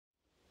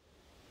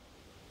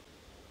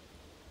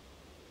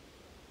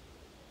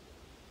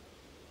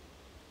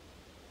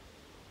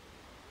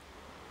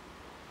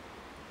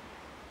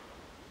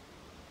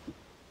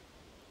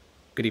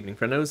Good evening,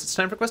 friendos. It's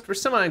time for Quest for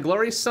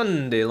Semi-Glory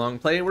Sunday long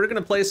play. We're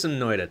gonna play some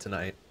Noita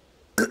tonight.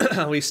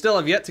 We still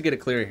have yet to get it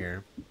clear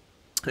here.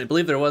 I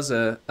believe there was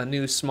a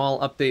new small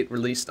update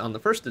released on the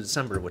 1st of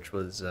December, which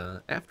was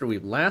after we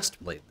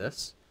last played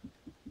this.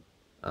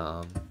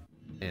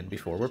 And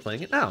before we're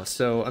playing it now.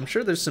 So I'm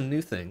sure there's some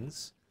new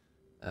things.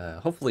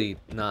 Hopefully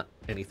not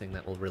anything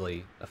that will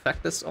really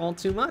affect us all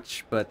too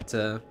much, but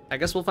I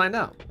guess we'll find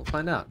out. We'll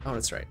find out. Oh,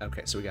 that's right.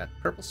 Okay, so we got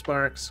purple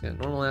sparks, got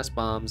normal ass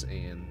bombs,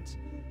 and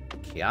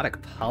chaotic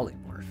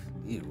polymorph.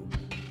 Ew.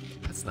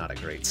 That's not a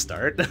great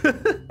start.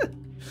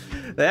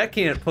 That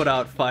can't put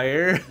out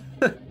fire.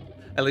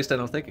 At least I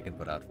don't think it can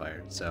put out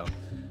fire, so.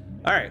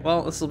 Alright,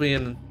 well, this will be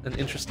an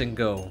interesting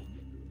go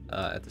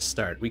at the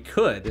start. We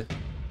could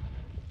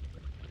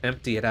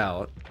empty it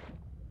out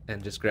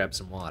and just grab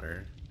some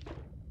water.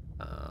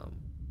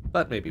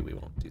 But maybe we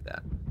won't do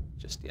that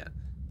just yet.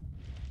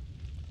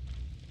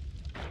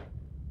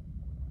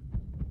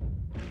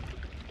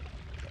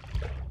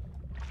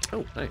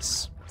 Oh,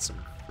 nice. Got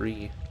some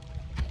free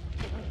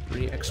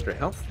extra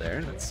health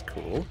there. That's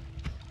cool.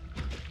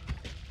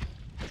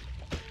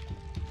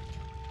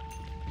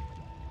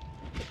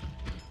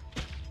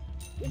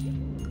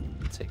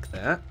 Take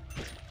that.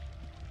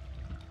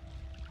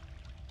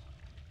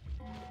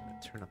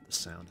 Turn up the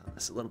sound on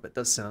this a little bit. It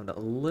does sound a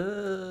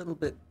little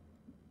bit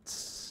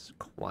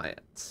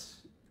quiet.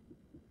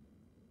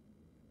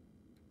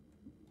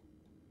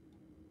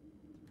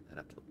 That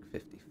up to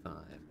 55,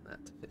 and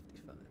that to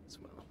 55 as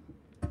well.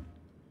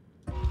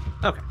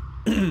 Okay,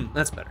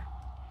 that's better.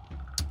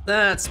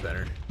 That's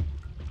better.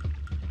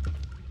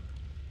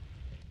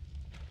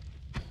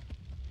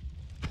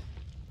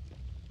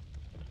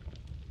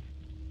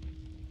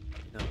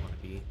 You don't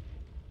want to be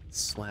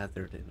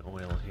slathered in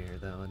oil here,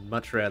 though. I'd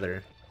much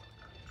rather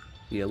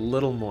be a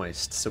little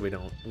moist so we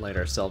don't light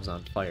ourselves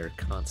on fire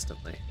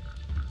constantly.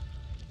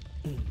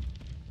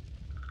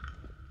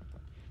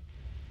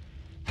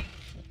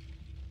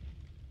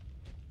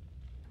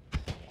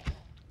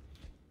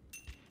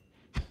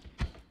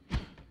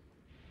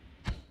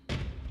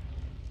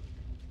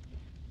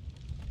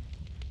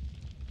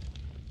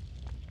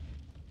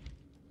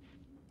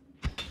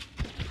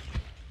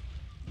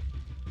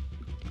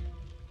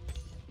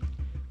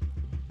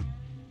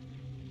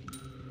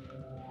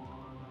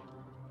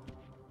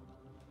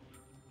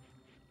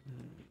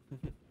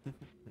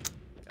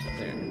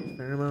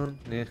 Pheromone?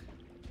 Nah.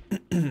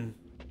 Not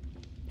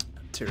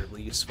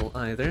terribly useful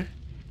either.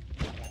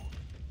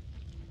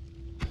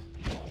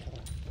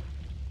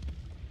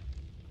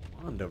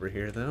 Wand over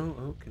here, though.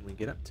 Oh, can we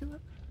get up to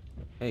it?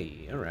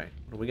 Hey, alright.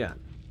 What do we got?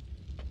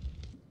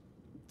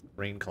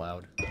 Rain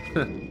cloud.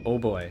 Oh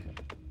boy.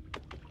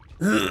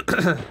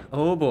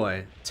 Oh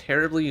boy.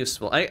 Terribly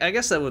useful. I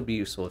guess that would be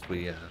useful if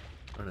we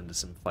run into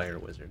some fire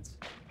wizards.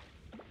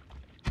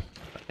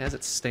 But as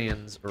it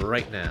stands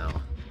right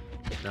now,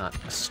 not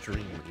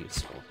extremely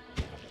useful.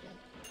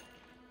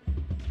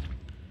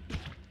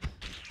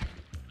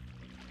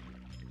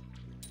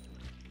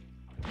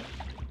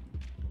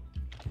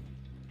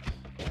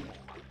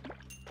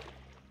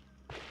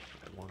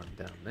 One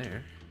down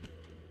there.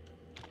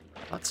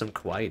 Got some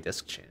Kawaii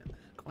Disc Chan.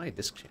 Kawaii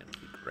Disc Chan would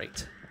be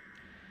great.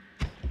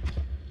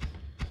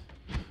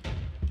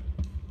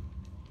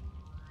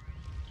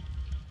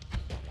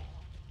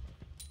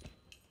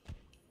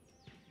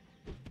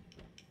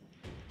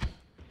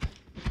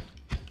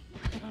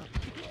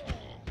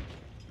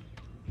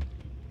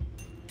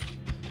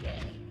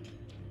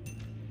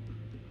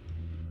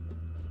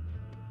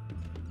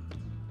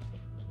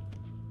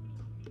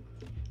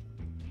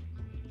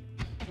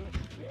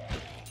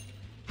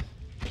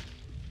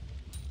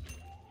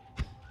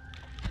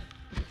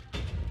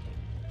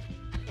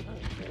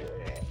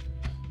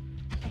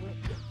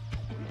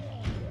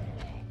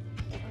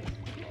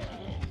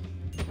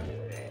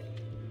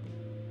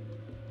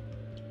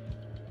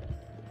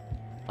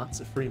 Lots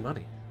of free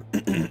money.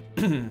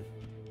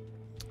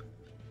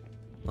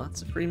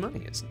 Lots of free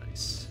money is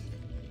nice.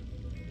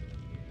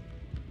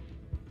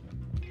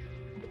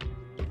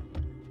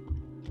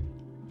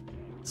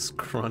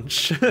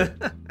 Scrunch.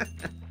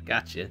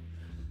 Gotcha.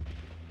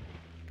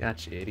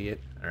 Gotcha, idiot.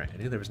 Alright, I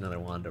knew there was another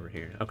wand over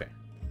here. Okay.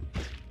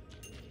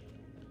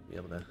 Be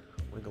able to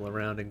wiggle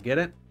around and get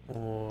it,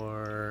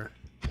 or...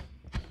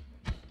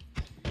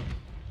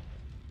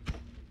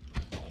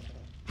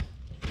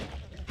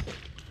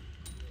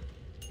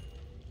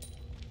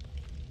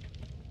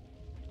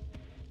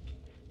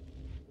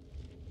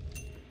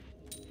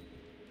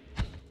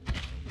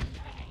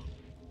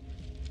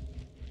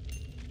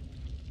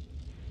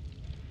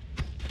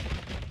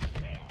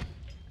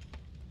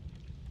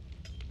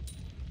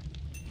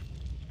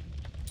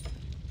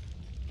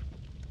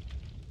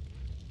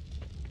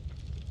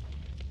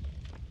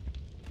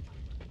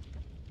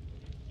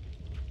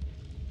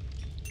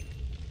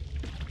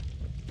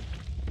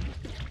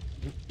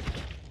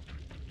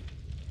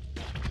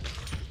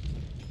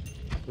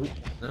 Ooh,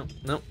 no,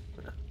 no.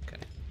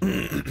 Okay.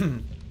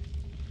 A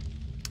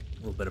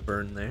little bit of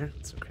burn there.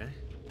 It's okay.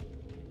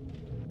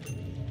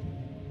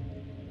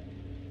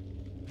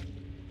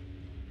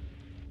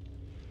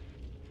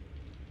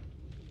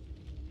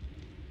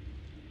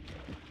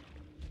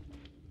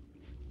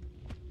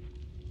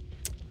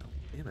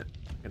 damn it.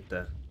 I had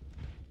to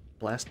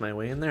blast my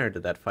way in there, or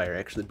did that fire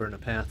actually burn a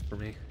path for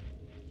me?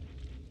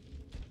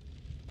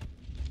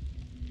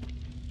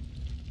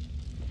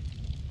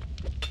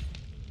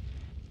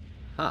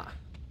 Huh.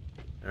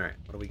 Alright,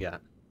 what do we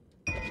got?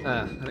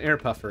 Ah, an air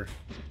puffer.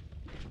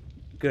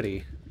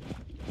 Goody.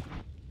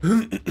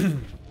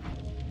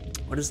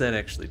 What does that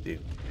actually do?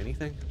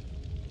 Anything?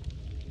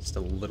 Just a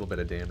little bit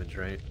of damage,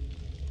 right?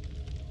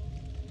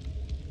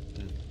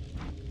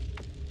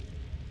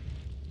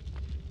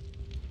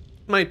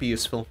 Might be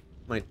useful.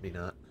 Might be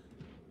not.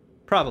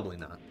 Probably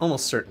not.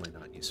 Almost certainly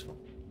not useful.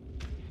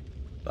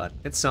 But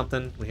it's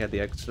something. We had the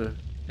extra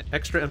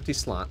empty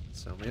slot,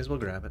 so may as well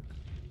grab it.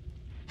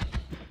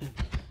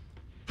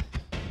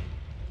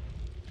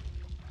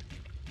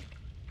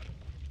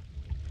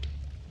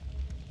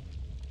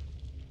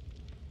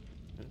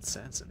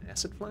 That's an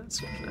acid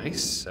flask.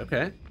 Nice.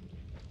 Okay.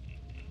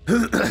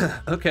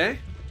 Okay.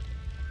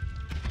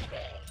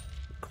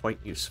 Quite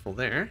useful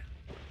there.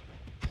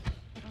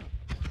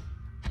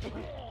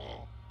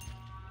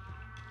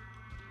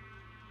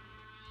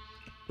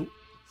 Ooh,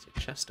 there's a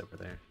chest over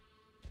there.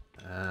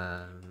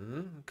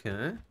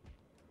 Okay.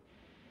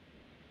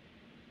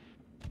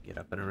 Get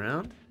up and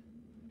around.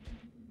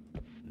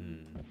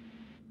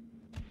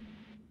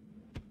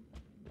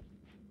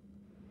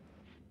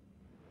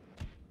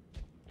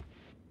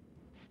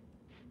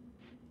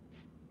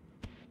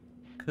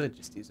 Could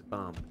just use a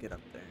bomb and get up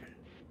there.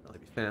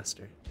 Probably be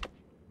faster.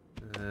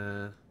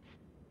 Yeah,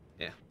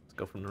 let's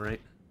go from the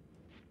right.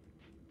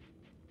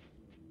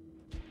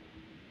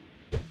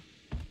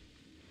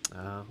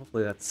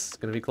 Hopefully that's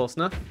gonna be close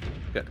enough.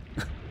 Good.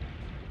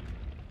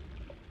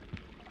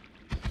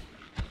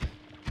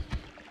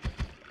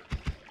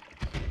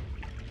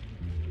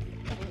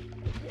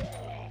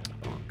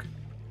 Bonk.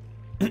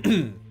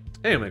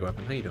 Hey, Omega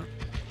Weapon, how you doing?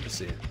 Good to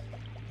see you.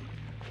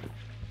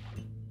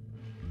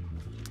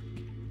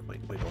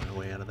 Wiggling our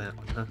way out of that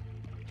one, huh?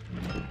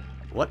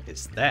 What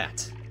is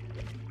that?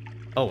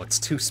 Oh, it's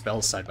two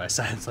spells side by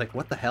side. It's like,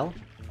 what the hell?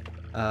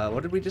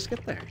 What did we just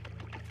get there?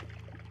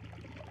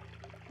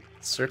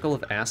 Circle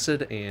of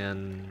acid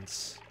and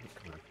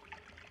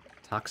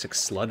toxic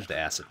sludged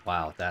acid.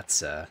 Wow,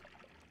 that's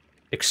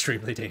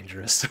extremely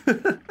dangerous.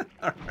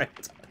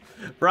 Alright.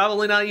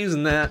 Probably not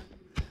using that.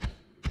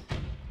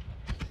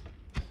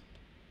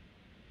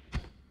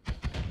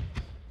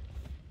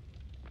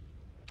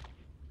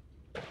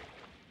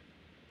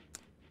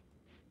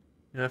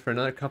 Yeah, for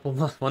another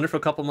wonderful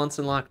couple months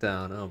in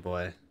lockdown. Oh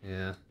boy,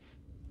 yeah.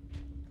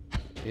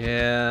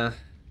 Yeah.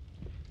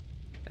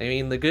 I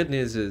mean, the good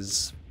news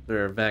is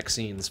there are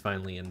vaccines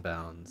finally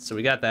inbound, so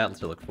we got that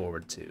to look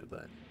forward to,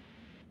 but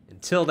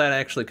until that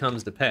actually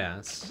comes to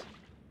pass,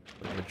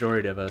 the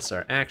majority of us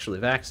are actually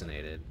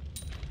vaccinated,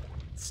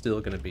 it's still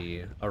gonna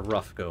be a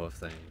rough go of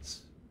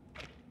things.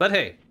 But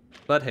hey,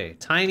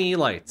 tiny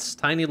lights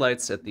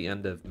at the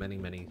end of many,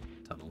 many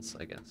tunnels,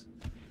 I guess.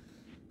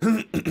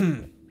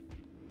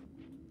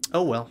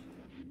 Oh well.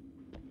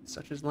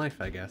 Such is life,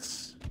 I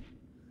guess.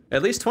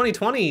 At least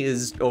 2020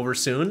 is over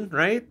soon,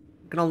 right?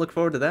 We can all look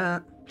forward to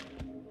that.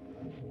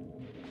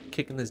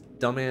 Kicking this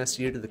dumbass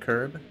year to the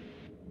curb.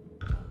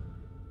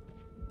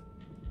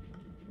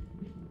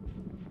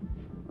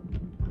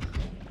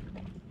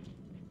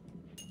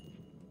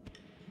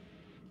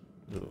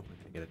 Ooh, we're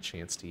gonna get a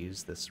chance to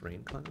use this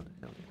rain cloud?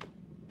 Hell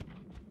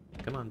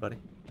yeah. Come on, buddy.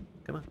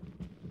 Come on.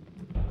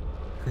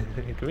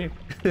 Come here.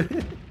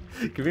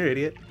 Come here,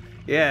 idiot.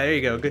 Yeah, there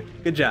you go.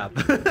 Good job.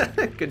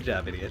 Good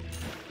job, idiot.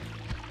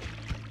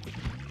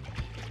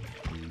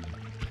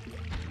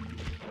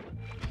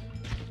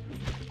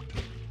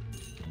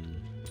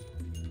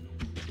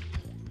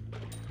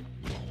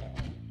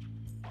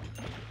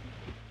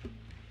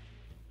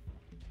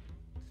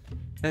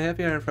 Hey,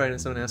 happy Iron Friday.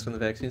 Someone asked when the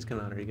vaccines come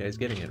out. Are you guys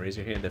getting it? Raise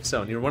your hand if so.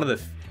 And you were one of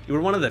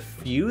the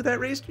few that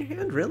raised your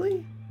hand,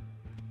 really?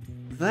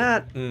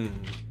 That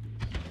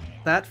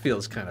that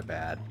feels kind of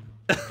bad.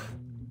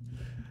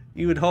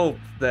 You would hope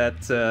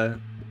that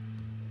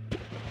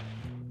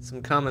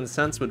some common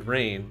sense would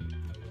reign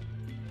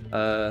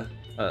a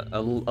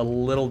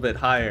little bit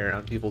higher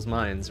on people's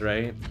minds,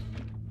 right?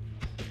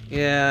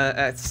 Yeah,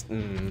 that's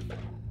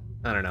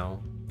I don't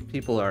know.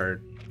 People are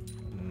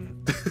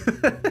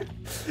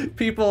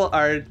people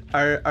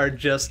are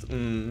just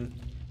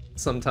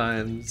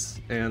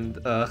sometimes, and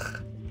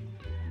ugh.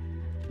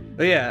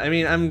 But yeah, I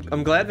mean,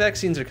 I'm glad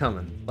vaccines are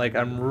coming. Like,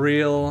 I'm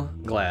real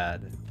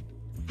glad.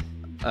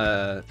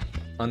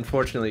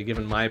 Unfortunately,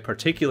 given my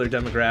particular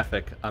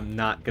demographic, I'm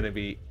not gonna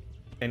be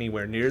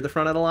anywhere near the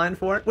front of the line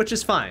for it, which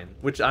is fine,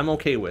 which I'm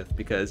okay with,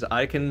 because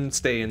I can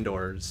stay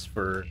indoors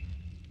for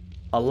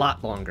a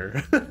lot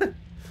longer.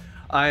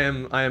 I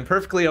am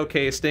perfectly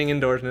okay staying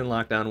indoors and in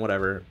lockdown,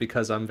 whatever,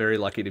 because I'm very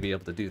lucky to be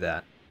able to do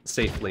that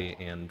safely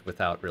and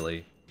without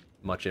really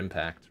much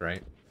impact,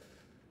 right?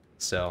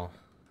 So,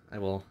 I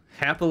will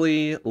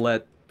happily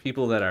let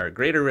people that are at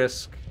greater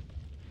risk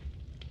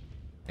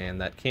and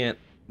that can't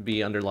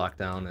be under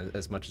lockdown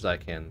as much as I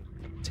can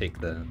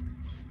take the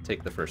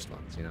first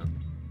ones, you know?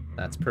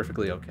 That's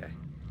perfectly okay.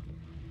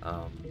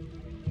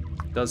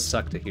 does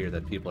suck to hear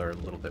that people are a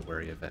little bit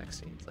wary of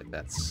vaccines. Like,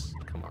 that's...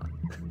 come on.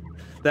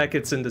 That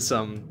gets into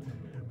some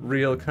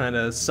real kind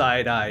of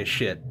side-eye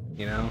shit,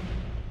 you know?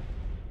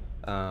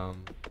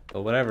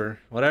 But whatever.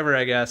 Whatever,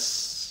 I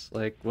guess.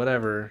 Like,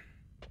 whatever.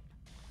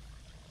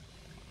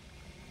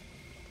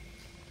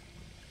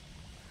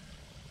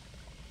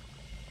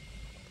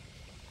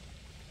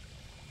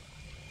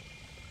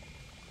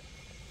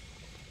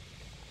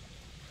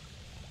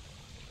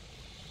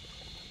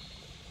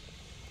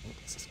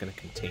 Is this gonna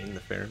contain the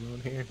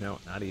pheromone here? No,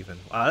 not even.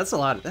 Wow, that's a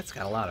lot. That's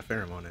got a lot of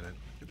pheromone in it.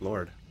 Good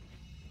lord.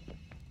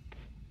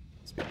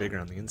 Must be bigger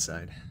on the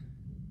inside.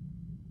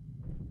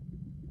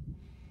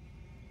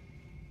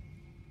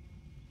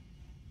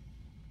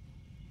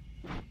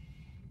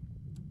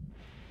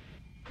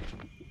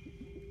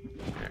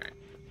 Alright.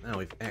 Now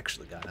we've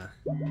actually got a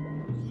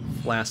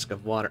flask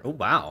of water. Oh,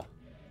 wow.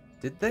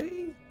 Did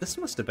they? This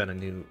must have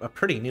been a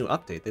pretty new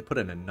update. They put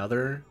in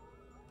another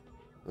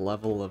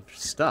level of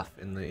stuff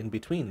in the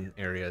in-between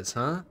areas,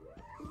 huh?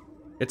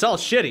 It's all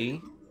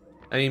shitty.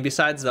 I mean,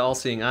 besides the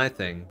all-seeing eye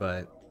thing,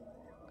 but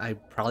I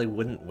probably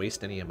wouldn't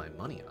waste any of my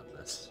money on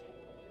this.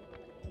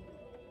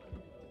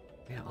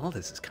 Yeah, all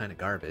this is kind of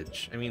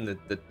garbage. I mean,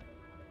 the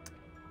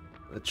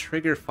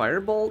trigger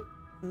firebolt,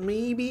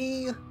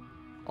 maybe?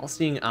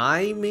 All-seeing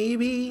eye,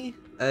 maybe?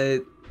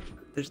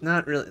 There's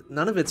not really...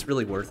 none of it's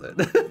really worth it.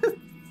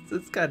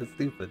 It's kind of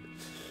stupid.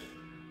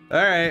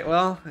 Alright,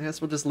 well, I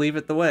guess we'll just leave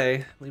it the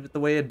way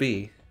it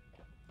be.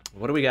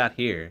 What do we got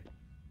here?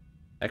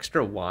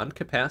 Extra wand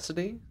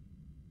capacity?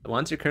 The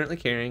wands you're currently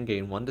carrying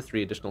gain 1 to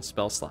 3 additional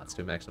spell slots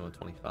to a maximum of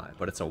 25,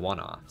 but it's a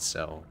one-off,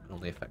 so it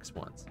only affects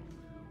once.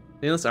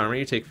 Stainless armor,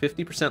 you take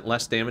 50%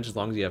 less damage as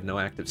long as you have no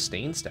active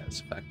stain status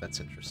effect. That's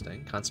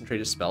interesting.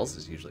 Concentrated spells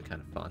is usually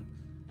kind of fun.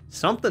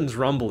 Something's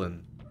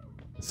rumbling.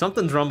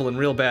 Something's rumbling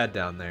real bad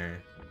down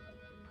there.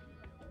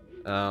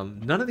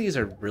 None of these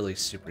are really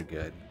super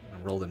good.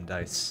 Roll them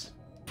dice.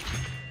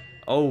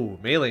 Oh,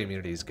 melee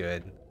immunity is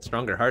good.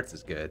 Stronger hearts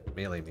is good.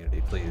 Melee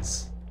immunity,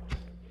 please.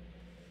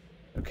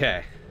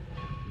 Okay.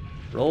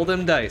 Roll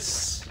them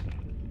dice.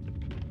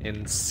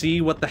 And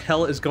see what the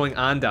hell is going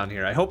on down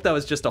here. I hope that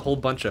was just a whole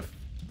bunch of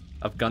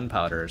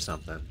gunpowder or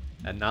something.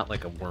 And not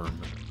like a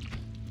worm.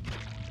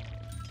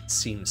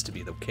 Seems to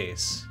be the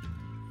case.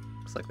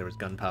 Looks like there was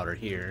gunpowder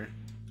here.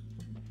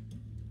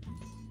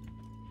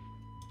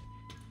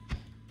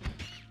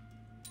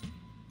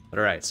 But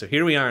alright, so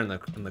here we are in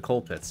the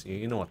coal pits.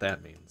 You know what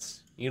that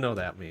means. You know what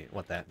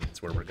that means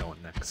where we're going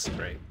next,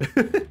 right?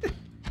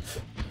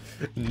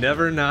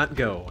 Never not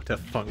go to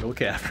fungal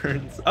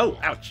caverns. Oh,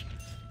 ouch!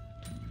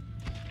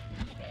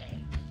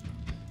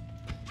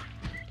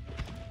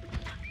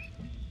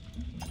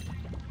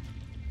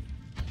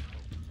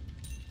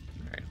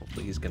 Alright,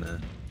 hopefully he's gonna...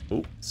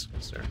 Oops,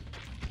 sir.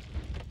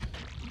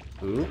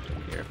 Ooh,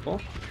 careful.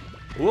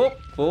 Whoop,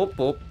 whoop,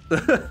 whoop.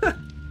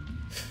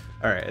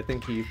 Alright, I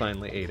think he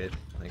finally ate it.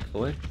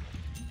 Thankfully.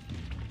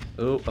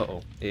 Oh,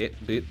 uh-oh.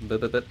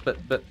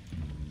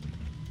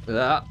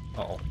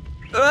 Uh-oh.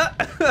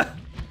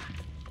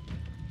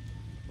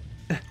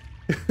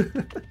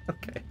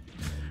 Okay.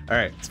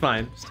 Alright, it's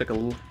fine. Just took a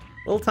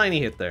little tiny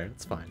hit there.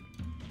 It's fine.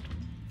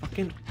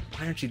 Fucking,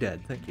 why aren't you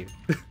dead? Thank you.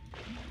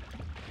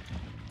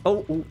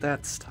 Oh,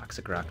 that's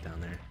toxic rock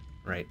down there.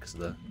 Right, because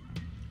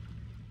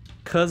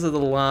of the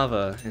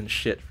lava and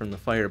shit from the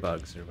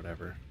firebugs or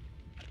whatever.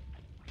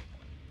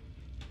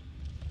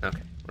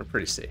 Okay, we're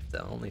pretty safe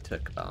though. Only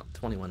took about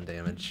 21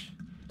 damage.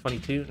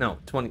 22? No,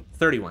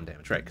 31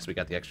 damage, right, because we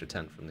got the extra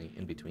 10 from the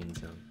in-between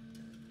zone.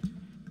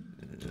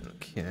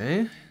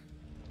 Okay.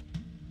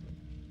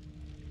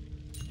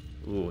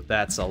 Ooh,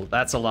 that's a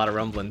lot of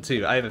rumbling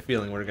too. I have a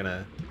feeling we're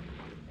gonna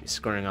be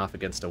scoring off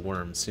against a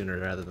worm sooner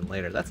rather than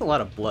later. That's a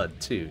lot of blood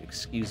too,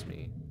 excuse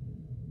me.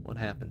 What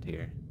happened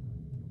here?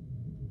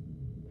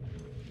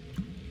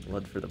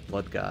 Blood for the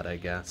blood god, I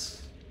guess.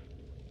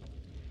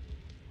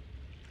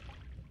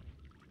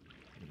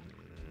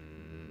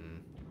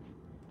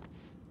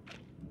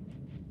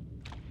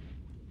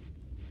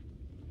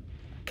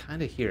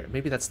 Kind of hear it.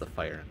 Maybe that's the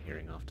fire I'm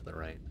hearing off to the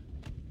right.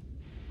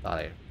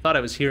 Thought I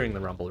was hearing the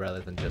rumble rather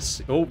than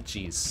just... Oh,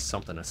 jeez,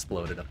 something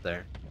exploded up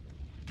there.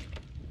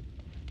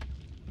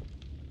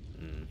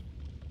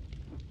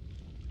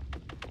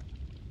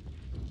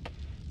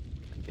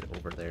 Get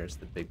over there is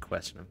the big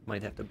question. I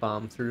might have to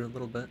bomb through a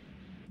little bit.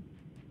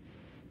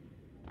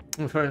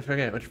 I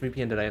forget, which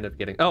VPN did I end up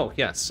getting? Oh,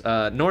 yes,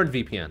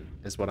 NordVPN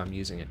is what I'm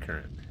using at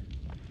current.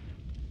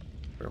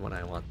 For when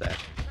I want that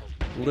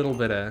little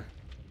bit of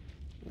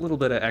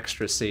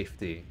extra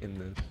safety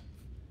in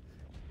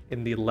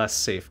the less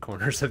safe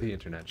corners of the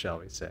internet, shall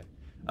we say.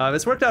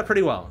 It's worked out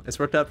pretty well.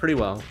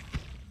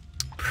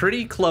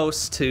 Pretty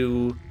close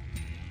to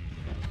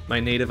my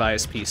native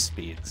ISP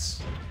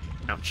speeds.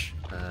 Ouch.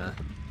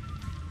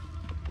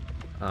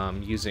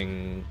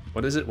 Using,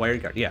 what is it?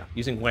 WiredGuard. Yeah,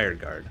 using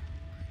WiredGuard.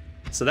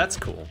 So that's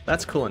cool.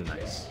 That's cool and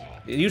nice.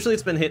 Usually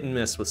it's been hit and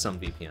miss with some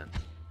VPN,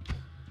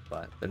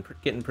 but been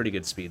getting pretty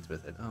good speeds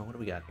with it. Oh, what do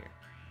we got here?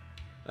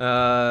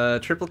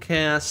 Triple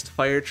cast,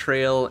 fire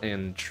trail,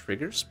 and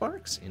trigger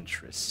sparks?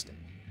 Interesting.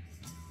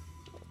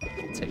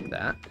 I'll take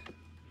that.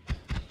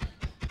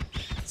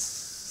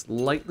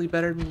 Slightly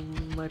better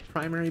than my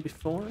primary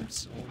before,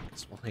 so I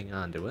guess we'll hang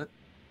on to it.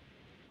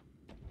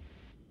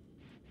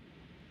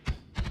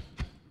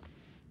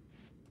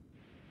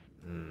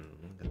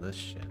 Look at this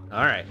shit.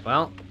 Alright,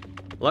 well,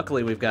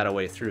 luckily we've got a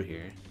way through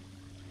here.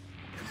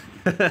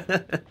 Okay.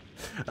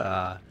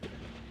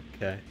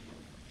 A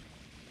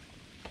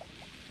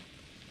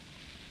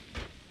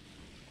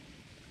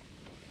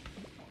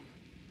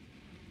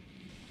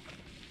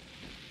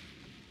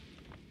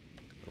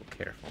little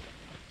careful.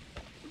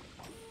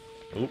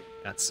 Oh,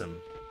 got some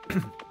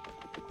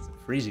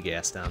freezy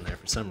gas down there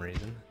for some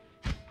reason.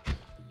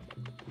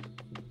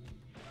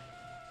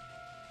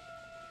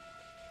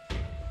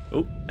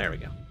 Oh, there we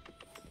go.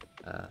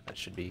 That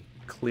should be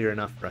clear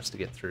enough for us to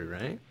get through,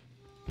 right?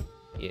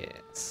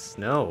 Yes.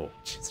 No.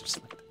 Jeez,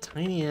 there's like a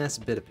tiny ass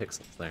bit of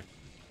pixels there.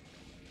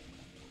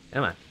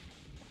 Come on.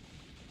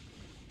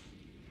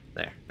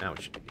 There. Now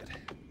we should be good.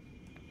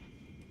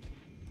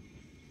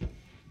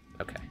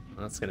 Okay.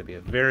 Well, that's going to be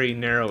a very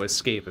narrow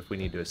escape if we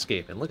need to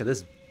escape. And look at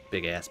this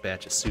big ass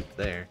batch of soup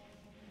there.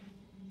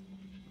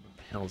 What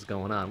the hell's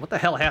going on? What the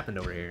hell happened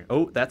over here?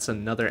 Oh, that's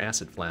another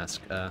acid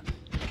flask.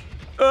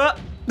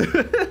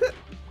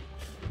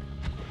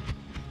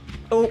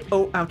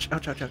 Oh, ouch,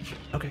 ouch, ouch, ouch.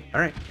 Okay,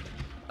 alright.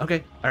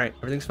 Okay, alright,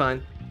 everything's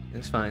fine.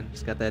 Everything's fine.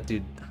 Just got that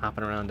dude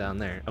hopping around down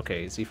there.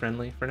 Okay, is he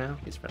friendly for now?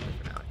 He's friendly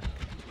for now, I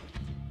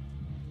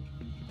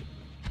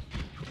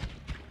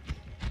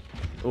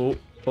think.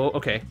 Oh,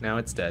 okay, now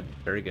it's dead.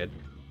 Very good.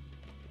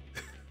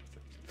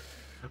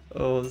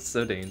 Oh, this is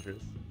so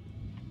dangerous.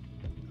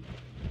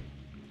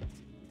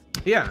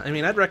 Yeah, I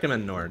mean, I'd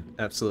recommend Nord,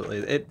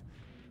 absolutely.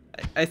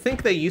 I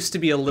think they used to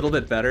be a little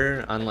bit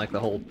better on, like, the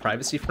whole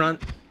privacy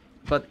front,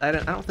 but I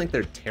don't think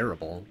they're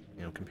terrible,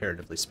 you know,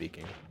 comparatively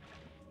speaking.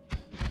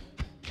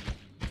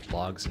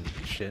 Logs and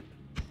shit.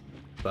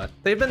 But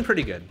they've been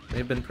pretty good.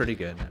 They've been pretty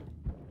good. I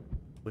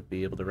would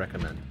be able to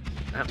recommend.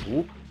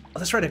 Oh,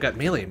 that's right, I've got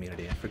melee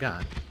immunity. I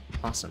forgot.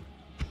 Awesome.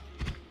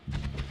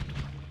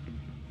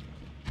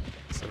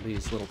 So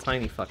these little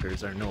tiny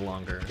fuckers are no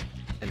longer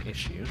an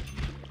issue.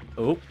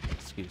 Oh,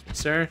 excuse me,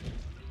 sir.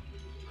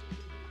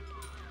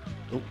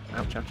 Oh,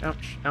 ouch, ouch,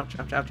 ouch. Ouch,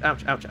 ouch, ouch,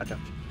 ouch, ouch, ouch, ouch, ouch,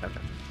 ouch.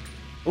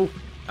 Oh,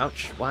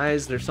 ouch. Why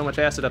is there so much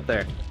acid up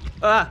there?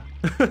 Ah!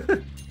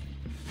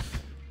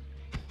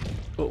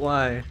 But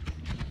why?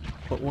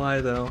 But why,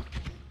 though?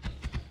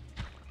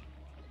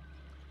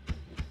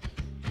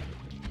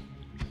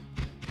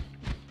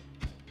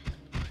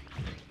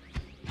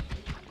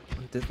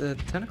 Did the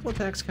tentacle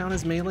attacks count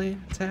as melee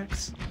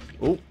attacks?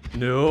 Oh,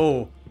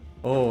 no!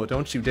 Oh,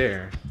 don't you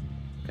dare.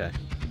 Okay.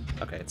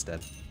 Okay, it's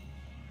dead.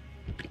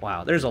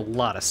 Wow, there's a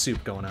lot of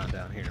soup going on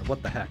down here.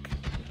 What the heck?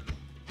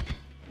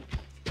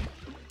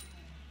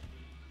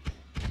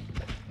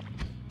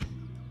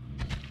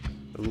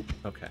 Ooh,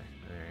 okay.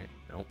 Alright,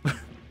 nope.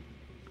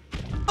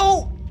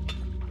 Oh!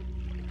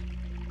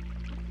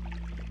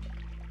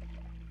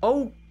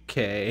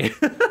 Okay.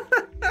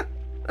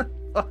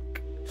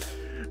 Fuck.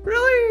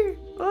 Really?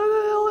 What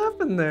the hell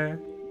happened there?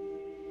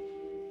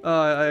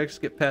 Oh, I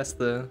just get past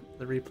the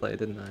replay,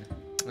 didn't I?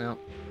 Well.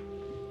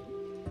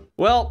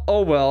 Well,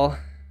 oh well.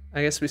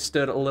 I guess we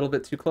stood a little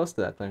bit too close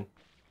to that thing.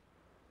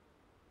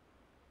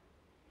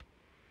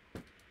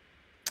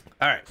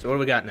 Alright, so what do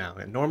we got now?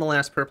 We got normal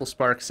ass purple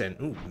sparks and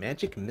ooh,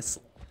 magic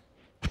missile.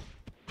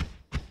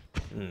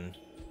 A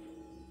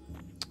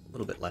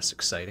little bit less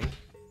exciting.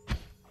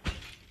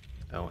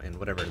 Oh, and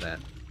whatever that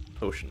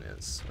potion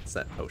is. What's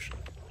that potion?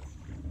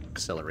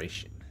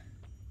 Acceleration.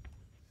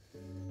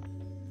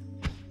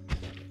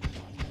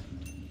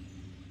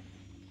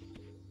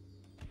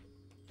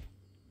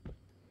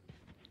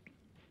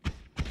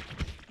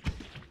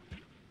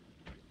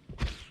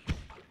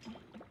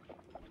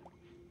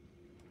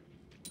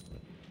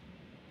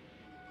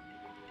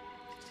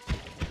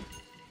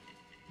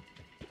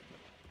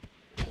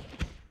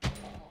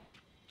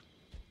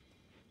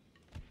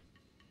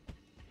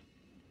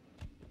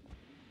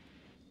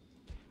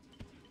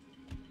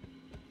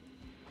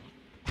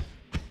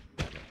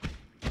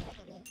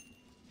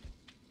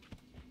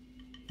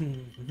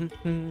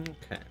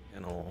 Okay,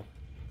 an old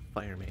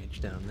fire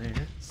mage down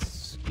there.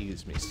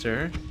 Excuse me,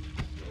 sir.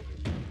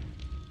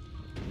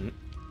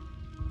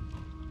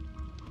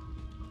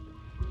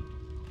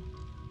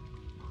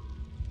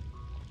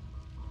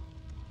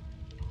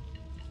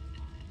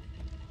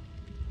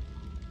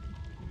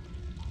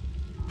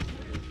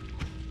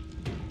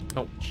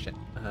 Oh, shit.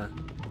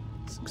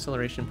 Does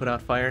acceleration put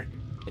out fire?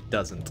 It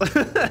doesn't.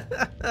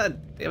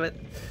 Damn it.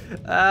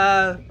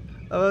 I'm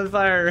on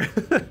fire.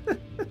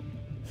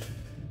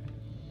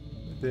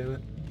 Damn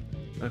it.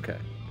 Okay.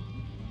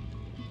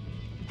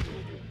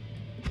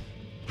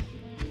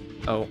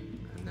 Oh,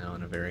 I'm now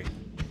in a very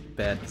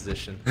bad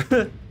position.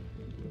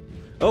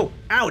 Oh,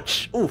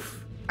 ouch!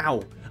 Oof!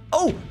 Ow!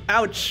 Oh!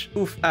 Ouch!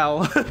 Oof!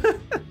 Ow!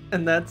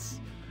 And that's...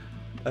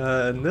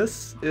 and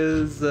this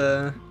is,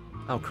 oh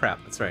crap,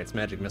 that's right, it's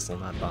magic missile,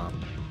 not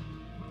bomb.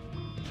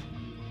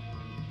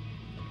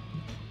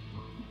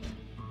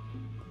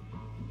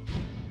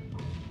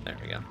 There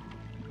we go.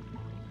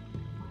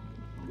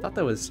 thought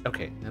that was...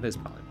 Okay, that is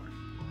polymorph.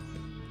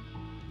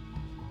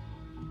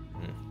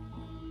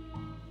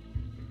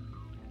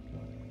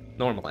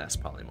 Normal-ass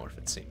polymorph,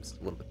 it seems.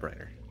 A little bit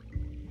brighter.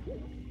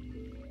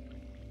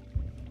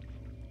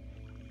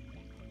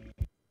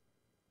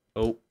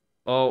 Oh.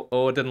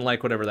 Oh, it didn't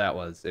like whatever that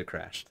was. It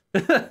crashed.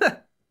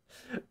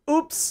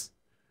 Oops!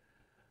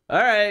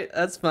 Alright,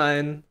 that's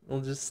fine.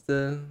 We'll just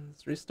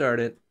let's restart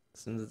it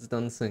as soon as it's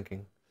done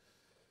syncing.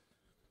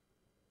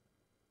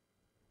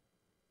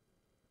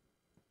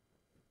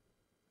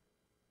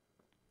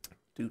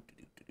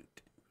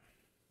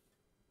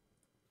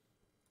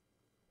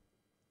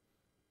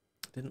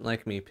 Didn't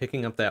like me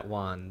picking up that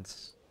wand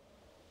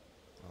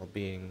while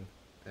being...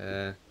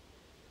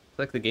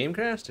 like the game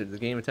crashed? Or did the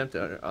game attempt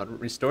to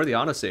restore the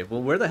autosave?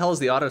 Well, where the hell is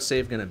the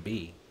autosave gonna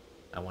be?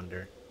 I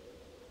wonder.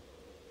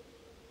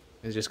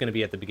 Is it just gonna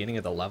be at the beginning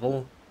of the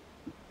level?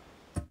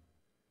 In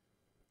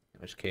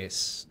which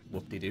case,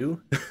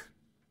 whoop-de-doo.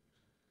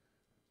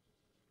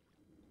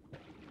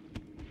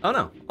 Oh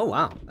no. Oh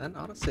wow. That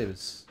autosave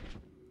is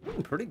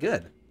pretty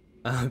good.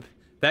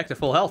 Back to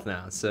full health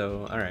now,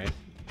 so alright.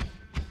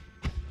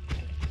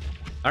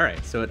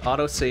 Alright, so it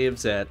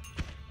autosaves at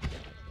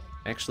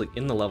actually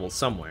in the level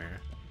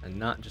somewhere, and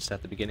not just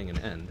at the beginning and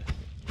end.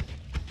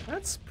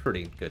 That's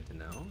pretty good to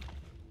know.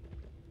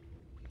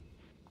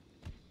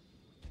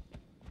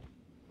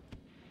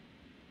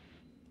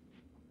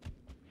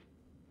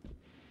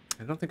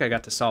 I don't think I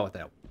got to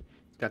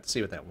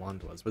see what that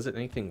wand was. Was it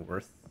anything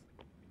worth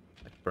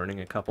like burning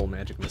a couple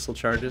magic missile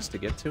charges to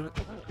get to it?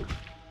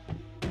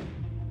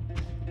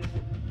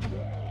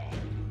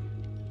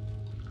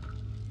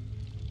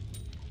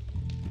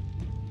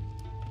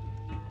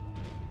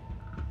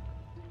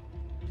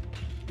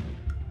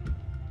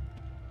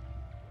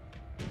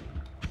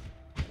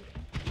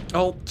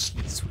 Oh,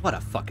 jeez, what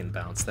a fucking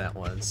bounce that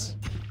was.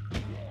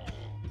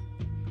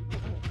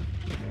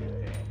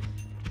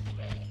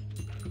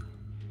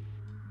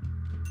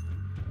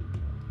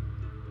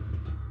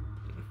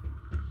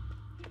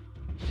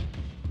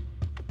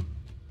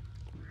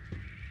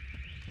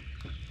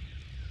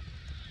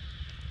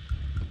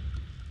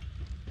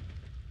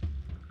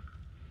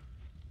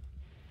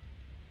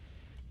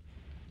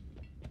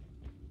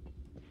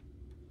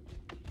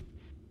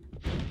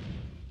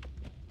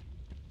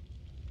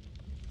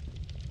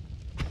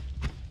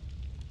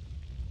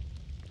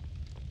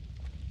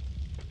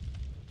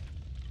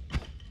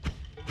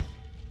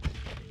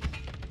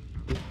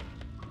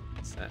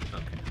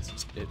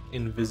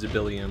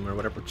 Invisibilium or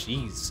whatever.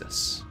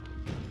 Jesus.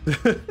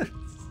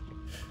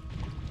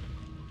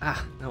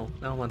 Ah, no,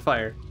 now I'm on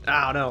fire.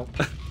 Oh, no.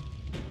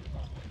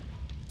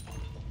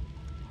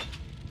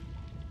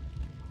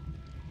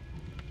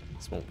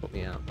 This won't put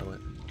me out, will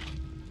it?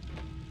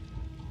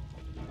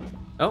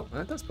 Oh,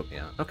 that does put me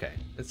out. Okay.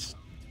 It's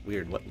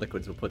weird what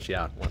liquids will put you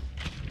out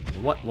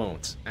and what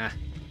won't. Ah.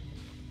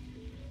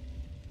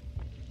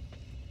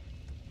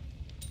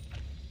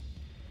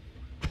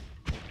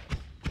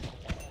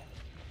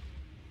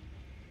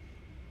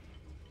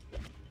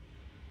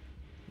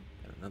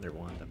 Another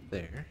wand up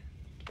there.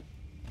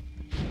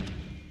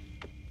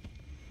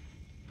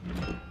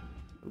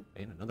 Ooh,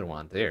 and another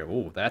wand there.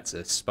 Ooh, that's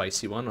a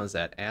spicy one. Was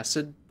that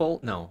acid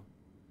bolt? No.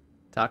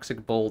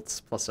 Toxic bolts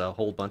plus a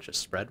whole bunch of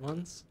spread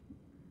ones.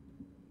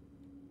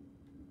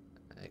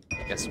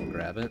 I guess we'll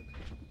grab it.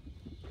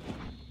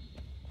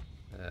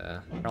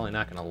 Probably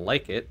not gonna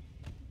like it.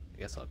 I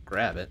guess I'll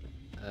grab it.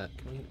 Can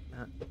we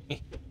not?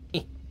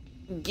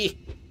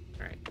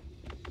 Alright.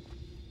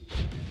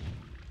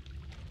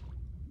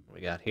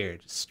 We got here,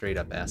 just straight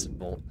up acid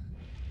bolt,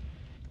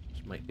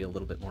 which might be a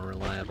little bit more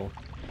reliable,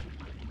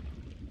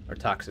 or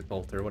toxic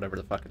bolt, or whatever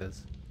the fuck it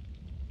is.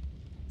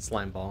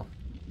 Slime ball.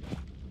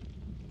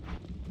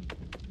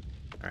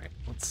 All right,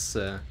 let's.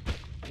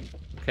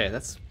 Okay,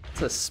 that's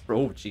a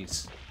oh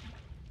jeez,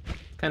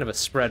 kind of a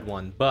spread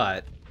one,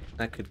 but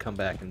that could come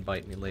back and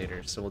bite me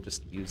later. So we'll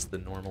just use the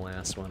normal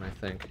ass one, I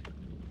think.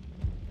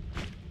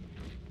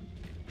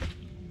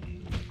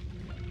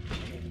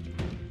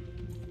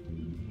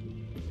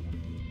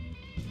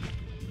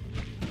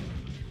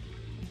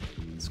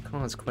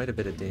 Caused quite a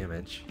bit of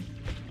damage.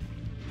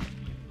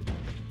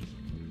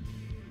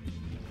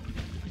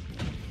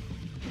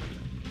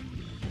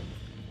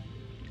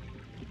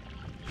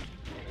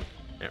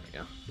 There we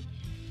go.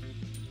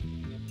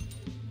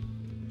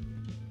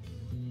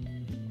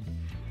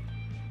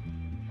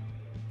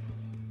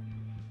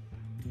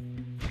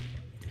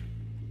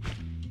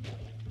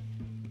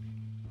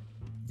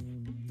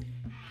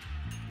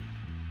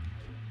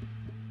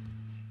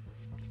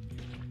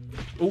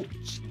 Oh,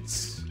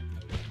 jeez.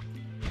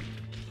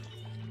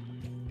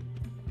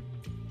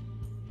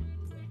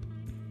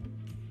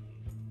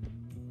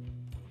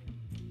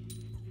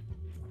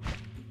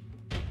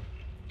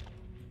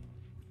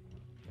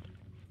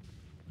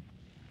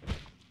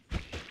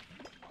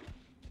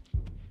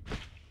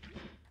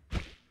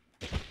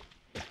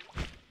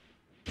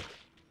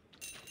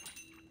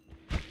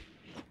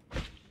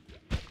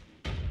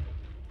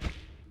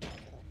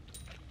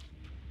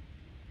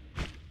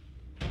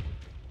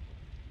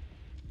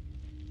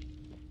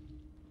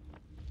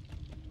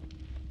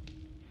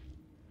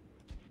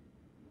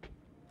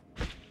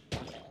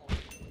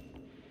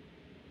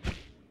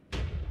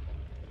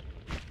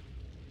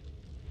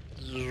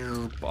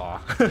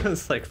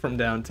 It's like from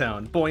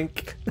downtown.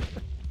 Boink!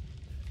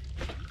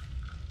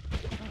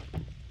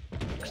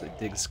 Actually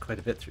digs quite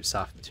a bit through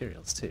soft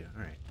materials, too.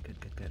 Alright, good,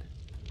 good, good.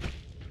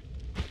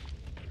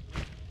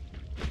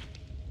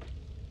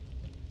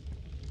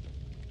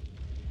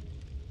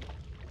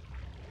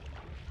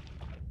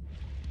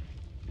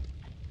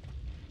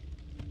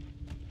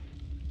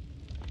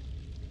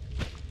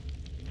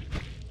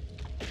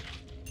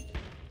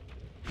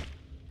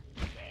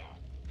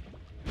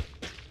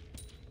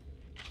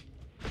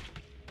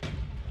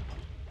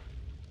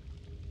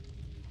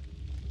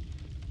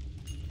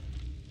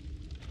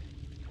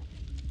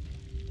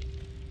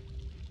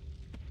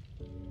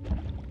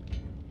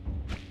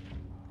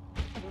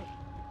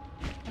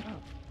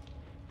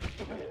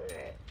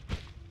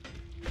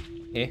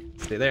 Eh,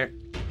 stay there.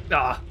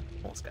 Ah,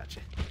 almost got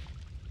you.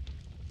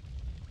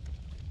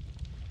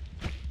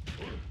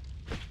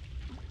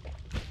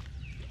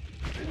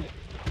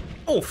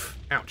 Oof!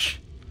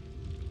 Ouch.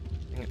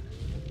 Dang it.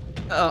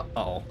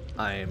 Uh-oh.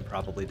 I am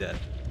probably dead.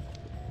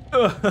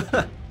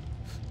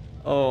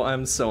 Oh,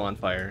 I'm so on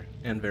fire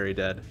and very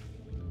dead.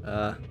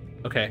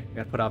 Okay,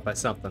 got put out by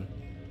something.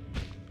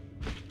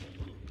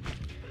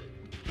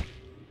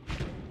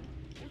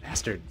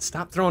 Bastard,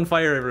 stop throwing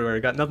fire everywhere.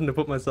 Got nothing to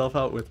put myself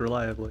out with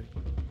reliably.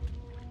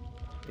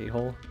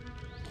 A-hole.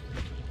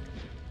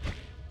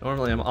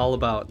 Normally I'm all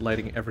about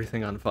lighting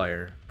everything on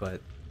fire,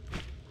 but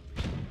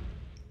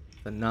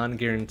the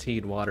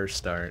non-guaranteed water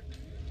start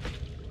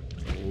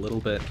is a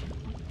little bit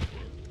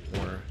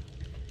more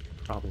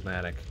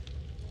problematic.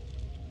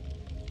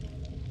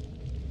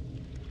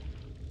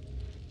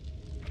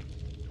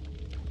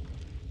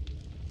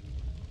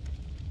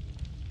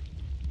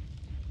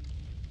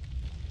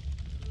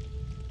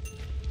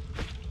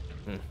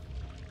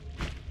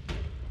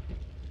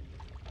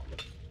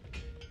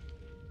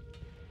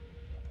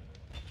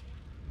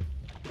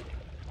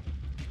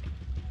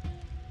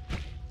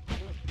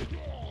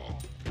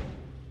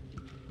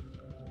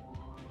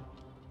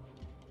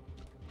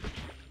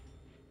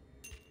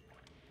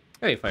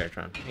 Hey,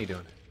 Firetron. How you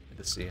doing? Good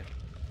to see you.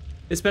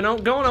 It's been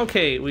going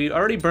okay. We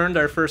already burned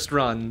our first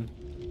run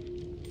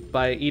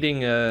by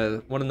eating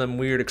one of them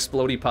weird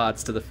explodey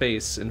pods to the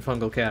face in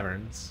Fungal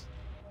Caverns.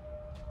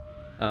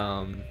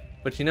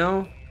 But you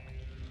know,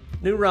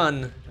 new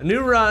run,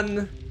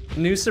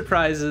 new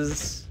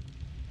surprises,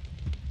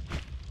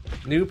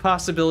 new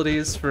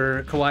possibilities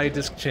for Kawaii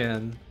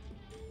Disc-chan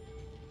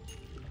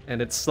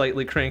and its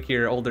slightly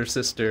crankier older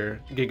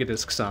sister,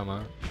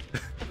 Gigadisc-sama.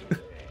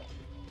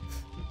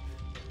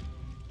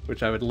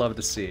 Which I would love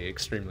to see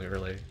extremely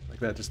early. Like,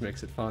 that just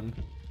makes it fun.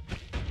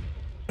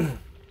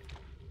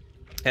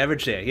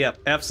 Average day, yep,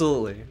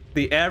 absolutely.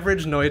 The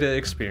average Noita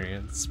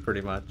experience,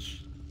 pretty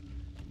much.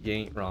 You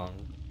ain't wrong.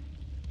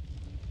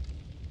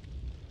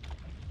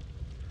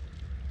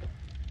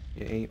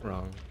 You ain't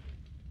wrong.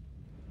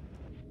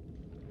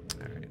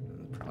 Alright,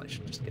 probably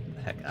should just get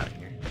the heck out of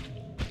here.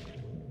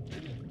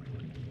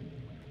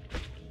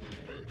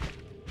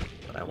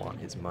 But I want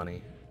his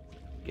money.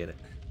 Get it.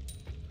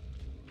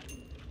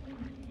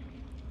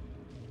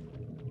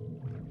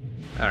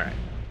 Alright,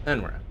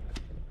 and we're out.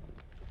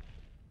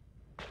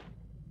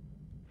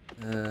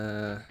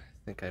 I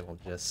think I will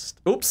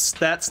just... Oops,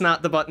 that's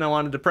not the button I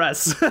wanted to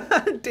press.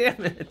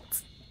 Damn it.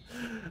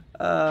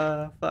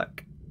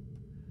 Fuck.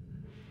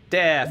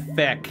 Da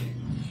feck.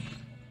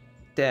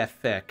 Da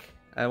feck.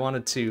 I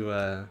wanted to,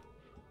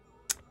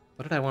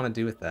 what did I want to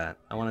do with that?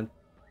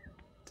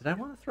 Did I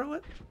want to throw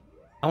it?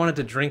 I wanted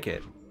to drink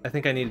it. I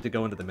think I needed to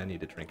go into the menu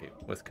to drink it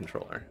with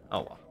controller.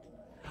 Oh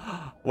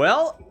well.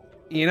 Well...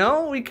 You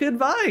know, we could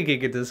buy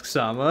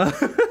Gigadisc-sama.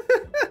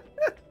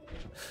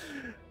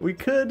 We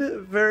could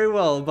very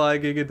well buy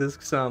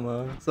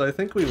Gigadisc-sama, so I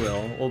think we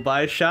will. We'll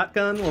buy a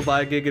shotgun, we'll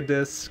buy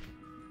Gigadisc.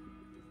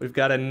 We've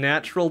got a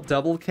natural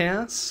double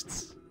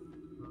cast,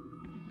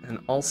 and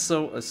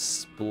also a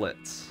split.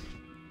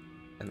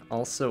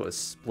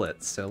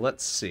 So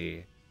let's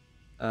see.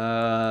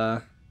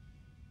 I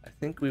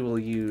think we will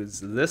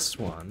use this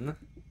one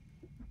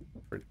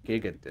for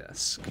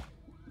Gigadisc.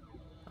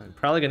 I'm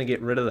probably going to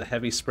get rid of the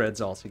heavy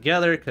spreads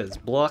altogether, because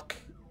block.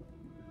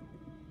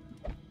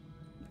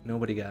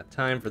 Nobody got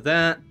time for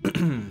that.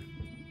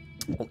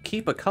 We'll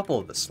keep a couple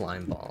of the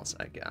slime balls,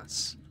 I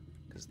guess,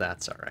 because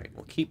that's alright.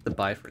 We'll keep the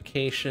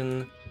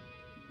bifurcation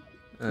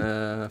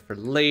for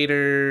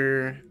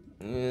later.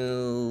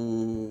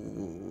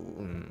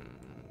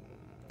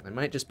 I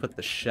might just put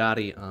the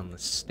shoddy on the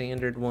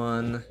standard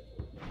one.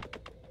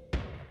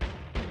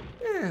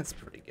 It's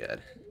pretty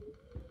good.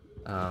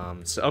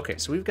 Okay,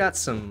 so we've got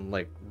some,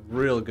 like,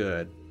 real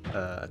good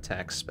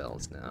attack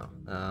spells now.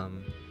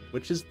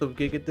 Which is the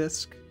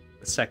Gigadisc?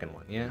 The second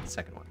one, yeah?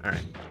 Second one,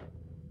 alright.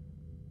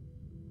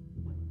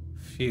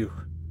 Phew.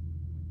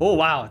 Oh,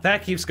 wow,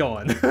 that keeps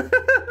going.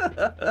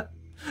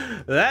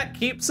 That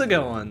keeps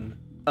a-going.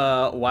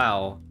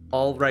 Wow.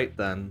 Alright,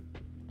 then.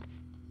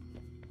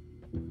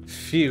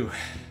 Phew.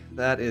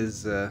 That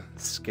is,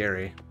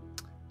 scary.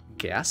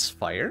 Gas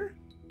fire?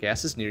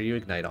 Gases near you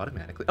ignite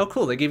automatically. Oh,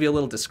 cool. They give you a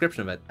little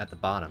description of it at the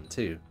bottom,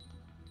 too.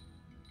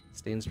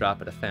 Stains drop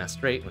at a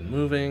fast rate when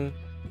moving.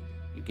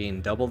 You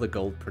gain double the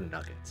gold per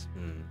nugget.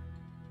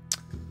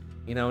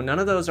 You know, none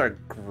of those are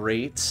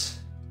great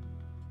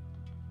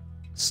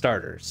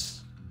starters.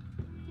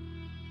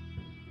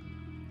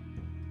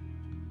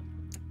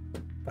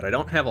 But I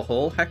don't have a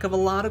whole heck of a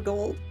lot of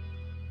gold.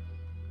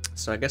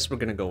 So I guess we're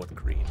gonna go with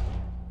greed.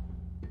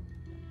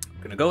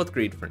 We're gonna go with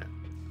greed for now.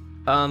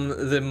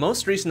 The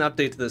most recent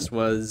update to this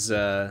was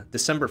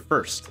December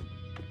 1st.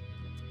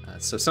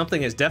 So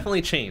something has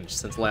definitely changed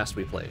since last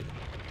we played.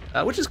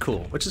 Which is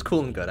cool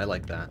and good. I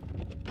like that.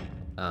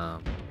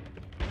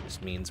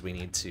 Just means we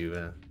need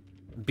to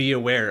be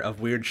aware of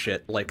weird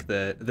shit like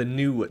the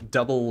new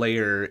double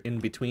layer in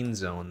between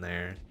zone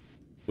there,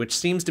 which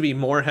seems to be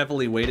more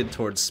heavily weighted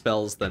towards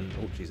spells than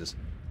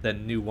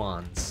than new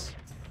wands,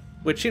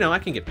 which, you know, I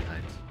can get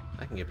behind.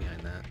 I can get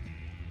behind that.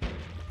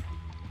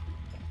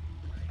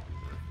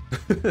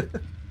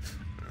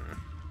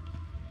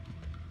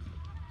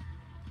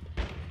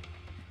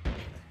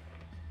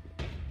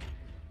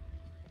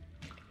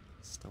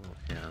 Still,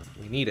 yeah.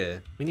 We need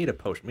a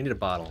potion. We need a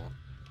bottle,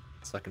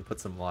 so I can put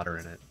some water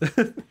in it.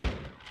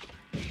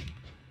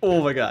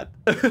 Oh my god.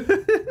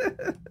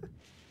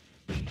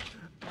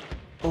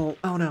 Oh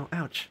no,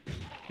 ouch.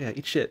 Yeah,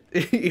 eat shit.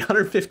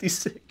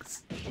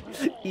 156.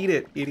 Eat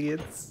it,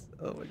 idiots.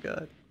 Oh my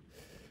god.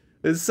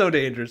 It's so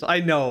dangerous. I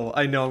know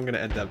I'm gonna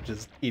end up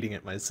just eating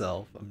it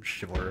myself, I'm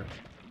sure.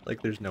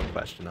 Like, there's no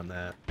question on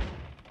that.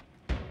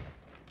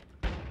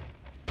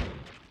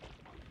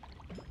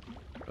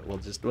 But we'll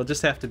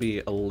just have to be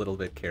a little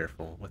bit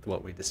careful with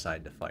what we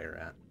decide to fire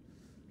at.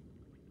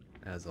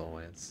 As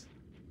always.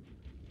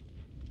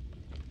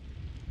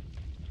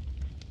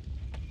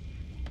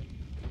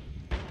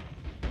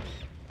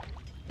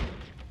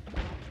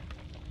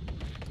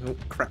 Oh,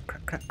 crap.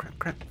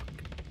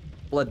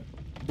 Blood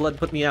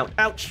put me out.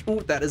 Ouch! Ooh,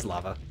 that is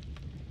lava.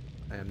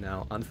 I am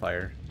now on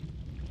fire.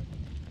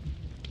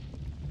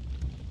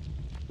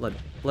 Blood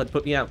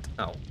put me out.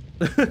 Ow.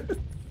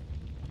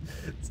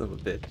 Son of a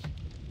bitch.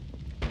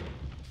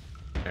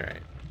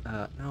 Alright.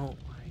 No,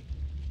 why?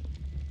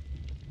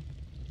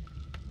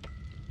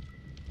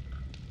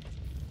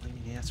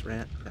 Flaming ass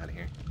rat. Get out of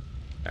here.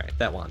 Alright,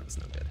 that wand was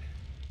no good.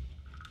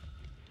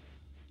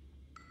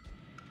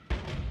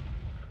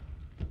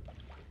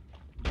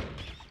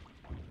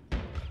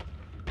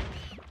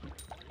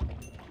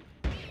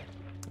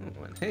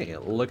 Hey,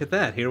 look at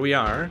that. Here we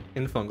are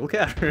in fungal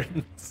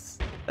caverns.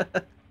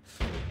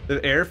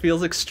 The air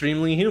feels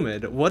extremely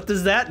humid. What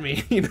does that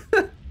mean?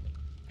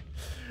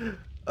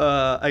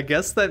 I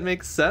guess that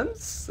makes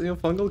sense. You know,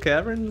 fungal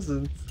caverns,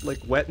 it's like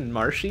wet and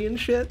marshy and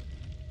shit.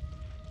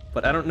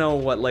 But I don't know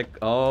what, like,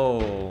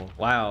 oh,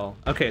 wow.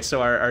 Okay,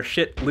 so our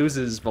shit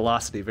loses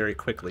velocity very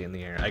quickly in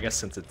the air. I guess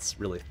since it's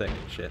really thick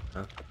and shit,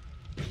 huh?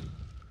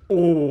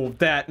 Oh,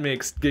 that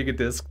makes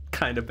Gigadisc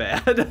kind of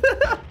bad.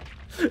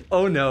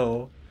 Oh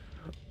no.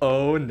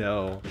 Oh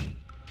no.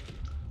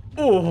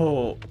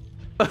 Oh.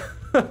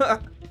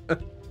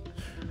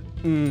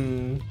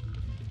 This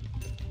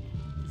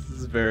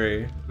is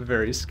very,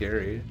 very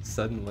scary,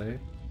 suddenly.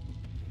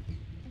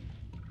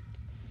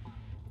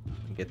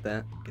 Get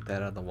that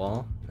out of the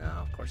wall? No,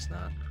 of course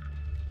not.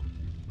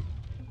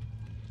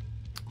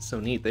 So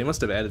neat. They must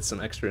have added some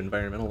extra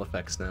environmental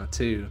effects now,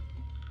 too.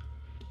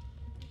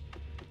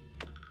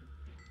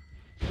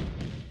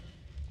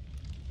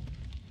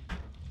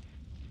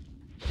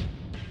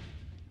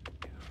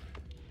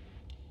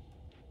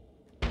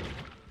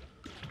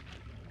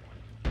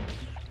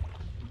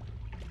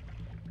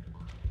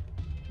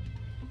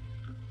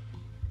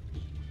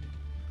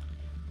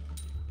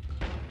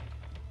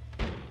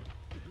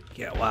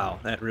 Yeah, wow,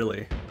 that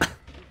really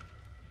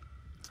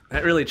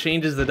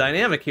changes the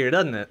dynamic here,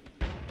 doesn't it?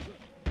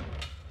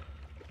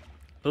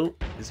 Oh,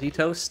 is he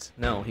toast?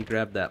 No, he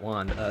grabbed that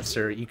wand.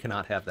 Sir, you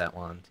cannot have that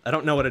wand. I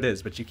don't know what it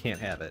is, but you can't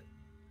have it.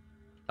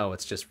 Oh,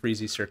 it's just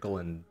Freezy Circle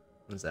and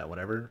what is that,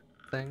 whatever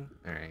thing?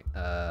 Alright,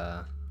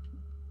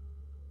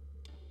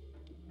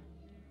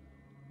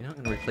 you know, I'm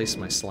gonna replace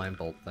my slime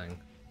bolt thing.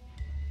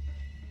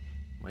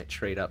 Might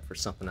trade up for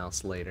something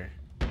else later.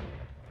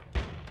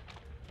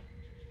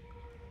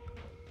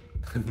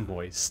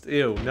 Moist.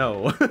 Ew,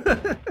 no.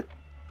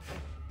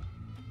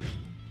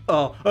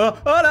 Oh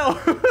no!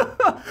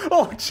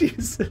 Oh,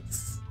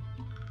 Jesus.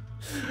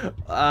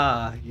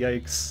 Ah,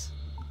 yikes.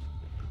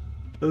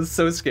 That was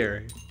so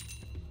scary.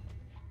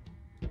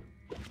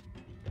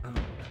 Oh,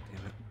 damn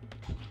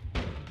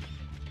it.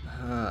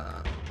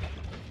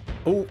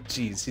 Oh,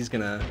 jeez, he's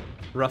gonna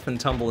rough and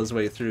tumble his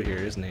way through here,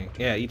 isn't he?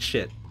 Yeah, eat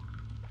shit.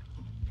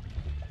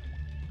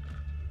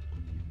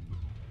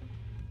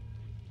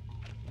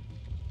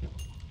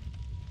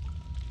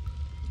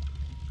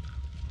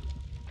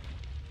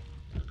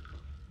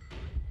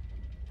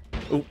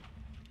 Oh,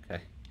 okay.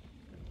 Okay,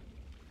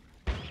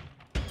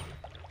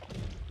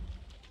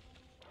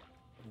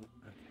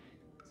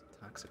 some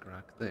toxic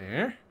rock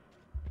there.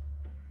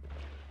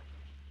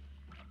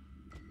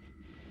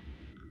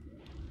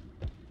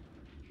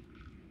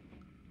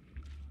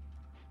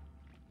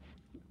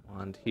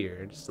 Wand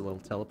here, just a little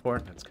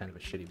teleport. That's kind of a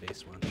shitty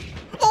base one.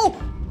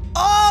 Oh!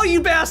 Oh,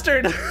 you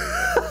bastard!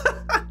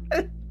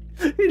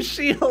 His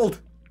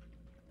shield!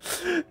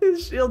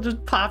 His shield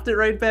just popped it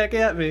right back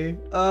at me.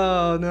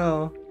 Oh,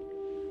 no.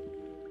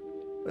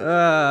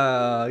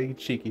 Ah, you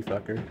cheeky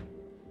fucker.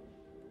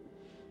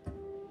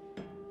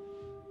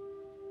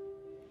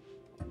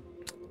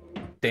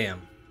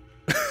 Damn.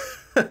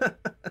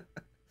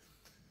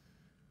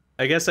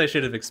 I guess I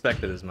should have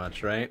expected as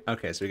much, right?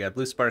 Okay, so we got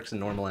blue sparks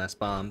and normal ass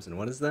bombs, and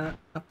what is that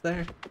up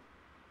there?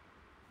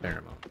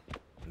 Pheromone.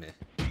 Meh.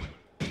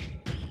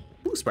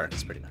 Blue spark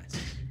is pretty nice.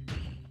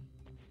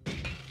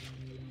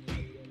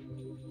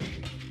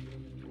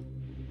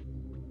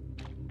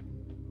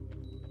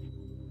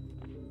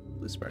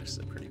 Blue sparks is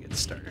a pretty good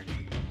starter.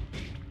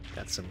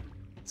 Got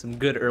some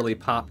good early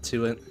pop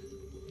to it.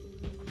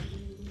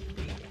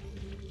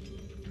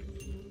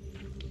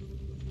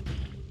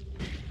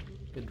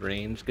 Good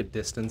range, good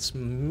distance,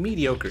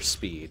 mediocre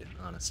speed,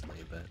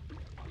 honestly, but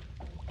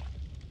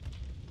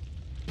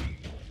I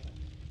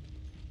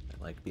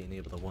like being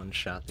able to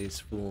one-shot these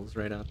fools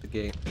right out the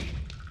gate.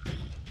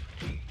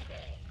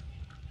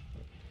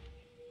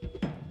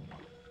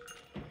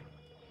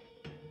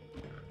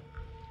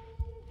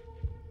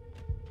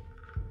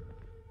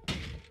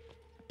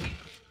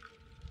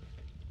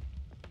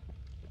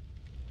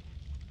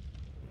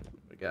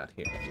 What we got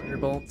here? Flare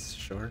bolts,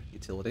 sure,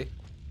 utility.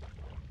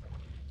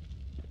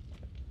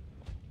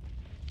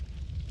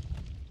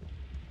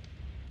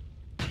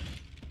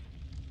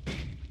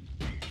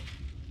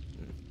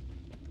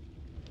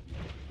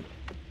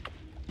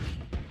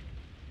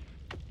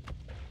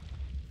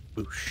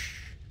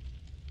 Boosh.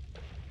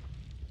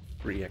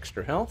 3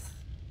 extra health.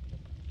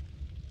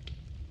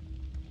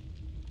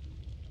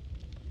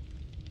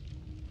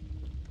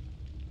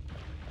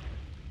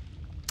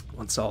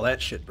 Once all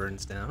that shit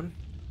burns down,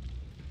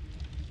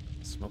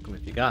 smoke them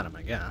if you got them,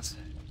 I guess.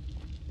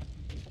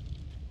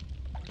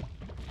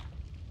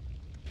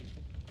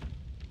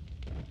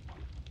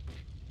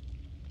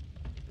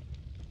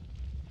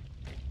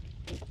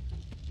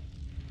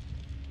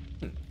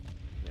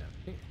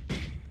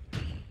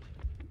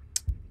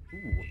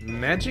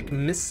 Magic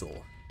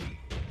Missile.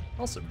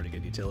 Also pretty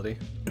good utility.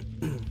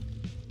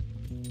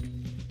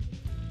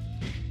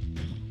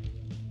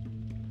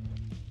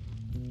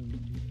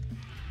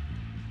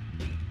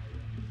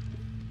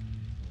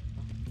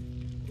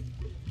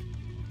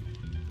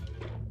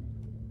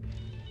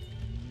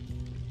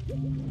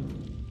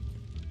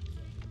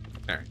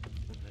 Alright,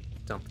 I'm gonna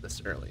dump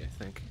this early, I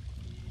think.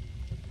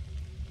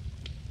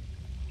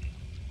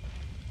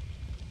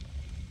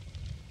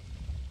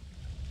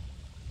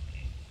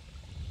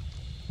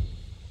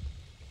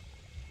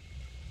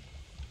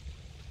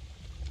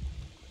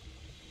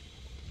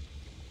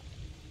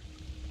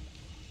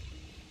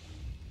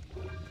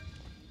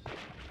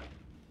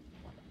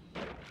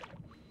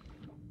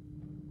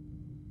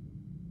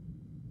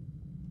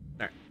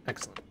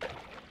 Excellent.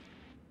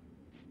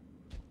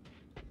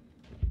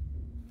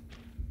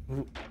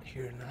 Ooh,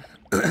 hearing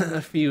a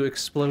few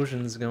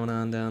explosions going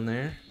on down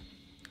there.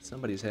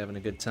 Somebody's having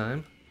a good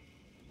time.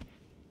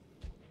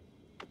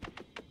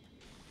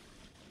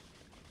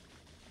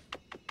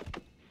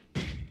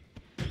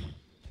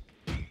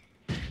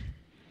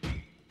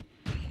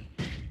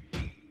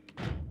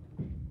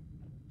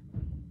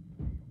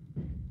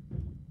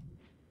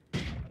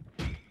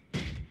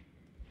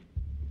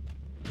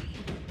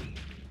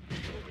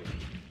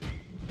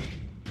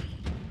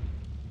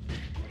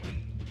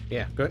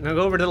 Yeah, now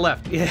go over to the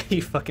left. Yeah,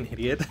 you fucking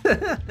idiot.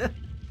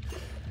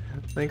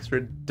 Thanks for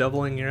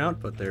doubling your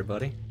output there,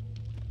 buddy.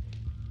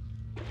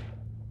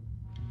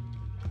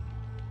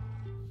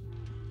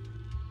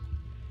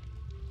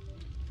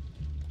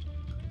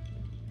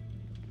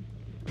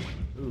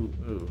 Ooh,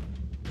 ooh.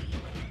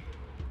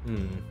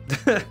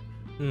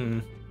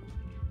 We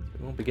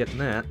won't be getting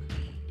that.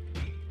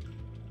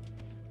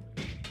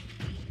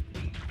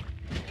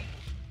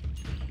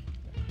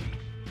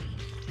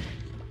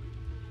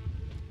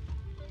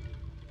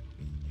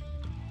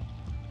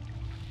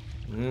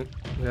 We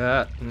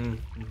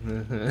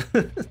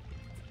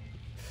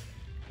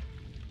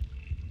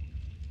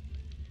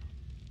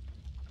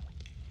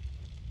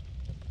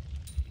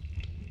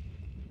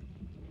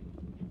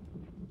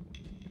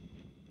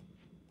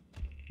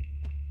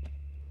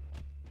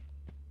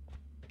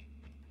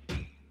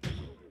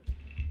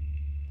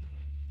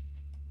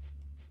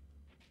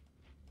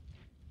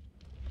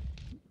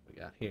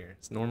got here.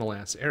 It's normal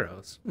ass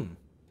arrows.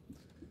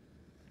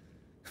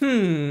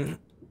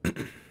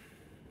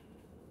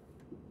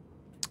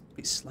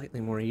 Be slightly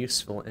more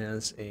useful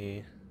as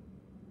a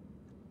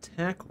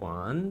attack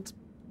wand,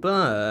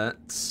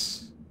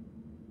 but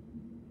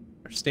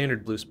our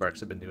standard blue sparks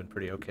have been doing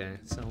pretty okay,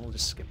 so we'll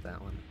just skip that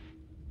one.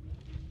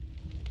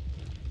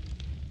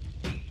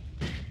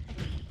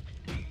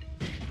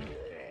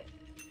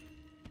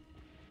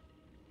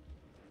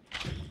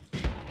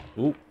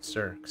 Ooh,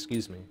 sir,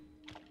 excuse me.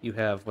 You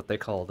have what they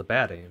call the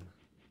bad aim.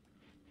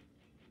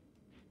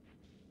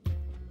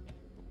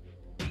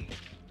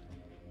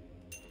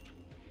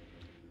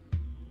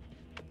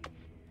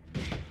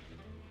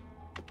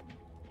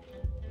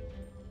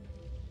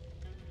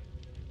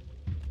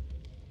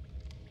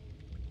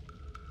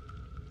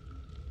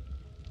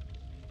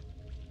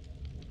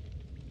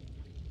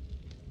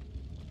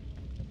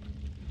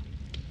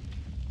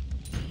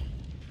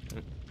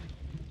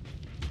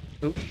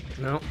 Oop,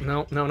 no,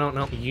 no, no, no,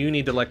 no. You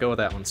need to let go of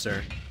that one,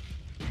 sir.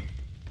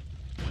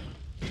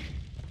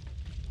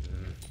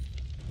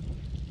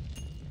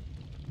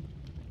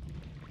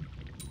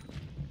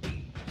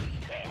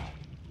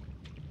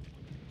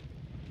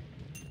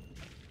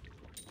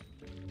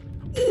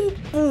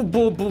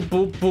 Boop, boop,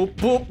 boop, boop,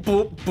 boop,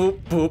 boop, boop,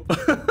 boop,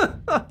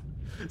 boop.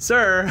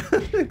 Sir,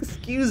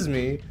 excuse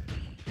me.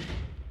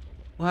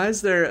 Why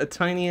is there a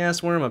tiny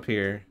ass worm up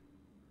here?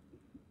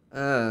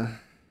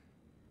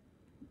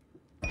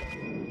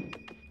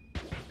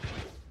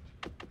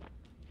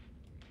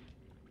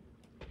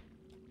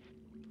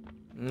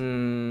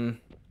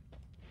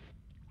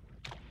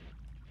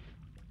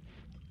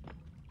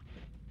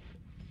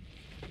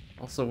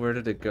 Also, where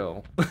did it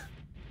go? I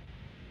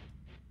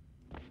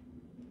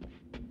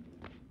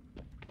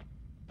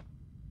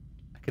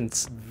can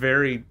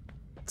very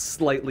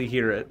slightly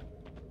hear it.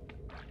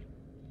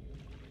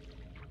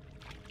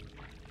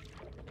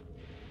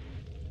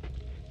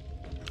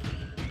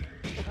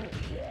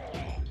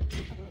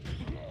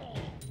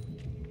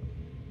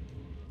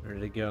 Where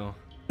did it go?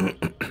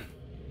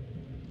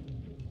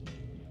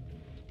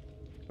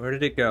 Where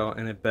did it go?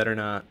 And it better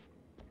not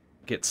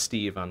get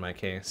Steve on my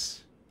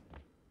case.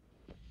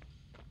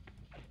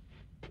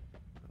 I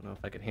don't know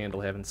if I could handle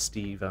having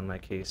Steve on my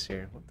case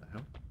here. What the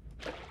hell?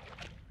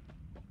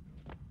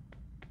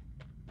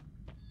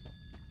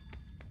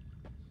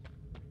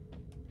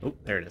 Oh,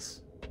 there it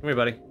is. Come here,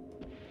 buddy.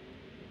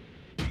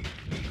 I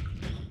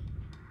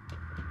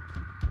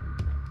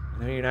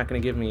know you're not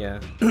gonna give me a...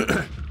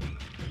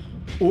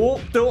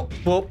 Oh, boop,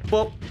 boop,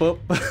 boop, boop.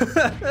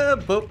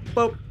 Boop,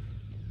 boop.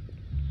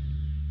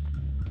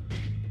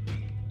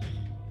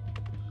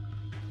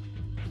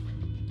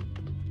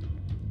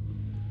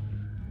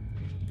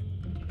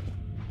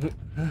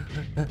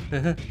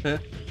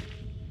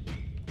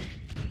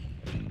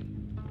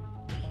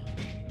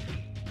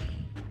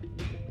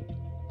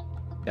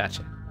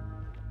 Gotcha.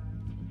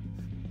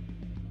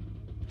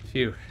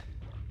 Phew.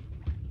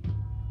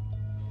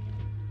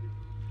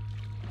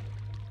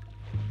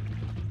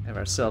 Have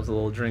ourselves a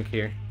little drink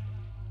here.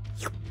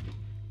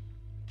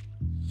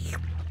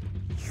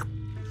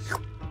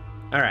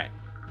 Alright.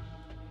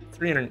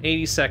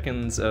 380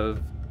 seconds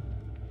of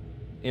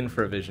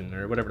infravision,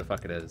 or whatever the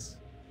fuck it is.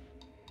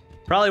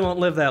 Probably won't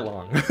live that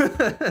long,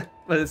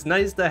 but it's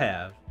nice to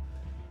have.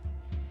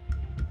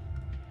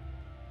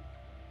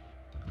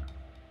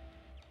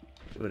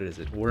 What is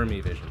it? Wormy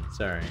vision.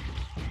 Sorry.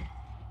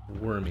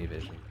 Wormy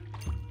vision.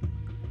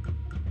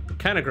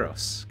 Kind of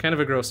gross. Kind of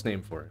a gross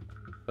name for it,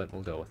 but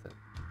we'll go with it.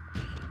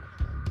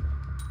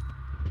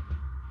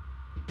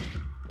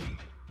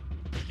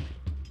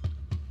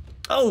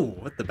 Oh,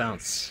 what the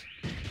bounce.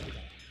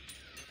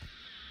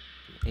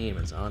 Aim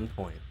is on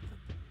point.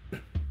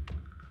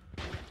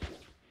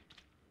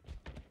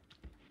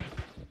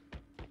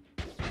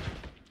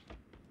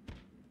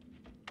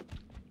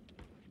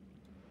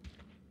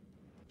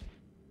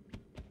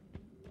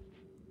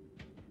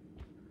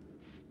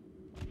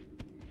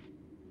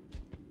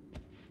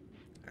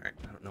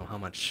 How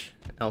much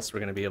else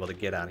we're going to be able to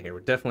get out of here. We're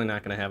definitely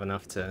not going to have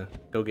enough to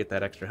go get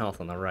that extra health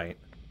on the right.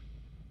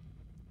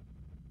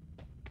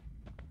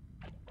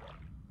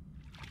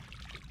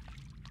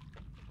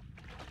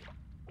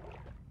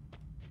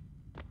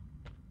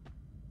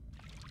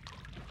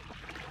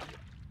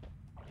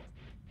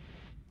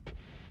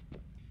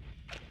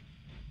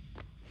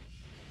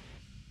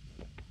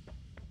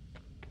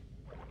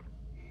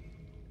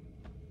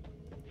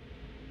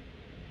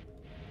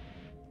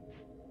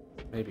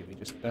 Maybe we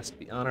just best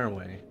be on our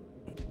way.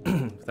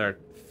 With our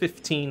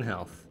 15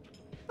 health.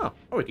 Oh,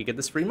 or we could get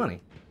this free money.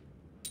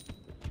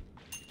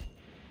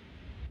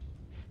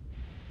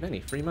 Many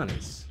free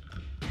monies.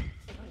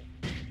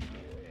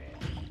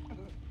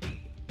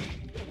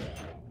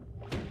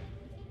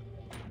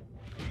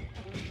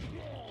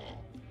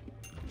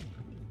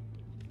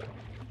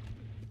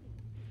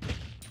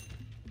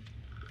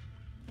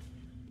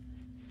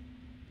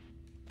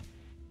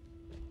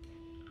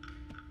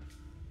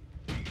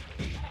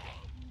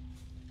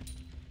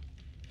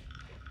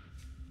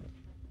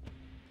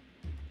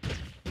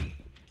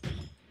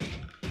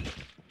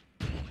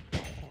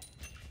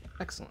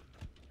 Excellent.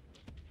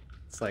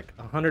 It's like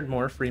 100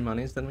 more free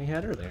monies than we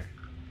had earlier.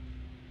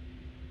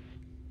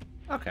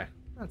 Okay,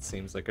 that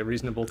seems like a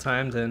reasonable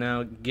time to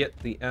now get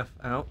the F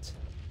out.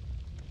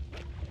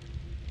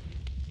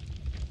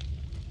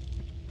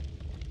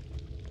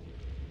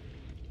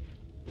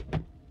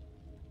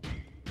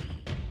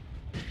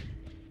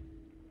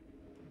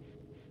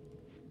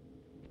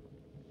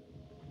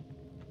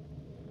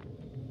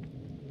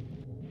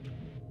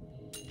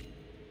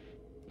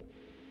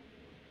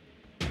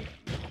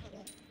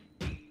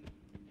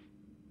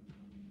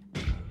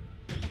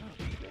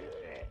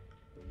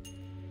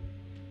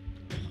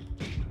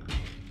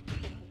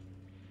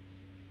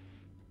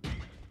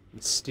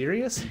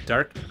 Mysterious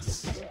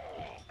darkness.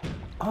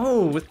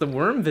 Oh, with the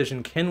worm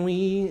vision, can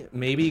we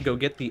maybe go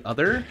get the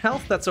other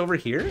health that's over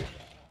here?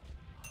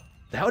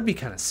 That would be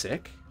kind of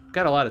sick.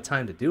 Got a lot of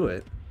time to do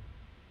it.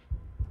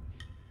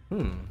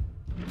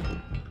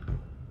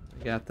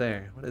 we got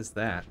there? What is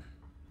that?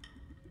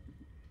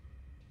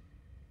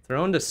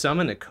 Thrown to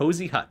summon a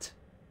cozy hut.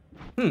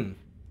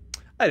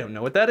 I don't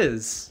know what that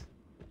is.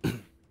 Does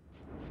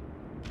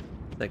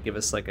that give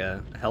us like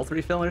a health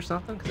refill or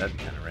something? Because that'd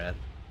be kind of rad.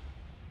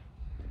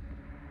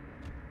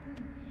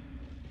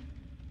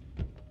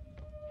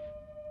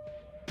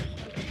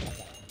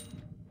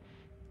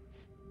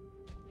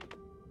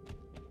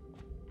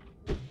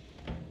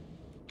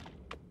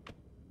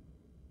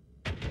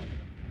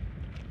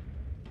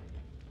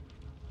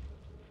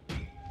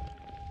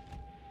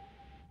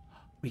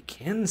 We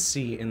can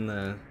see in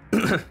the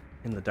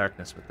in the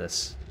darkness with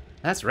this.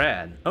 That's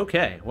rad.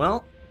 Okay,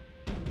 well,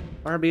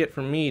 far be it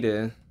from me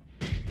to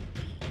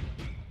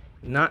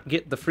not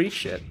get the free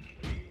shit.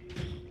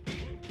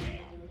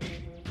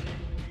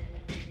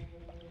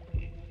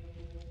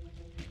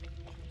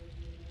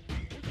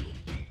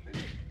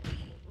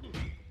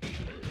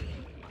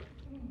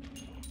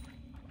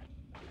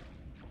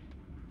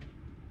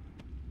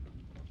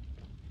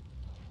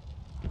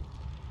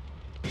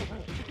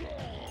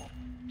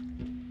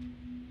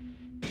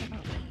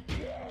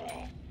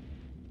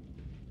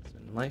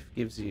 Life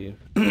gives you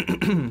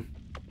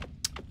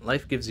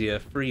life gives you a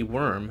free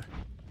worm.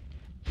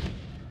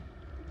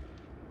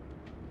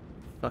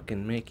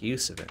 Fucking make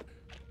use of it.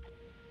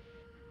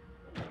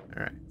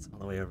 Alright, it's all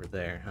the way over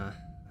there, huh?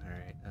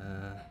 Alright,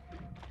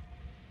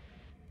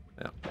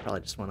 well,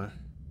 probably just wanna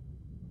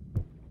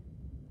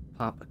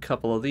pop a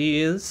couple of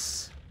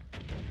these.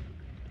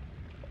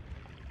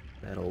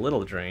 That a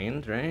little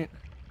drained, right?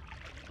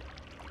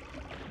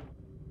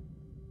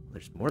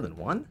 There's more than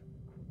one?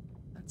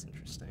 That's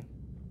interesting.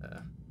 I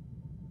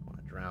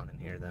want to drown in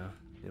here, though.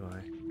 Do I?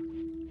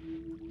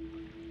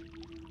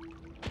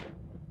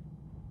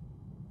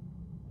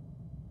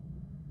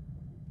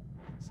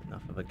 It's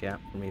enough of a gap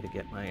for me to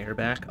get my air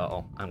back.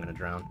 Uh-oh, I'm gonna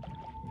drown.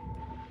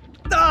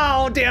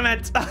 Oh, damn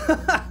it!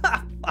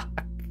 Fuck.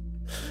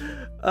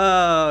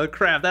 Oh,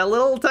 crap. That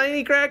little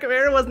tiny crack of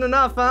air wasn't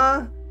enough,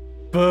 huh?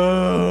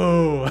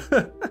 Boo!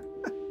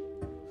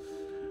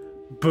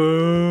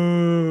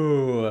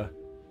 Boo!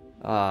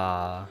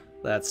 Ah,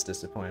 that's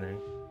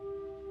disappointing.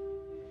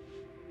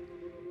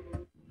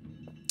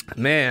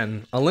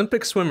 Man,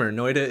 Olympic swimmer,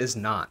 Noita is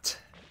not.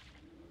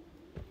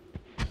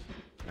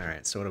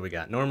 Alright, so what do we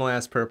got? Normal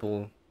ass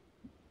purple,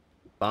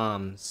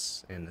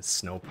 bombs, and a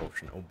snow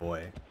potion. Oh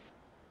boy.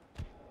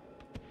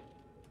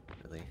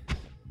 Really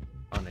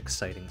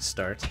unexciting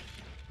start.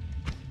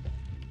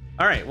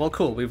 Alright, well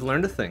cool, we've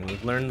learned a thing.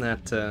 We've learned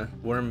that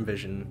worm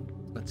vision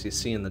lets you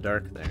see in the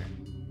dark there.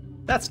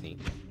 That's neat.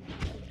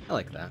 I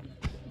like that.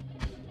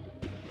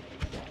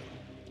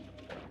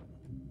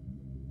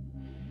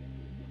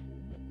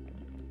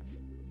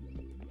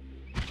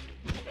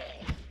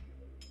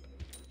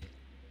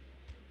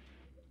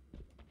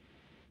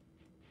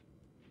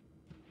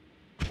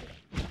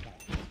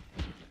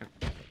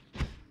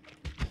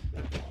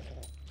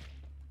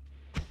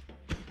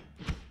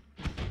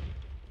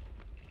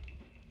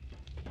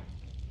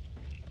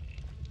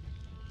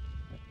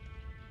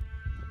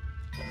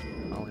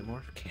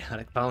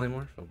 Chaotic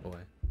polymorph? Oh boy.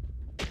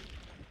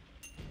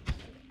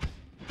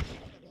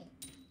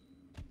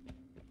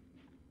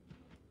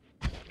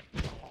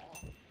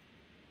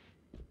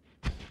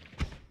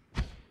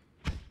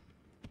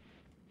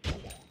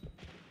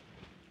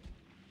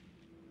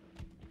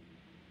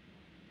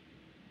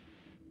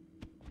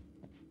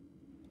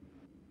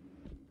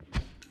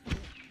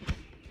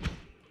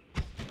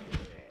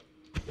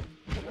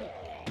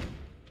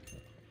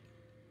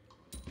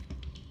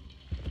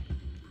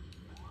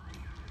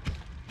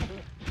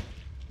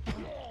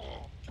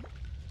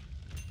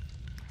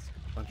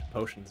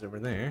 Potions over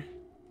there.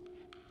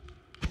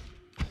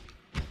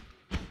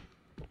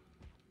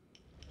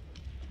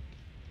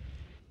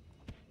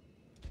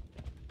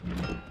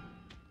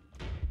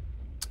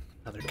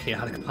 Another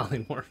chaotic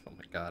polymorph. Oh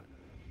my god.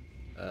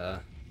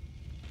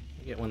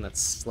 Get one that's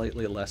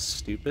slightly less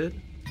stupid.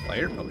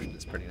 Fire potion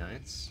is pretty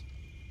nice.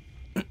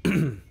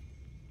 Can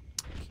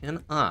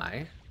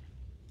I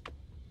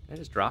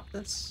just drop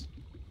this?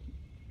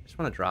 I just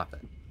want to drop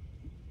it.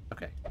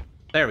 Okay.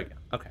 There we go.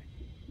 Okay.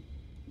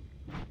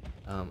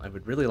 I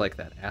would really like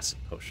that acid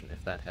potion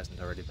if that hasn't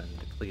already been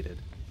depleted.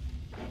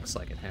 Looks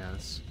like it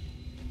has.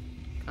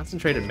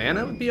 Concentrated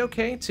mana would be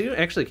okay too.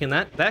 Actually, can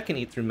that can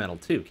eat through metal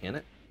too, can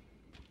it?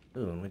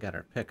 Ooh, and we got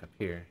our pick up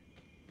here.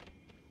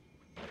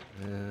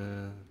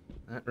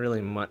 Not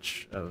really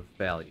much of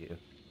value.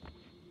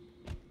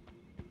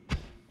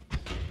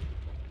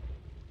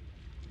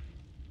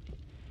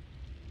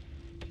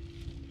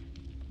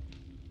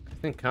 I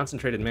think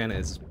concentrated mana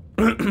is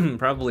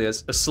probably a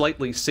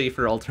slightly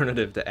safer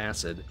alternative to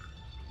acid.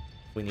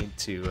 We need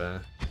to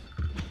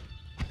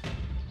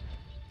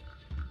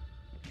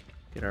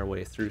get our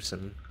way through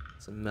some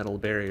metal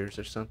barriers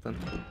or something.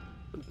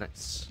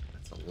 Nice.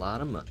 That's a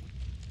lot of money.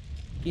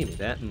 Give me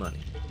that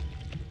money.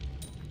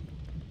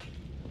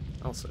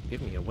 Also,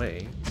 give me a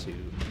way to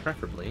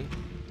preferably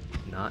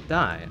not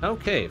die.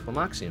 Okay,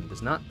 Flamoxium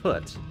does not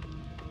put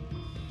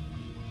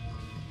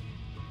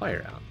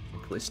fire out.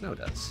 Luckily, snow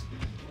does.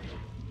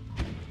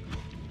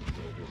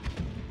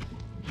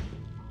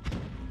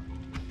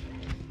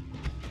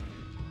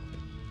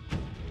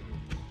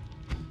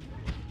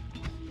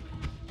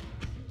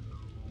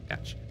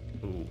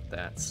 Ooh,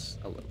 that's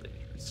a little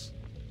dangerous.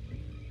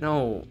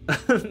 No,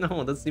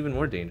 no, that's even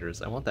more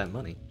dangerous. I want that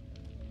money.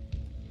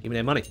 Give me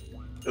that money.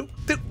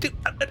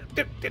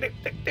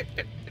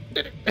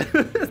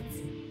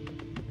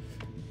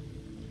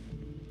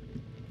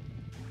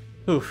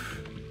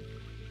 Oof.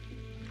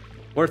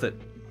 Worth it.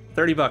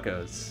 30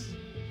 buckos.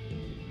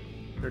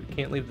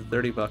 Can't leave the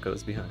 30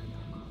 buckos behind.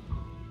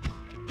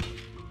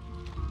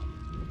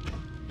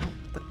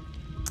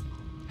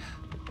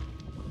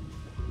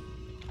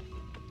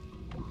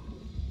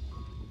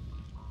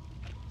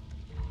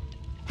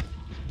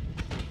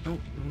 No,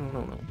 no,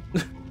 no, no.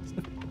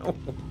 No.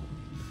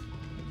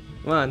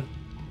 Come on.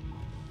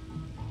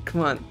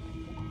 Come on.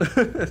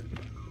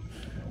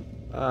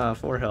 Ah,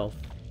 4 health.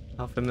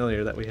 How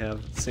familiar that we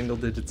have single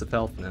digits of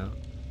health now.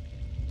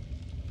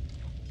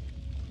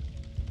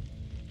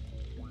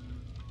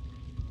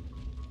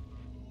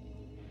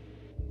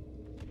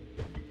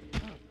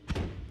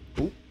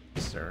 Oop,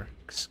 sir.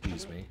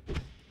 Excuse me.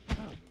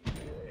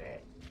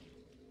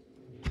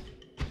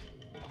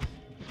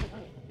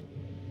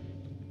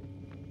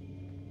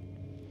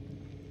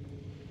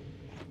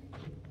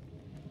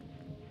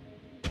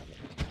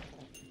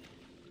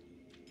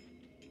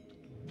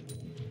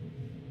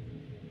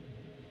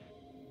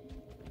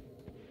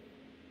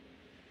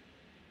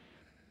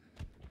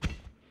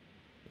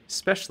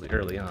 Especially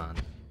early on.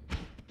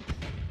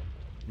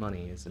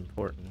 Money is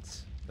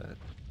important, but...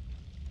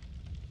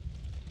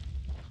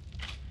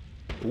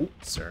 Ooh,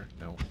 sir,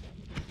 no.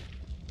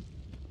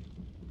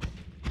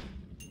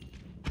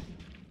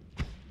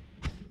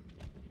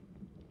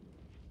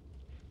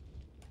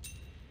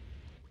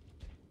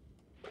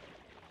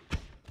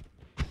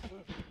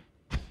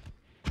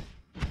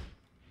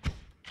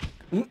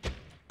 Ooh.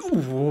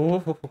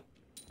 Whoa.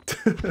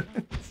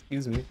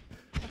 Excuse me.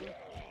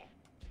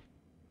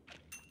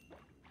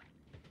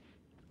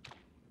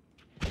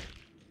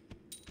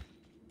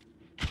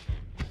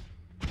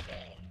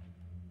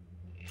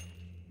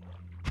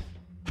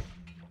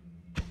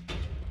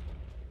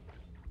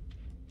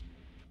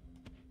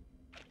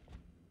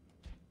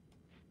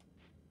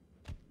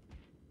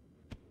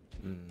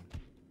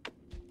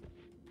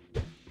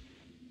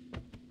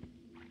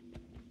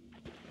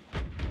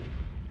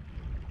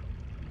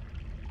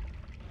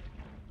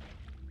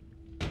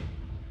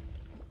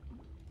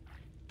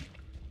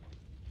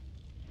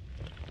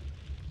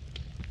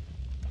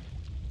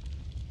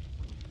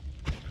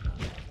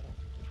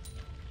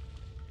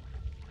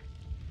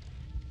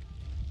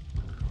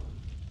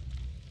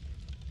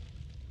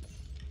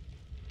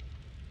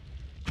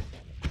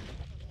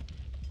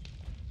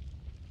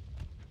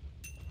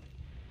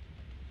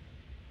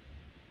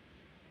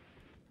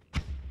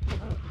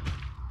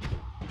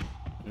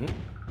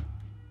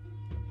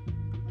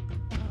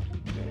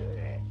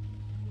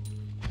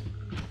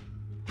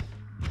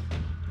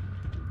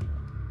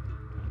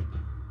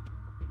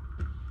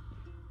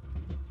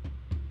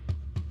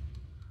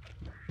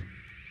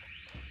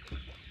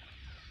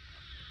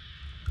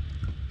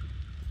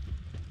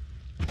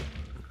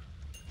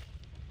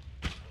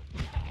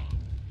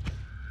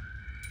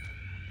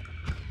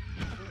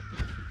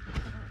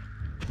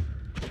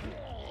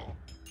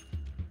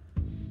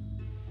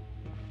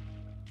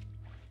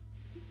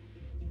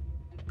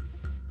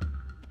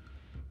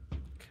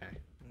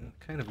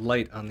 Kind of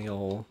light on the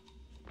old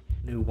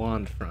new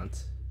wand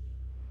front.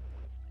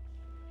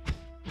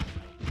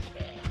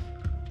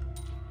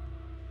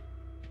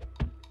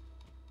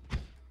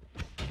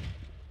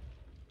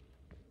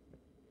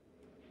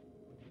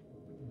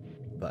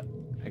 But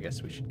I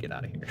guess we should get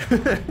out of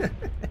here.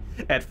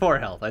 At 4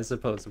 health, I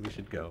suppose we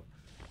should go.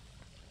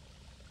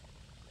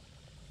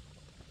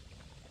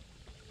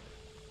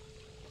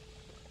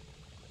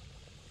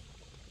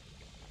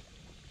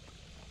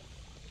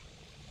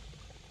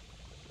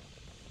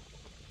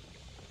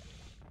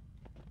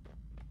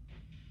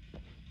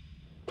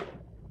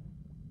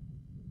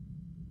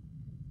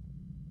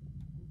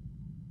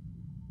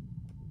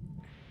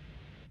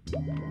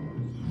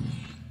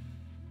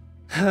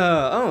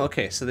 Oh,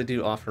 okay, so they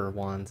do offer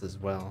wands as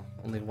well.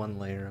 Only 1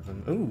 layer of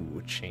them.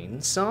 Ooh,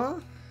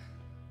 chainsaw?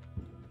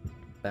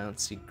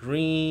 Bouncy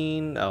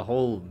green, a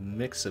whole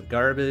mix of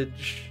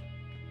garbage.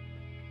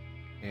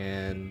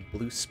 And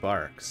blue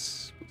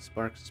sparks. Blue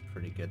sparks is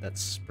pretty good. That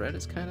spread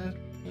is kind of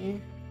eh.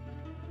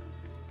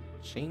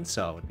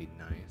 Chainsaw would be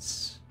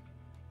nice.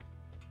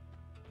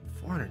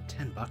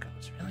 410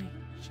 buckos, really?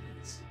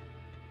 Jeez.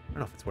 I don't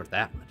know if it's worth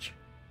that much.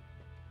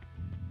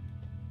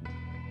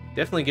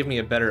 Definitely give me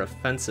a better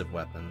offensive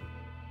weapon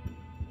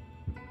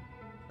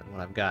than what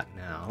I've got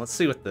now. Let's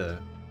see what the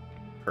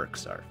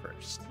perks are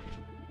first.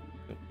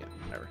 Ooh, yeah,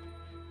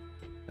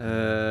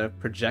 whatever.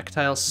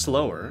 Projectile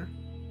slower.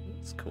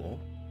 That's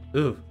cool.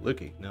 Ooh,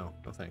 looky. No,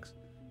 no thanks.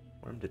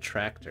 Worm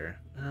detractor.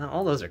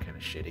 All those are kind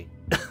of shitty.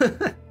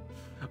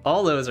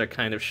 All those are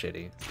kind of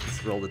shitty.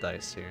 Let's roll the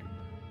dice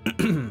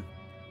here.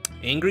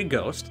 Angry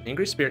ghost.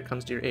 Angry spirit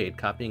comes to your aid,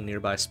 copying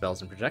nearby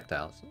spells and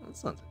projectiles. Oh, that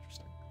sounds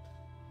interesting.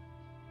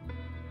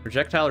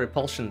 Projectile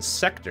repulsion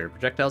sector.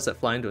 Projectiles that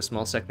fly into a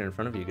small sector in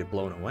front of you get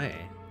blown away.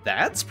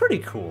 That's pretty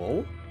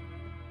cool.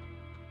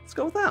 Let's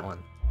go with that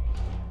one.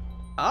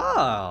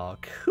 Oh,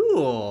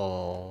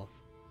 cool.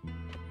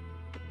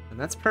 And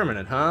that's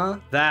permanent, huh?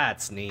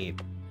 That's neat.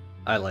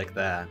 I like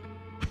that.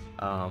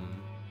 I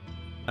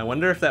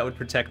wonder if that would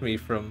protect me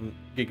from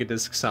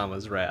Gigadisc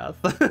Sama's wrath.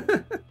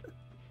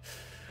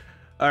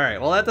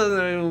 Alright, well that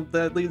doesn't...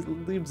 that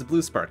leaves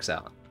blue sparks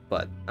out,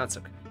 but that's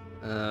okay.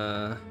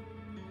 The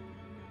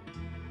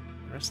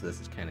rest of this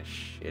is kind of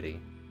shitty.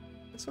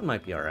 This one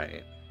might be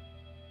alright.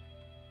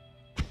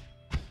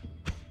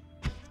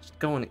 Just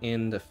going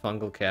into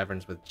fungal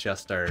caverns with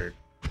just our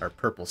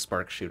purple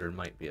spark shooter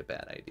might be a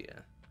bad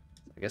idea.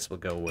 I guess we'll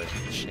go with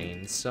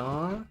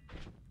chainsaw.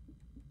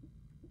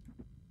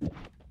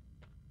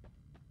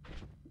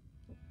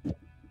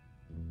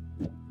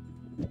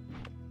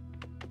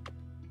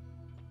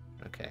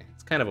 Okay,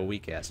 it's kind of a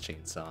weak-ass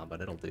chainsaw,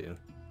 but it'll do.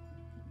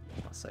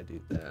 Unless I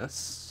do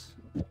this.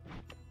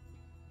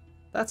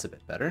 That's a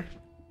bit better.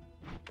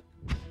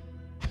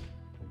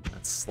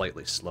 That's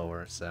slightly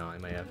slower, so I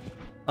may have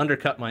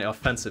undercut my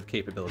offensive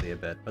capability a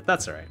bit, but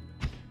that's alright.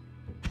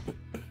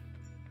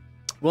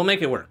 We'll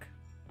make it work.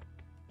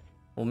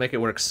 We'll make it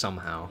work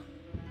somehow.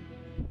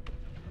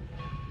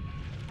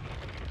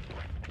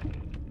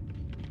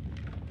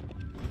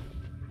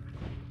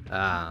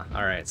 Ah,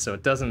 alright, so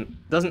it doesn't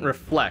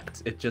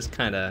reflect, it just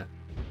kind of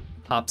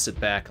pops it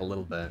back a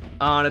little bit.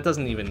 Oh, and it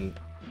doesn't even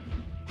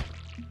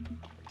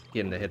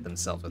get him to hit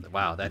themselves with it.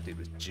 Wow, that dude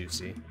was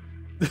juicy.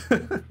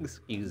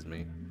 Excuse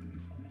me.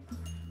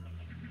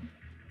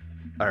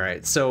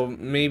 Alright, so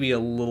maybe a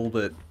little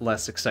bit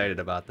less excited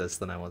about this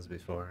than I was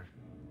before.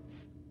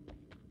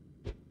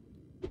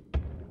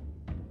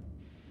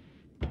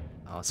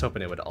 I was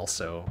hoping it would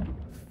also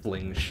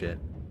fling shit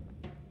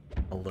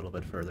a little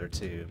bit further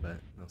too, but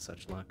no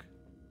such luck.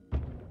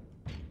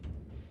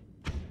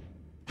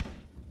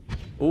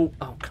 Oh,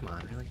 come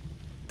on, really?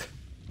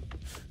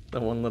 The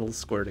one little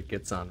squirt it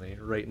gets on me,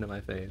 right into my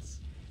face.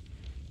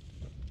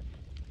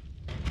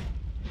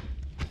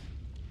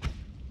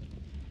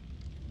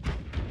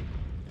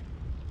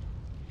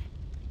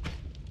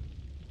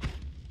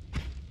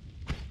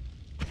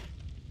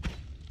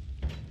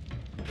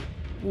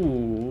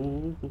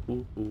 Ooh.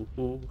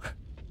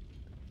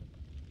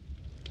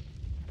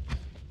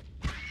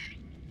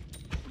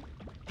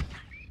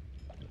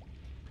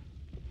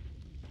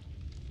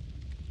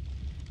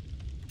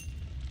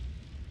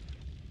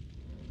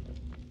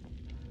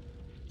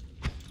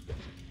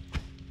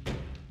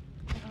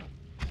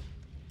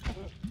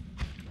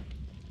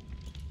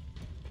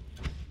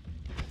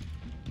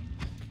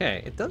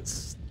 Okay,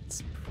 it's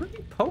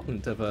pretty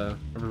potent of a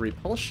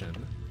repulsion.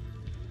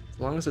 As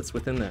long as it's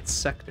within that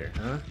sector,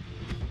 huh?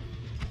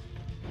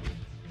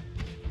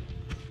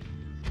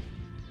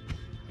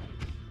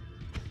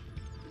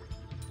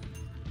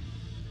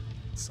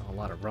 Saw a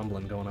lot of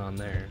rumbling going on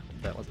there.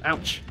 That was...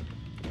 ouch!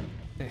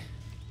 Eh.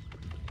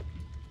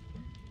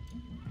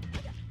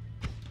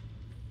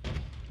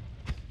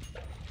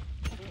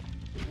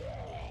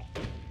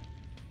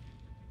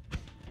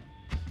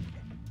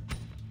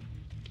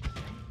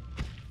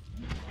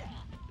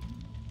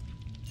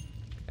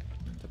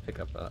 Pick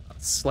up a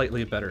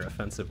slightly better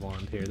offensive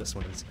wand here. This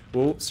one is...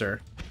 Whoa, sir.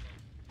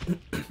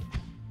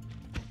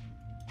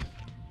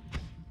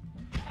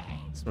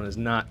 This one is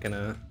not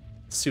gonna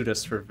suit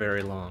us for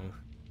very long.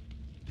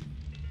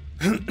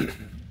 So I'm gonna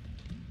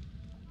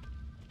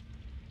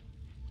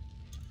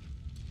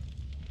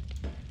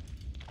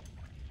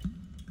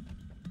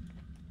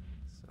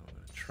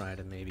try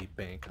to maybe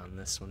bank on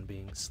this one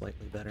being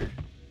slightly better.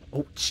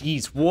 Oh,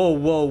 jeez. Whoa,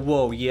 whoa,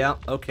 whoa. Yeah,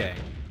 okay.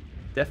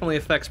 Definitely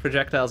affects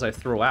projectiles I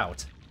throw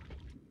out.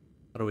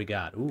 What do we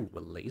got? Ooh, a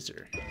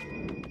laser.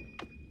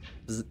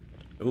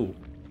 Ooh.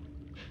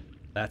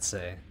 That's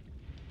a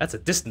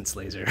distance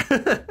laser.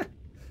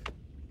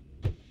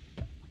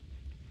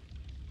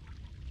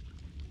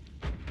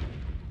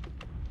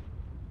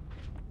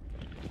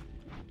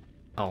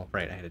 Oh,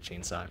 right, I had a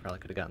chainsaw I probably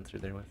could have gotten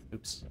through there with.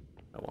 Oops.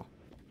 Oh well.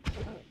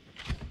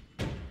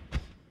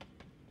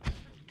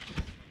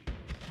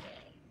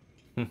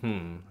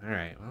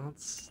 Alright, well,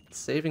 it's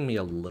saving me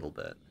a little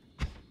bit.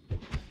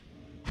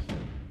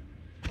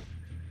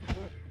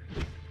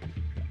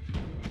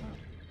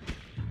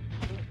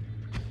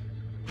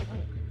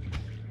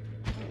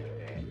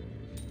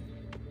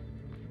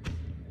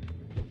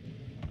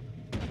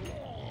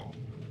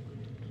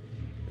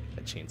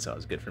 That chainsaw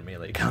is good for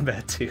melee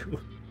combat, too.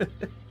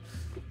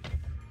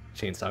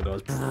 Chainsaw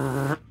goes...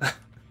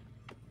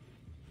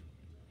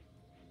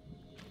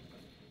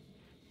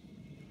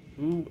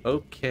 Ooh,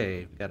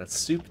 okay. We got a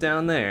soup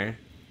down there.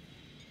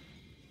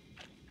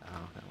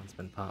 Oh, that one's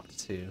been popped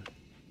too.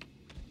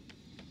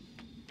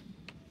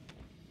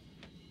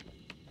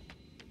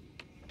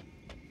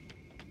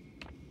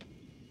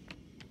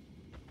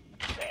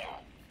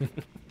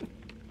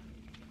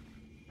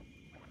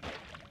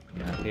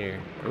 Got here.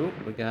 Oh,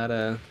 we got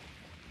a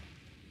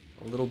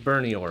little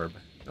Bernie orb.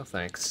 No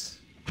thanks.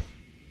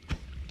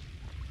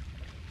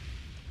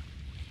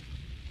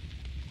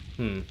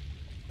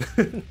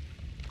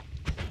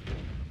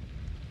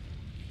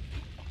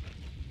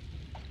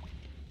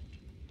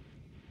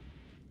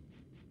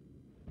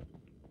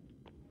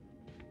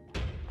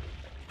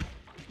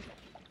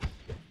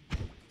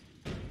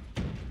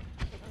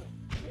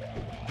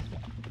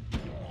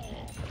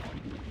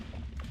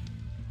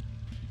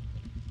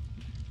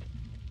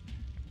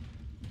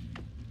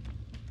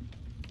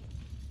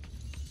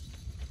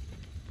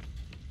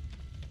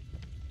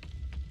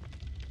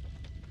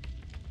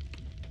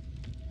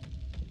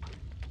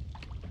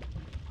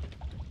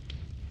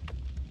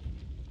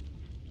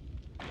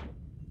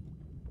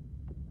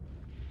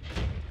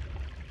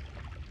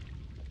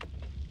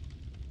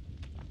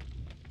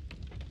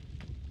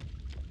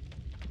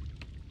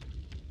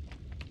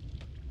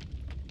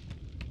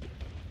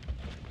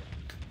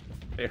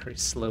 Very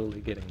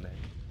slowly getting there.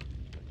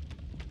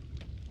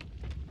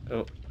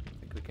 Oh, I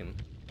think we can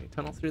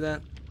tunnel through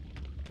that?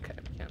 Okay,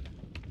 we can.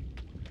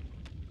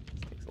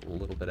 This takes a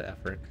little bit of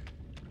effort.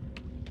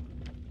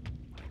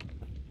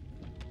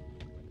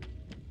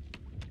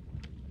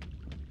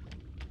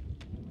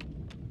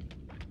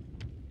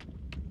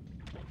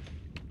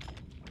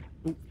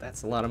 Ooh,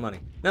 that's a lot of money.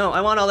 No,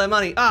 I want all that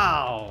money.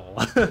 Oh!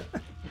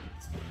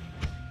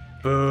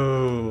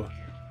 Boo.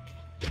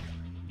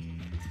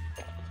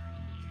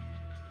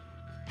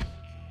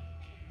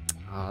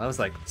 Oh, that was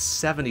like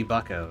 70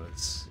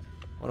 buckos.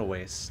 What a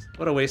waste.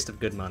 What a waste of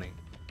good money.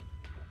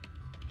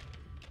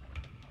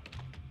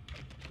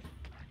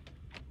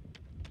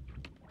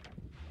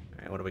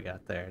 Alright, what do we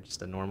got there?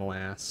 Just a normal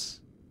ass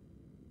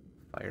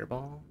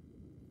fireball?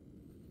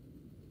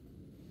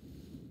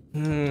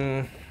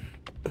 Hmm.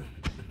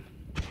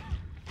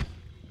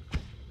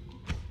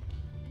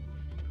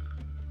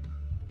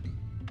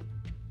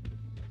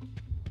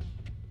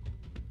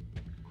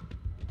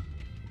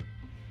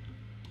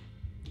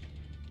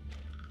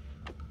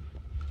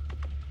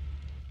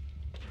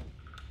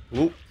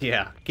 Ooh,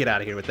 yeah, get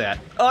out of here with that.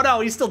 Oh no,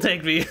 you still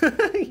take me.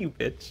 You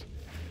bitch.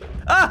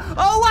 Ah!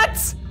 Oh,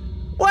 what?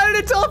 Why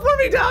did it teleport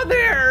me down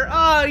there?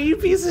 Oh, you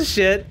piece of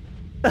shit.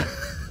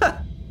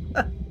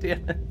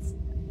 Damn it.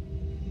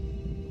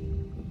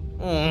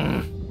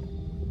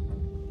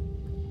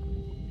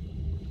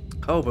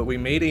 Oh, but we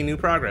made a new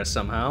progress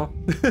somehow.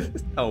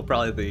 Oh,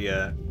 probably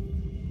the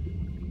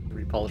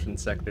repulsion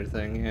sector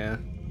thing, yeah.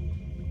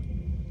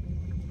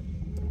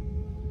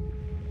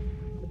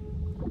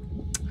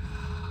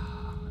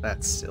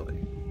 That's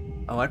silly.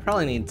 Oh, I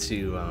probably need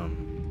to, a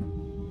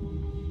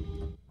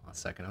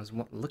second, I was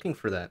looking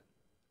for that,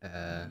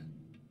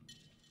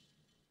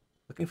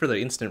 looking for the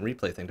instant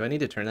replay thing. Do I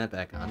need to turn that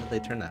back on? Did they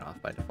turn that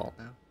off by default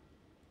now?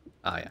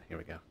 Oh yeah, here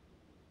we go.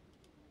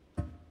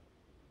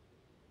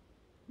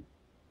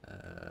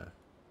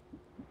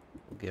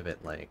 We'll give it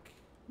like,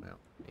 well,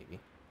 maybe.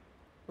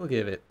 We'll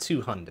give it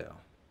 2 hundo.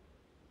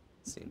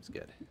 Seems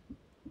good.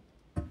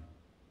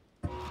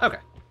 Okay.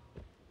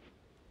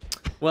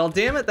 Well,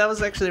 damn it, that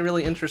was actually a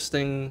really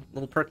interesting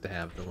little perk to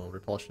have, the little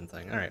repulsion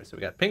thing. Alright, so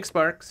we got pink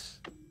sparks,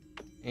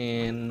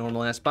 and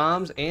normal ass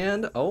bombs,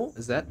 and, oh,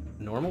 is that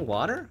normal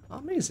water?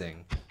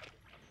 Amazing.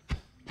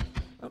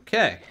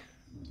 Okay.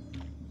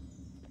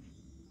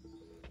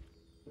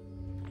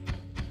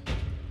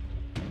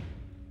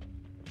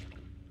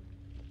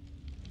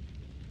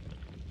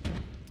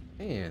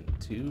 And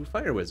 2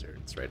 fire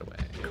wizards right away.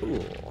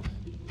 Cool.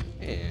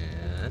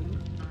 And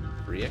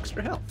 3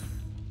 extra health.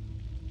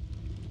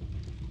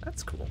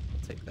 That's cool.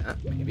 I'll take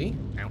that, maybe.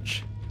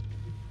 Ouch.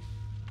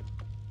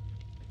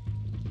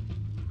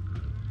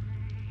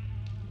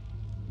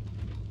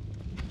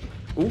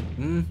 Ooh,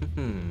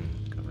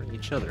 covering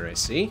each other, I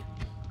see.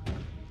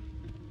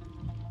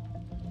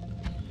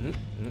 No,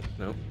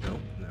 no,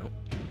 no.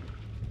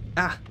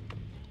 Ah!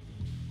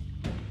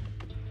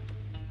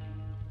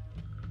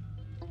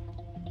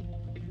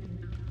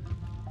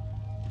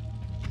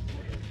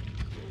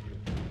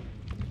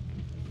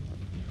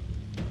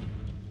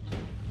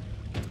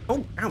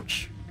 Oh,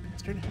 ouch!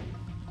 Bastard.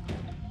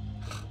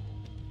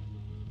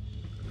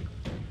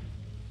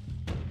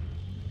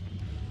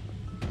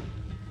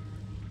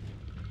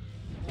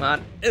 Come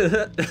on.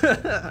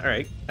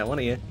 Alright, got one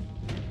of you.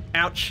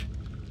 Ouch!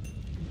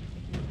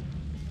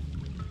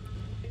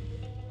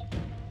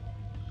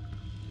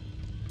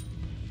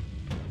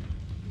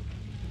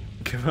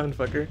 Come on,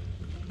 fucker.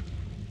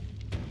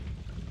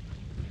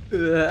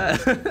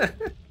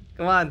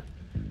 Come on.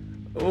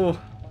 Oh.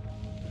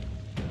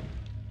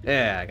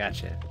 Yeah, I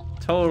got you.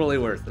 Totally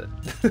worth it.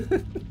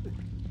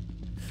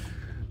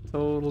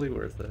 Totally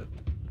worth it.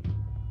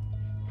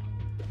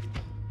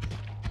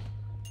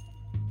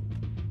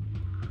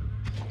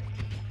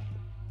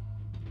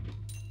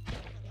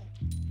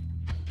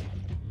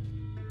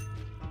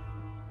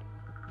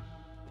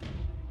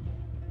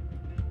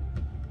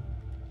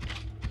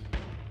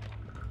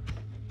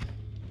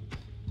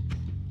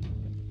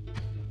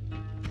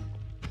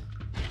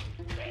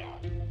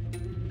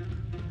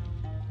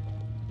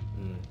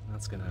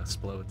 That's gonna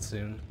explode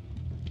soon.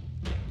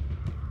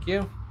 Thank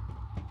you.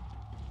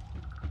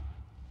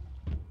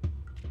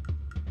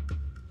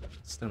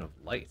 Stone of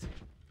light.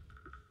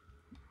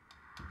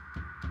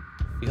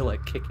 Feel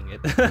like kicking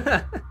it.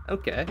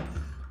 Okay.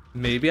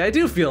 Maybe I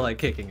do feel like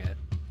kicking it.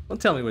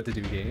 Don't tell me what to do,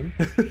 game.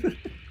 That's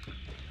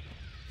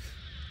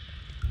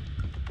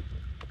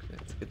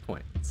a good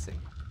point. Let's see.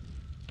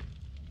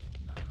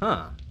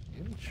 Huh.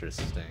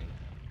 Interesting.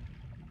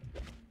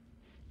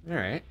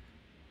 Alright.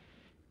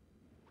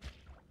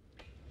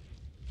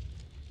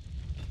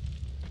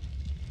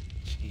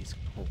 Jeez,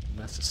 whole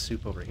mess of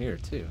soup over here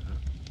too, huh?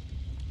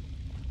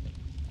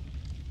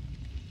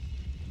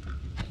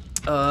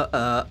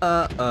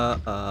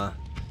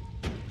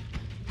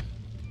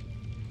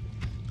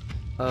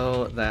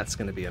 Oh, that's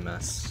gonna be a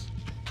mess.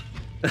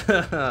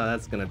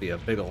 That's gonna be a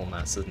big ol'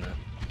 mess, isn't it?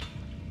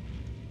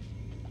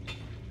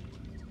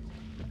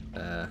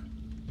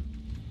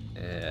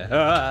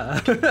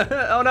 Yeah.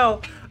 Oh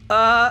no!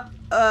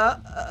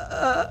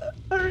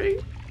 Hurry.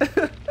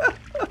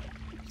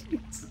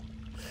 Jeez.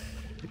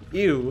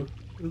 Ew.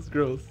 That's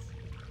gross.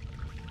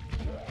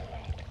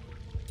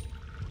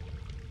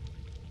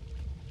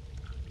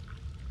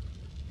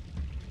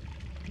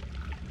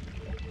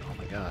 Oh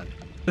my god.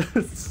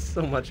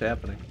 So much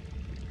happening.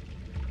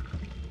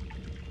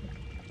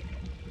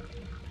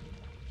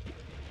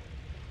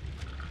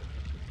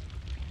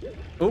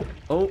 Oh,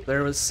 oh,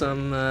 there was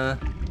some,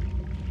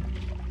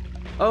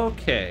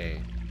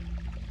 okay.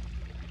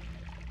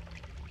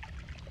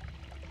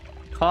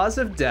 Cause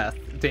of death.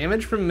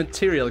 Damage from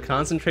material,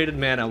 concentrated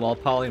mana while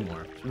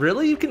polymorphed.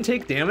 Really? You can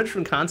take damage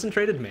from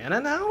concentrated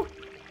mana now?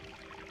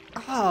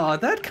 Oh,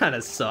 that kind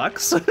of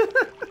sucks.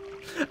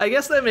 I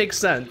guess that makes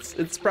sense.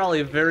 It's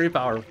probably very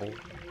powerful.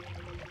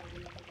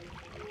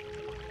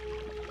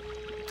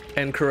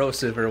 And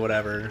corrosive or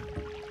whatever.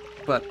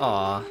 But,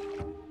 aw.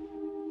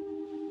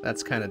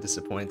 That's kind of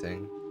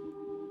disappointing.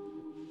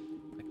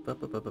 I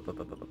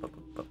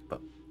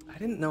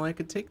didn't know I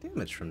could take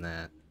damage from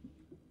that.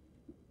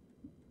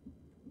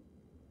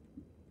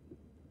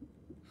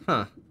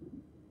 Huh.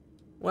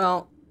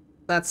 Well,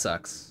 that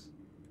sucks.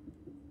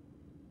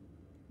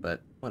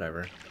 But,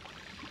 whatever.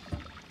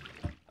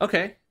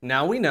 Okay,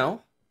 now we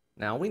know.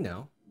 Now we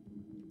know.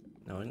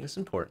 Knowing is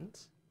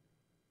important.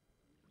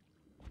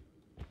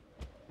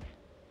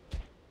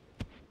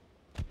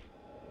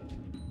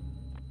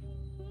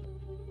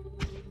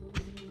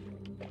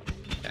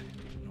 Okay,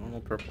 normal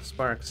purple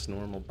sparks,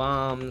 normal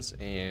bombs,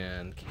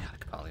 and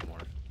chaotic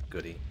polymorph.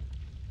 Goody.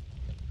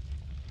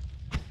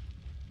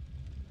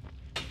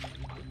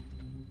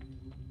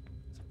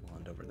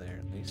 Over there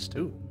at least.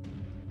 Ooh.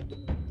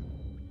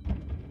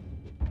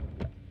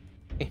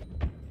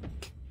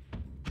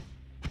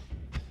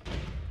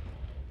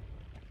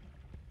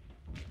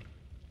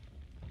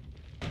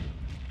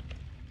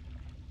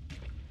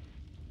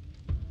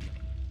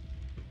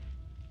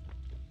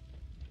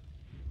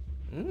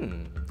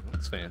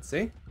 Looks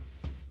fancy.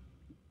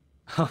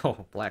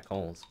 Oh, black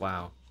holes.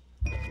 Wow.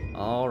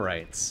 All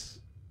right.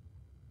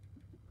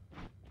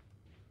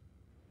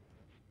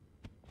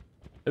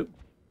 Ooh.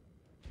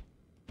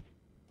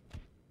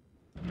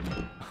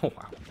 Oh,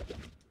 wow.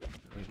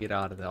 We get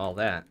out of all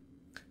that.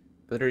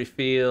 Glittery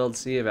field,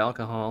 sea of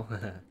alcohol,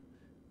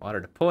 water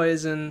to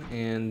poison,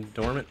 and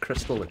dormant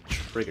crystal with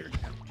trigger.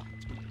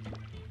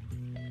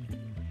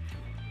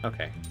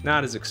 Okay,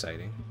 not as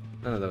exciting.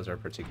 None of those are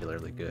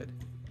particularly good,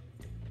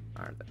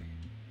 are they?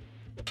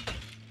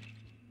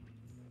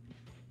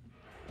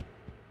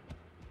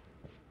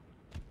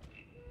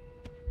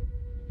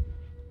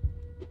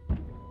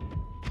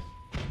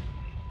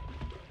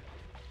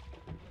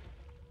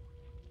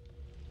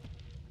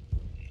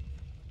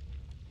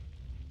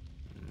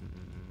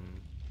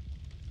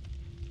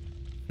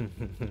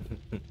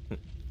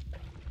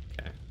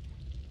 Okay.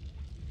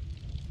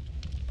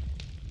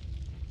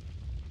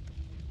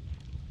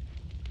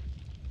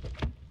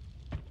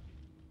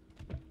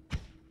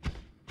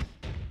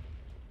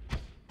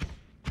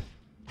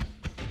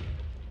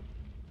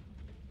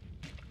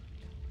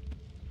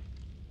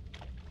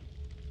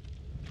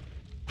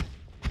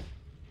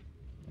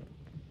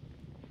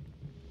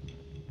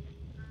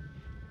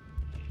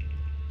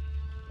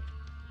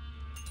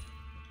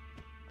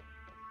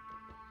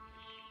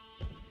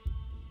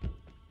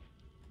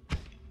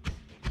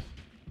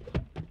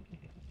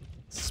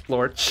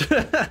 Splorch.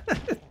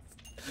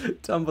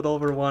 Tumbled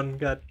over one,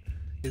 got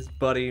his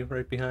buddy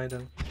right behind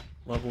him.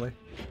 Lovely.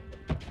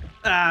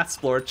 Ah,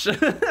 Splorch.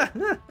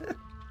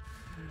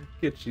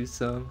 Get you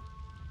some.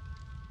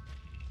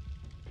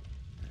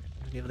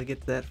 Be able to get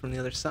to that from the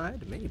other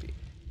side? Maybe.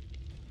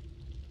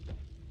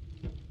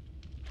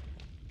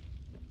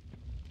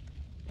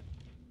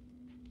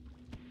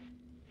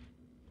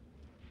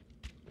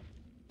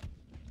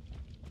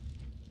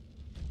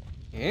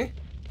 Eh?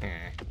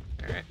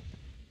 Alright.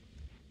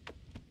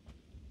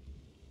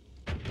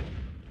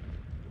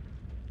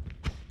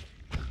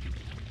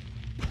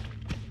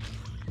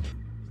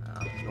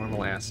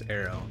 Normal ass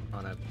arrow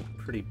on a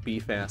pretty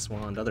beef ass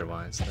wand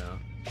otherwise, though.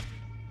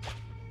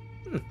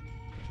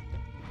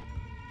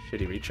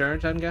 Shitty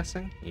recharge, I'm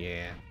guessing?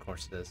 Yeah, of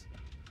course it is.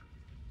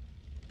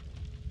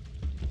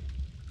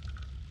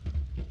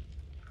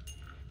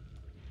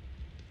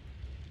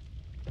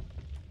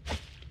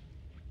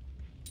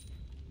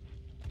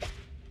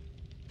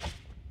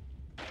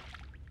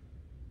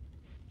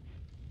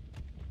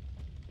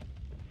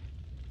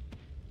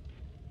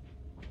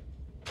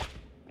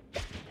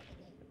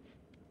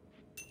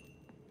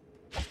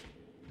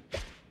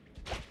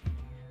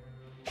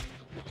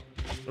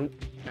 Oh,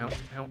 ow,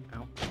 ow,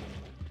 ow.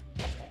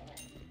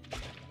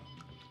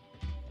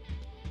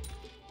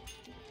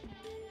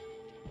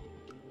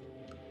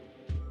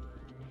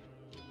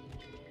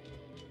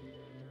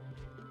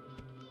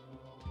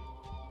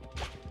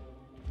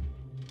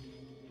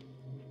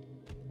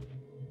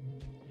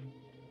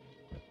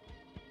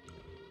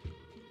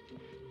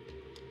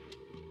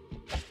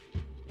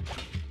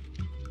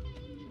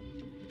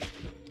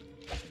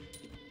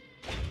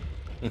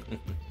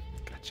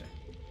 Gotcha.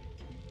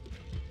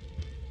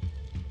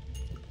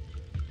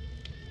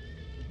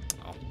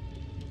 Oh,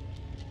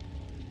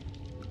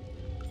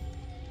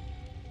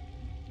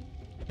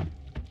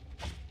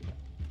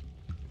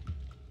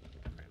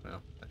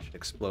 should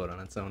explode on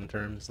its own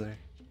terms there.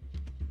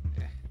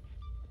 Yeah.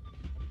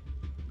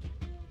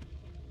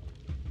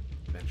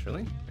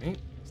 Eventually, right?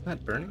 Isn't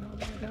that burning all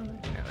the way down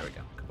there? Yeah, there we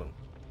go. Kaboom.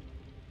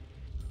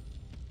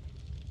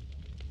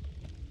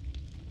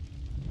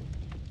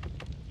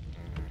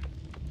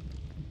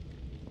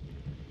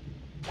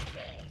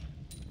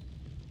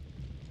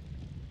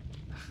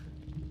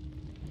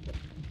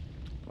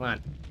 Come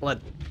on,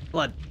 blood,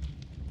 blood,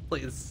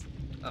 please.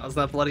 Oh, it's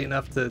not bloody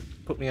enough to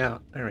put me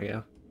out. There we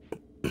go.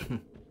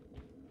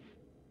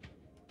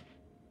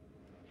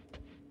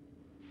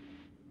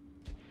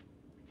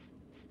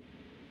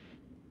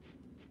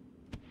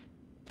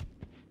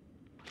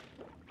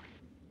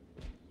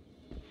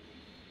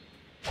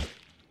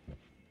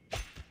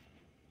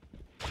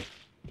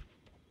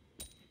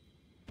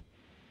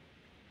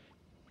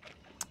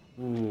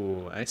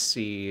 Ooh, I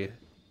see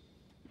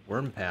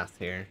worm path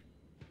here.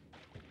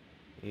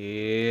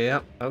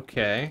 Yep,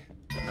 okay.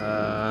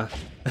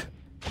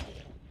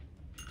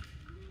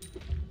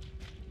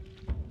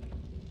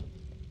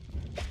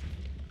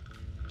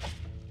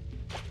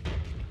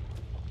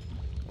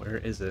 Where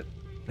is it?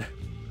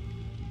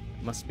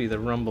 Must be the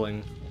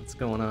rumbling that's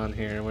going on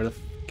here. Where the f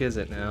is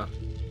it now?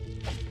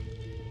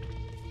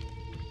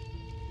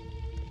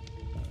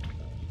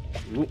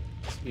 Ooh,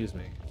 excuse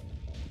me.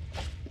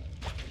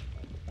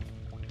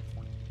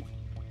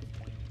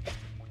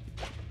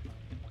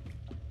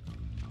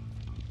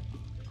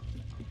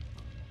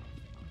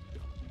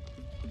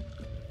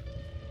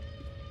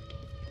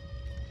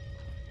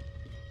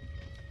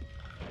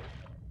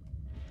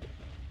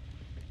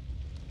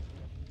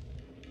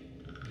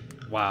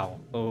 Wow,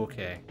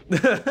 okay.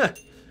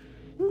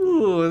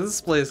 Ooh, this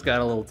place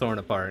got a little torn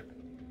apart.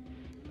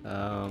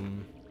 Okay,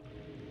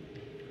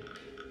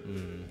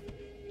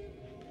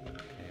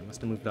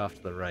 must have moved off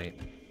to the right.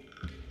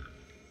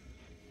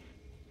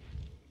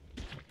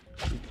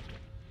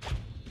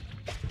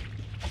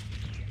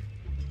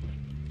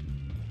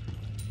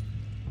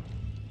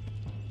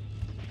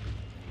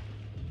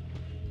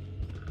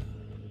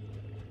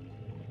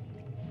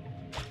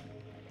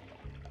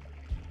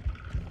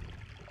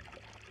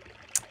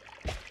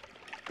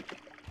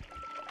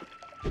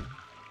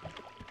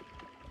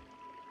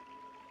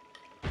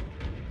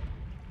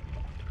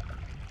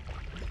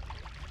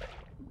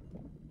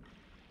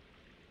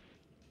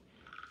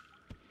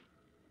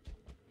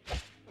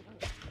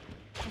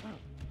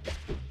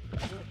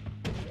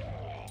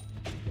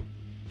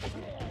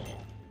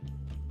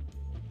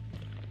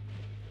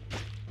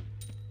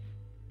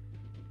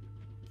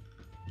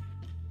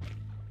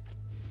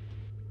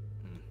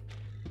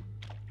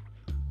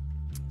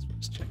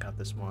 Check out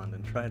this wand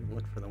and try to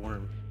look for the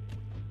worm.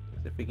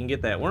 If we can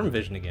get that worm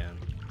vision again,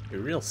 it'd be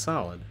real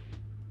solid.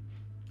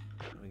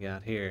 What we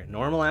got here?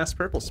 Normal ass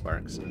purple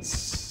sparks in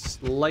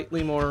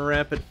slightly more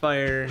rapid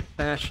fire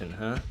fashion,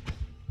 huh?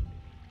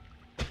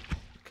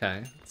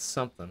 Okay, it's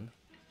something.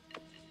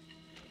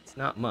 It's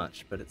not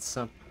much, but it's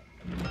something.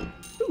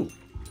 Ooh,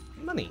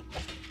 money.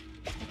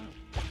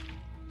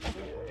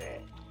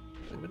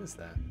 What is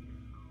that?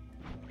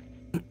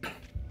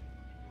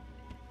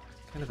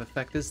 What kind of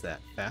effect is that?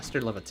 Faster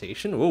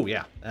levitation? Oh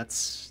yeah,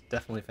 that's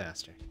definitely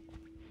faster.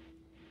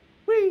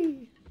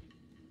 Whee!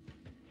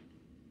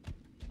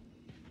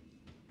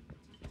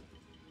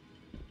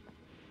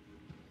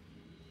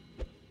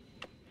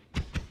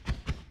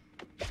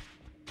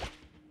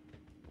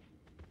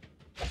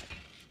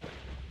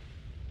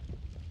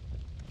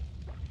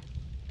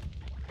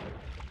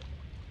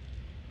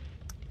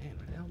 Man,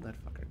 where the hell did that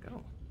fucker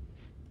go?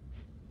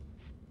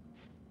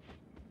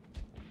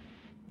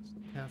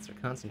 Paths are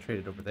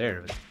concentrated over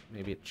there, but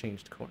maybe it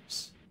changed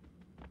course.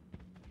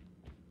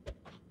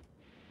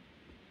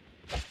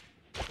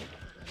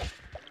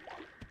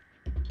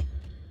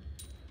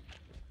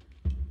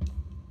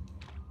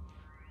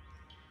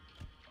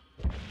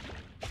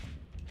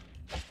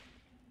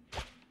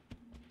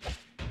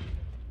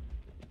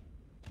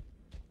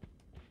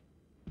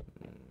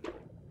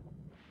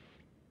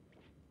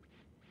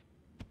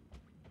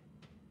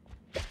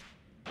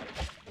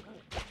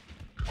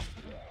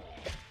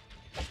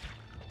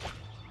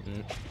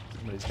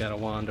 Somebody's got a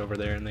wand over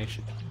there and they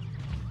should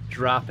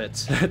drop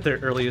it at their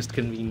earliest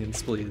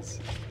convenience, please.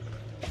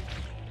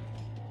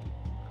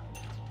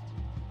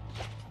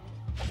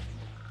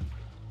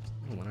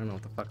 Oh, I don't know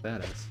what the fuck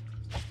that is.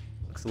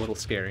 Looks a little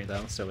scary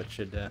though, so it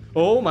should,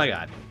 oh my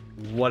god!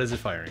 What is it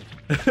firing?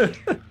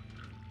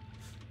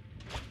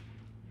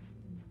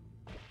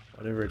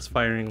 Whatever it's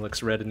firing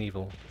looks red and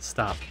evil.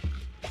 Stop.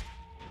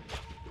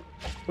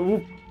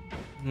 Ooh.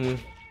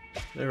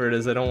 There it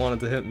is, I don't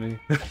want it to hit me.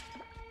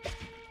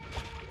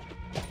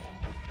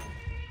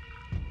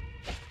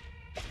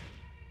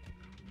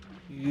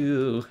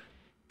 Ew.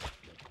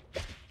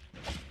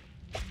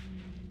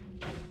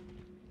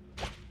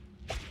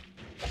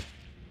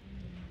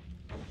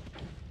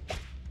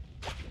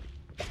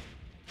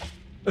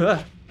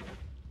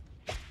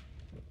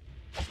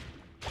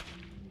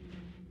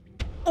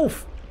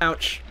 Oof!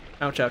 Ouch.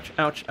 Ouch, ouch,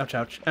 ouch, ouch,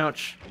 ouch,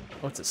 ouch.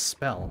 Oh, it's a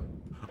spell.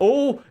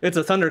 Oh, it's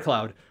a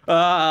thundercloud.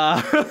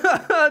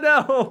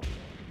 No!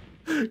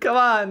 Come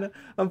on!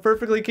 I'm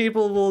perfectly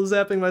capable of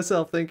zapping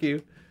myself, thank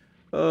you.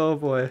 Oh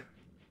boy.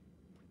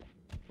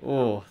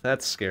 Oh,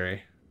 that's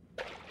scary.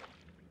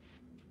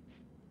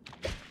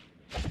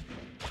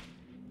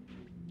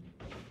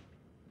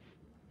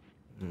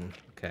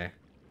 Okay.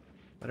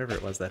 Whatever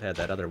it was that had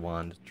that other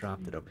wand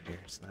dropped it over here,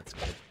 so that's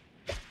good.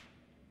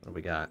 What do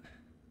we got?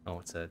 Oh,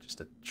 it's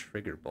just a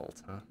trigger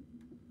bolt, huh?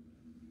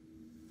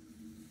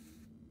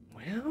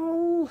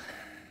 Well...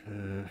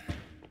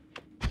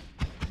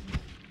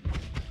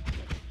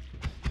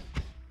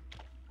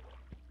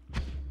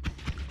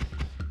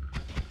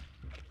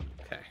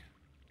 Okay.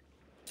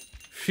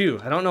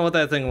 Phew, I don't know what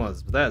that thing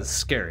was, but that is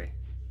scary.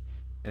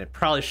 And it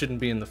probably shouldn't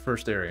be in the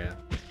first area.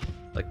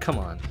 Like, come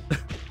on.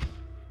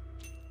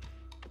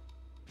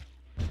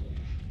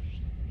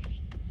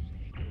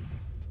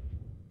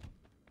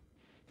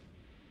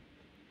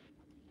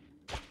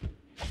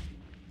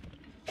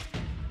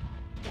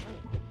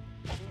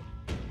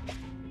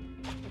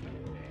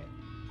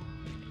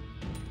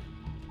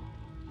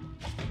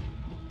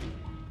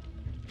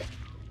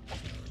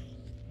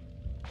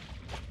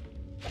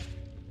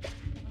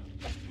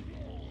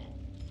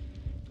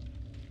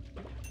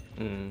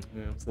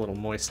 Yeah, it's a little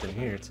moist in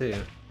here, too.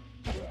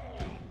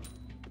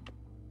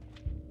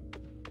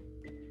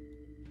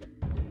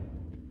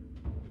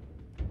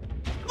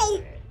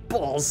 Oh!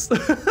 Balls!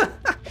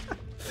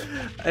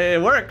 Hey,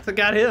 it worked! I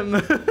got him!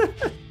 Oh,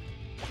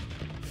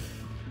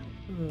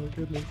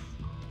 goodness.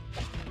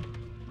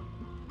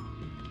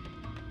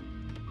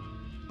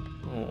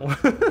 Oh.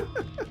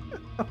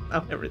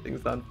 Now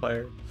everything's on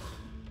fire.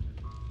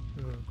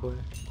 Oh, boy.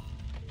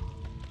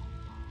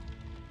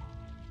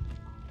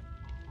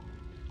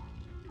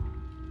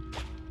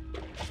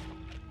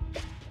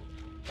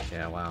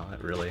 Yeah, wow,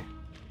 that really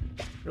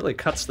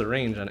cuts the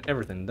range on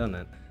everything, doesn't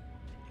it?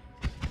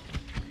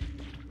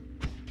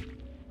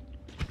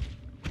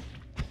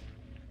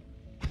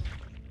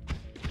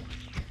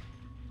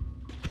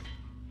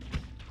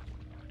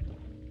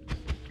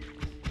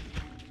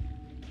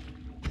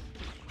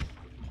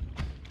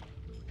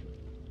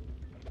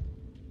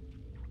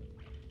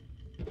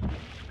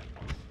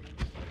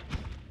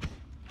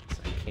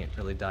 So I can't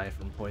really die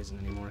from poison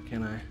anymore,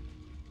 can I?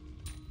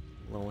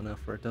 Low enough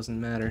where it doesn't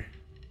matter.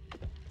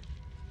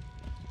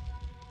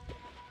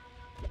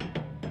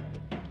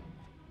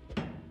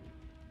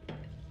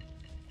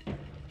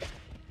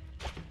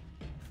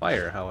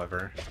 Fire,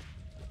 however,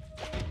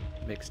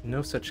 makes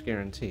no such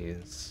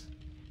guarantees.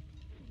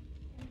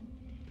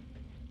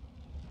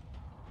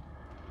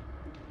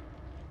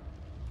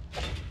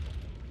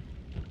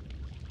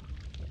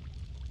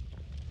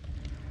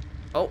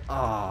 Oh,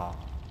 ah.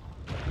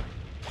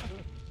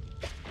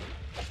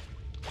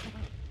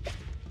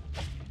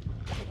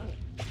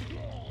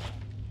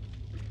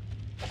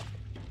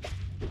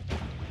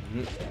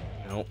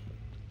 Nope.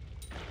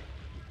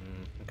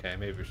 Okay,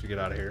 maybe we should get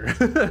out of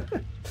here.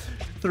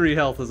 3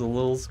 health is a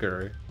little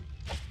scary.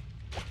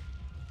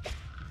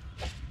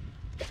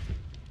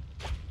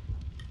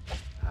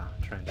 Ah,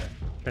 trying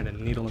to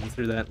needle him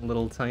through that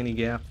little tiny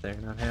gap there,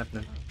 not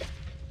happening.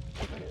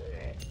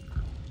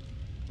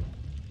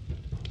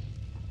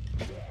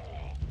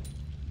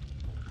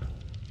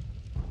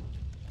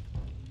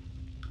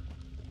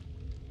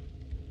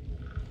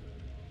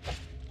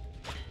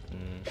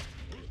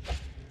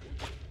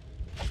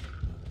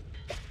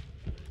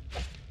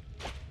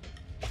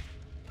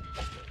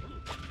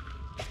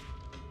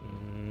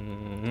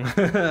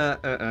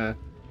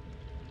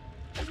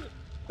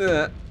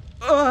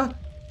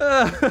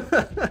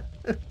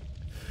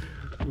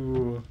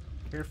 Ooh,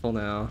 careful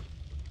now.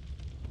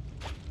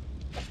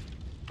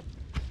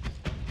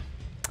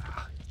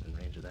 Ah, he's in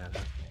range of that,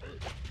 huh?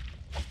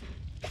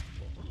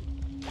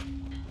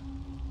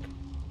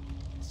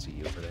 I see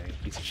you over there, you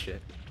piece of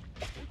shit.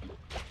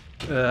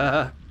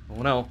 Oh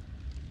no.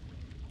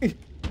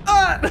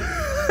 Ah!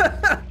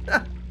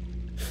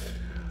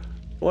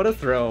 What a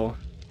throw.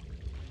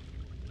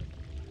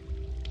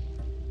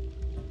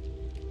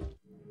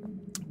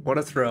 What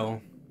a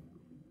throw.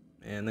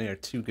 Man, they are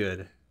too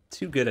good.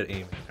 Too good at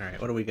aiming. Alright,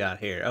 what do we got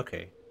here?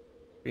 Okay.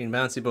 Green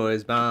bouncy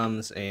boys,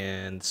 bombs,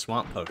 and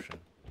swamp potion.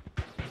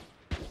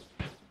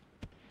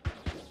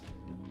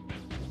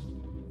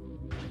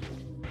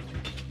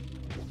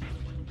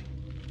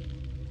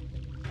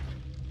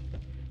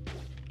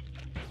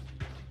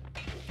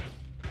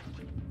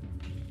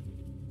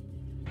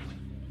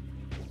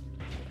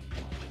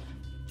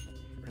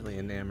 Really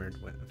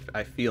enamored with...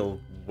 I feel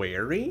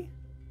wary?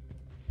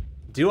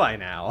 Do I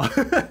now?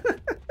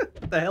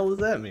 What the hell does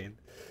that mean?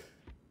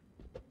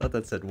 I thought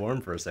that said warm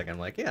for a second. I'm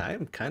like, yeah, I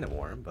am kind of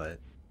warm, but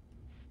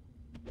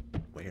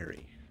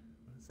wary.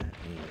 What does that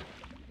mean?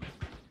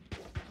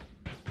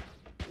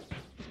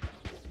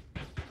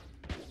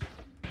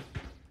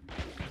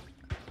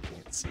 I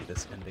can't see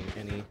this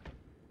ending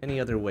any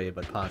other way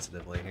but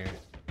positively here.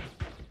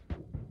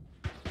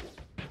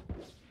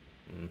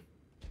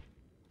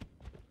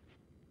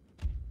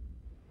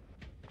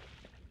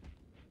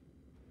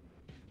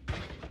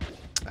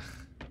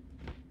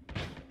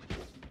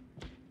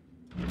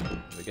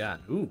 We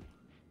got ooh,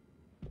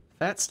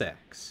 fat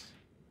stacks.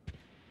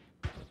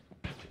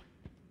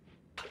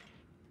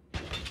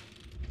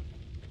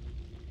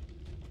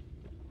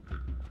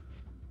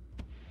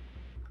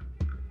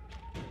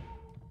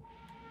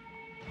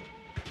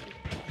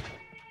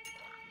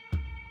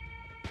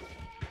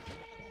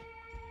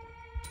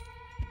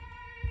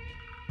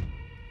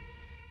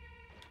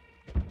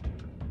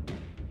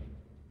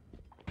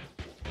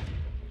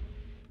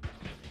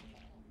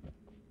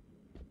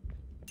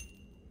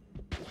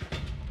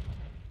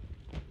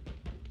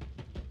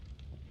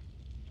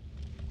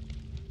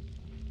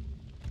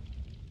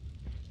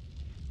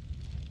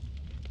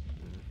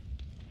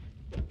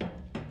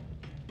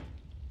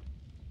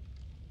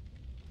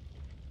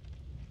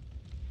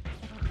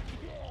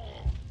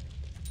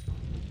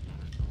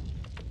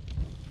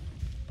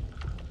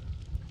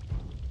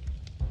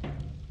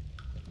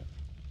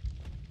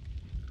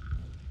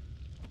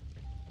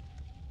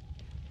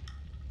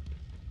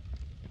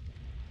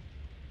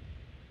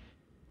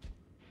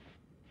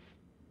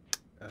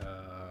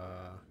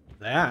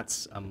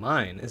 that's a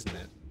mine, isn't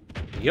it?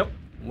 Yep.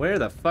 Where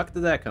the fuck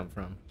did that come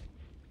from?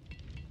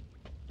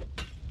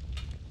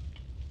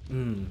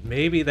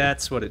 Maybe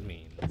that's what it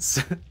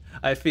means.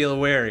 I feel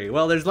wary.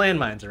 Well, there's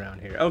landmines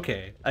around here.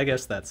 Okay, I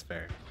guess that's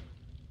fair.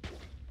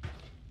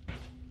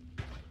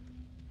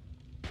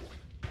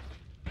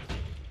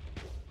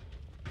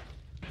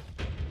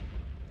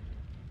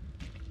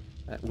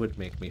 That would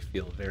make me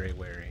feel very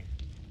wary,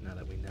 now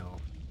that we know.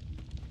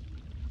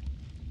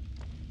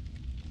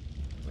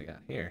 What we got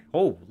here?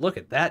 Oh, look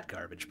at that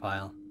garbage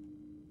pile.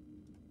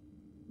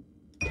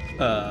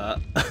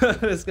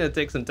 It's gonna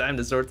take some time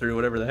to sort through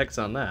whatever the heck's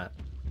on that.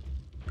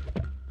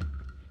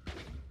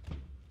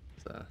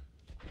 It's a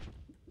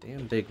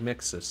damn big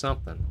mix of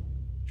something.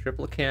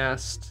 Triple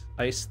cast,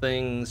 ice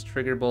things,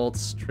 trigger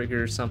bolts,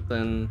 trigger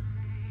something,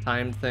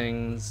 time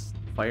things,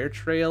 fire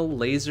trail,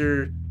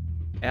 laser,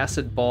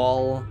 acid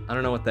ball. I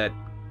don't know what that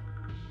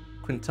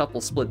quintuple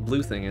split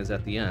blue thing is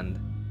at the end.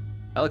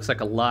 That looks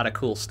like a lot of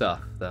cool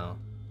stuff, though.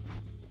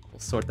 We'll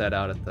sort that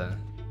out at the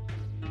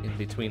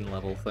in-between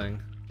level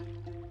thing.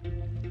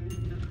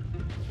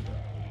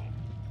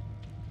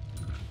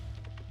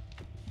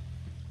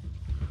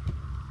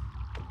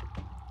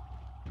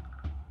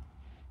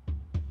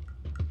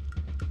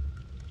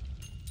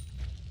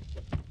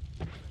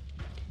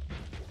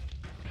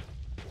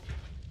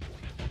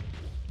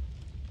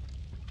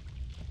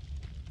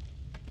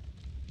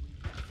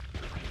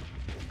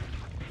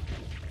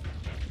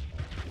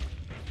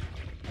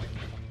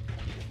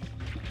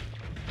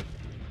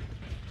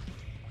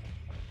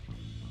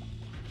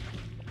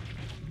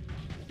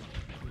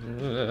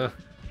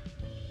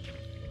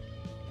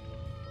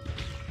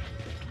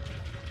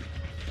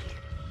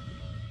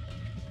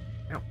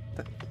 Ow,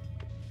 that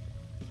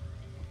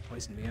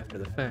poisoned me after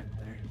the fact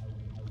there.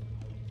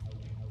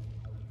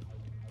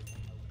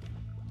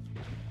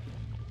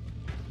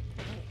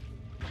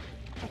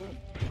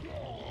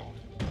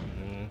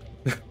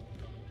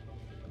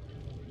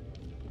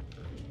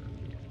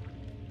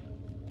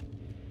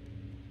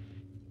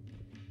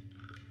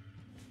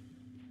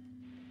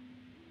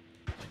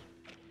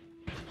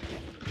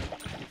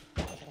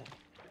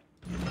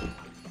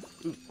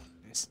 Ooh,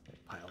 nice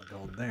pile of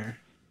gold there.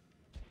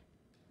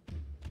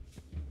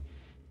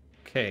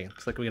 Okay,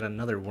 looks like we got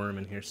another worm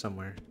in here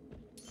somewhere.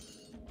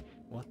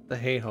 What the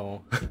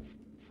hey-ho?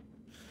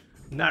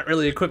 Not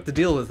really equipped to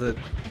deal with it.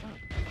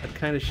 That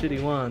kind of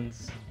shitty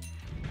wands.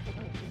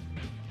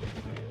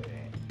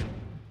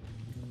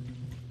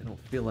 I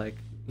don't feel like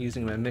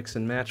using my mix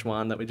and match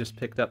wand that we just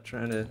picked up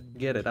trying to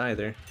get it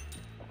either.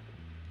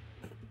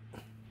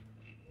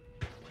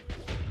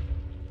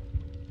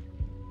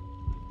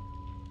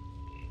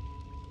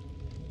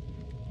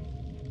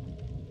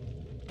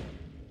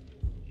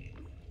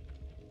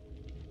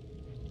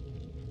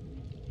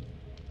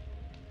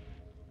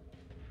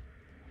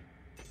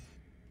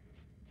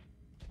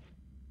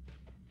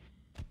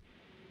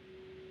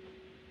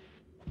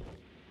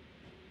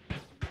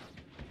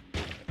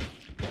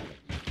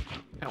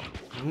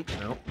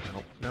 No,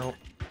 no, no.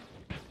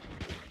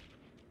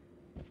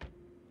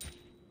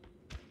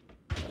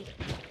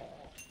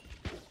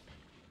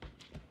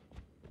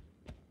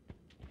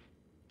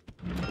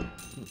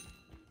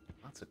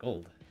 Lots of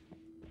gold.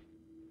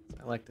 That's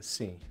what I like to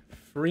see.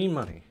 Free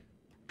money.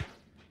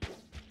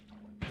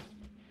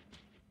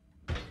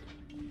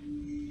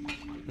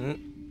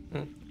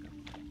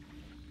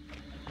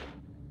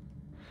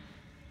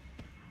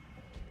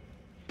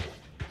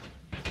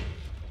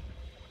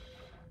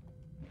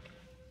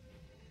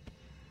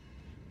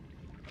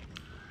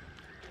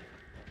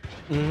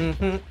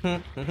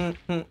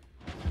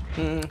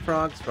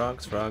 Frogs,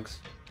 frogs, frogs.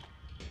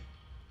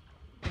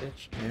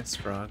 Bitch ass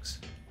frogs.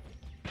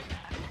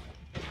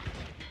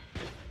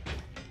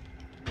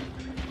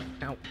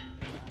 Ow.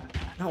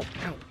 No,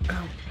 ow,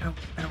 ow, ow,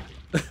 ow.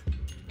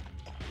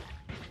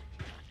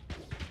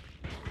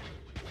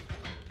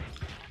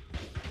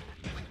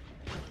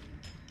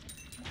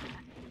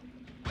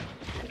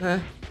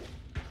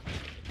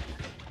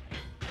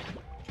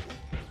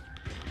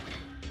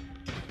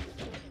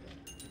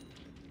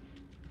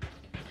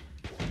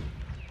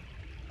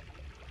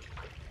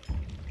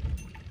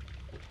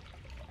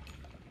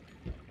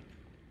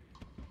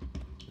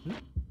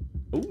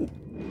 Ooh,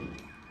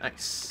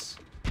 nice.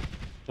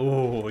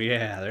 Oh,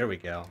 yeah, there we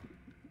go.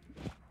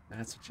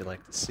 That's what you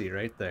like to see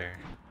right there.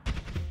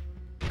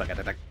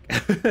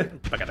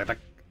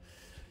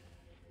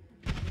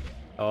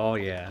 Oh,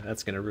 yeah,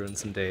 that's gonna ruin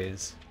some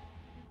days.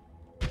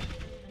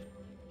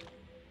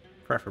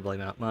 Preferably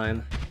not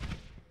mine.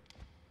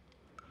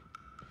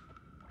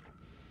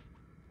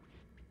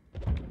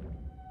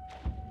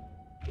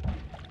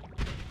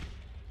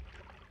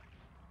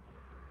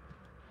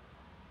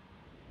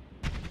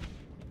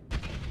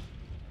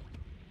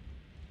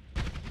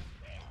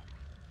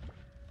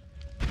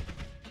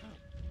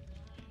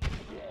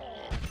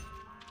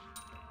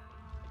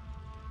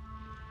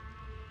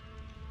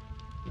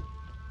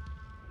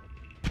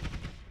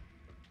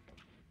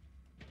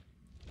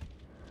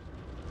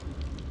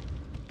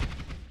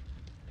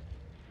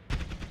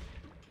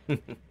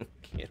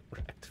 Get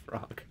wrecked,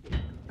 frog.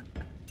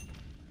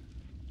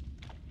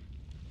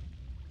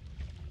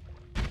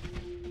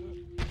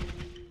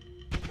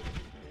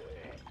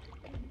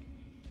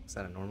 Is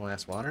that a normal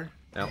ass water?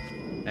 No,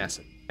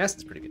 acid.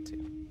 Acid's pretty good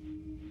too.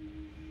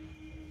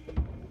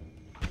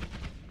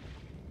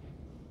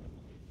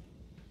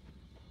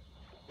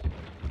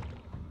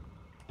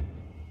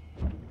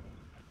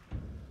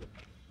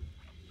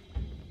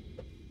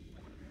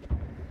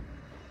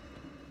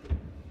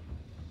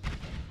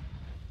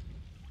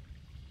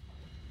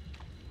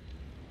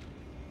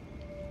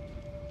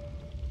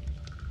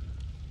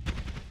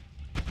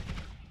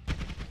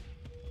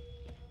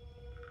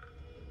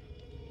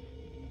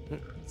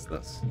 What's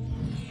this?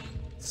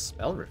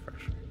 Spell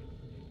refresher.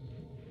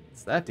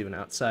 What's that doing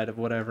outside of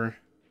whatever?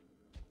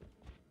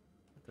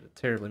 Not that it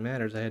terribly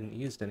matters, I hadn't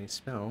used any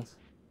spells.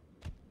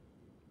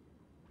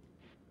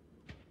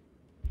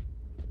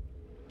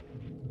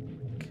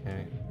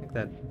 Okay, I think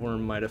that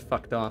worm might have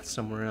fucked off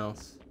somewhere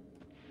else.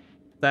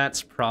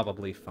 That's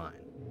probably fine.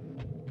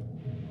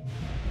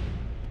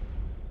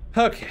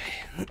 Okay.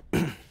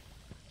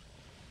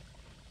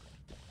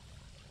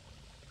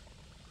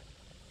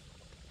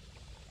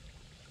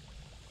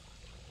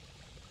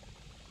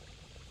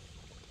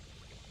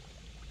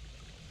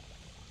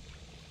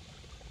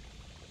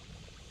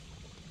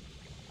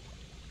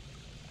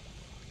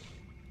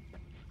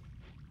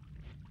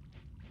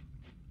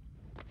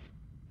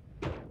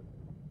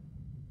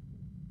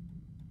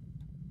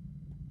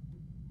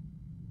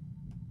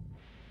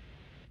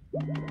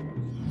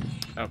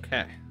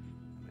 Okay.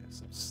 We have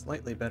some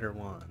slightly better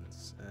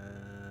wands.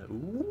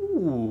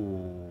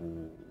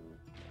 Ooh.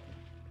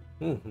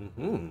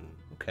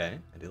 Okay,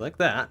 I do like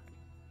that.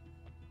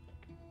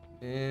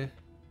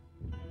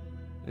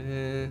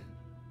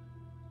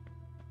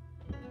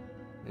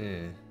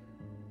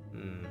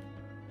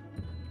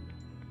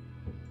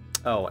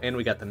 Oh, and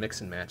we got the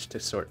mix and match to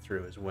sort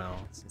through as well.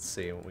 Let's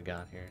see what we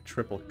got here.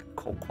 Triple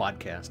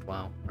quadcast.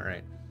 Wow. All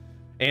right.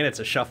 And it's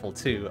a shuffle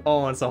too.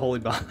 Oh, and it's a holy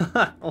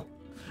bottle.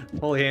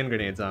 Holy hand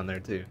grenades on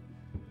there too.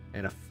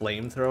 And a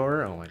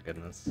flamethrower. Oh my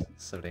goodness.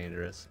 So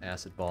dangerous.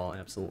 Acid ball.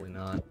 Absolutely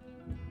not.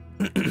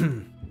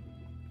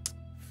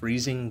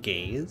 Freezing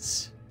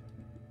gaze.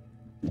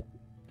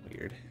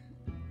 Weird.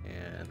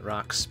 And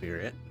rock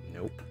spirit.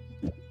 Nope.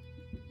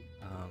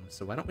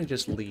 So why don't we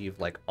just leave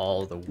like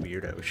all the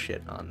weirdo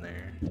shit on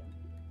there?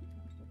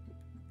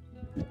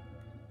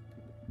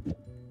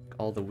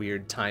 All the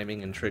weird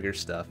timing and trigger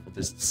stuff. We'll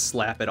just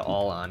slap it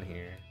all on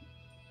here.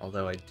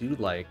 Although I do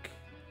like...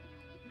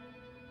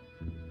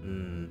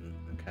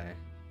 okay.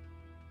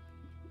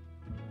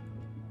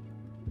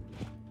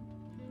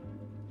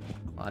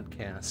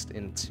 Quadcast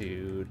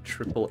into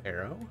triple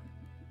arrow.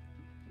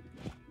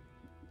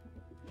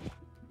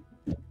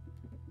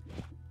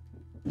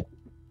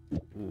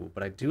 Ooh,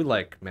 but I do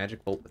like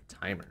magic bolt with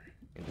timer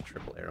into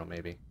triple arrow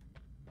maybe.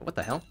 What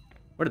the hell?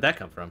 Where did that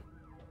come from?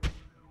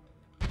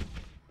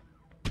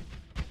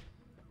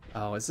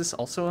 Oh, is this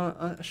also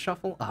a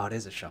shuffle? Oh, it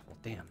is a shuffle.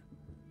 Damn.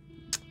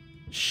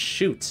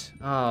 Shoot.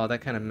 Oh,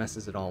 that kind of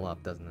messes it all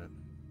up, doesn't it?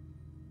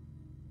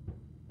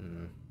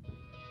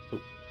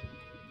 Ooh.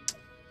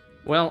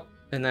 Well,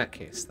 in that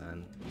case,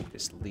 then,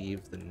 just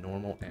leave the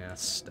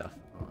normal-ass stuff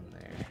on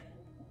there.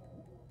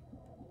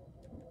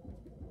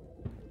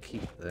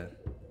 Keep the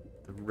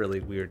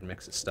really weird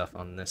mix of stuff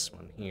on this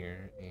one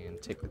here,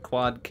 and take the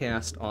quad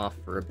cast off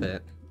for a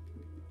bit.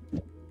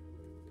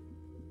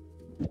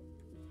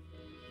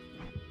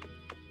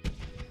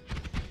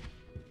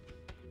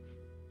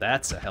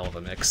 That's a hell of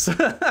a mix.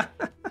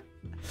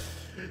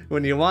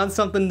 When you want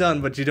something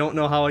done, but you don't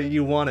know how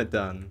you want it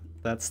done.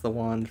 That's the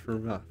wand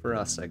for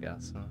us, I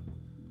guess. Huh?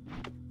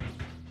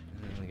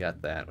 And we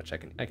got that, which I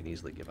can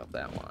easily give up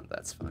that wand.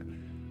 That's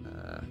fine.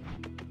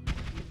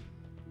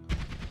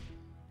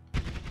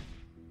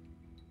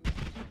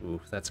 Ooh,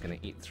 that's gonna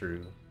eat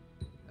through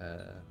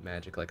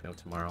magic like no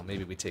tomorrow.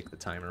 Maybe we take the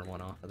timer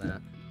one off of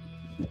that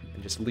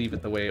and just leave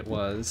it the way it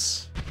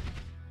was.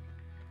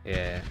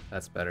 Yeah,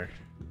 that's better.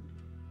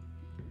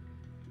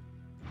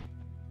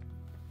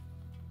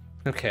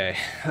 Okay,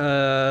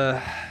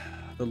 the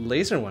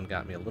laser one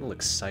got me a little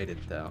excited,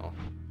 though.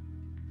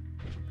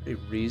 Pretty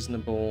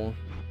reasonable.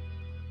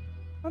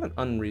 Not an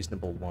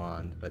unreasonable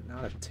wand, but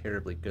not a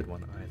terribly good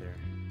one either.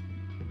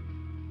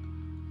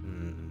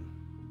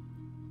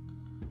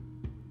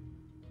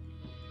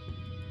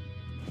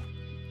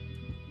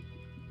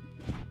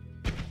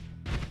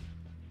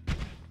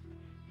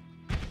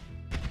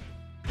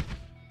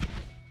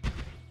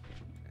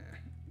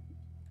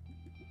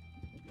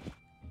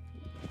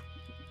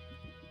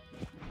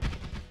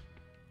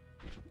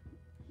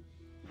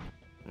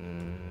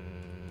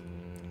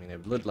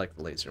 Would like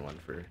the laser one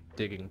for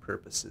digging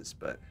purposes,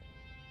 but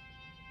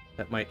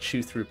that might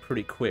chew through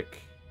pretty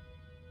quick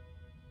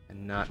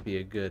and not be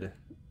a good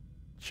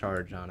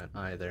charge on it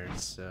either,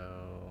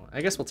 so I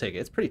guess we'll take it.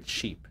 It's pretty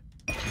cheap.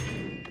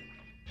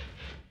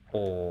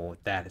 Oh,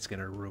 that is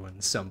gonna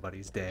ruin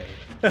somebody's day.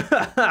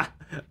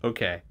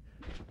 Okay,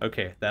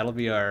 that'll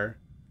be our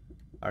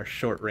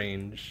short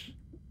range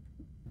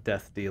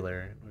death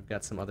dealer. We've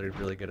got some other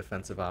really good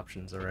offensive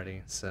options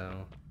already,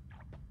 so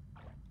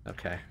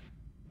okay.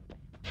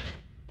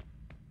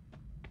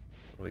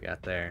 What do we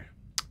got there?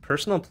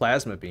 Personal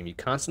plasma beam. You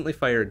constantly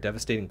fire a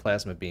devastating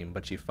plasma beam,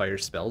 but you fire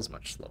spells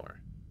much slower.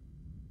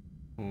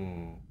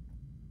 Hmm.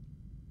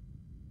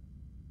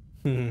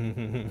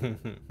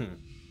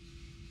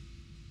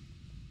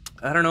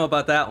 I don't know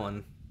about that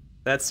one.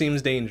 That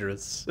seems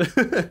dangerous.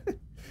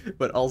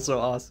 But also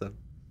awesome.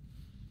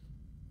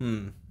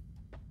 Maybe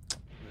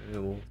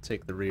we'll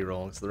take the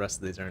reroll, because the rest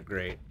of these aren't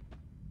great.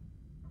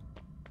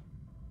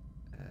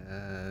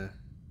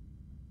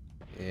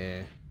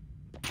 Yeah.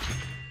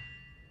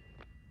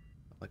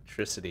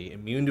 Electricity.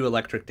 Immune to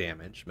electric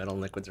damage. Metal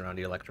and liquids around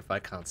you electrify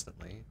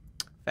constantly.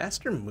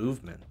 Faster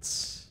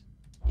movements.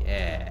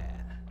 Yeah.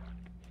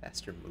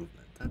 Faster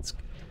movement. That's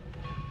good.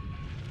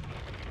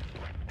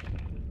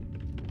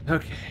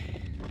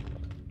 Okay.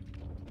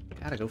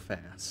 Gotta go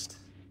fast.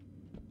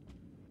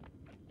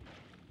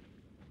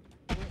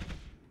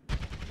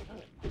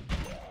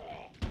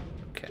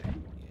 Okay.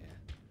 Yeah.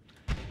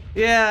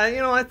 Yeah, you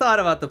know, I thought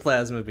about the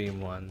plasma beam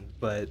one,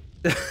 but...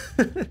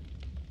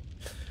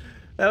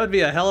 That would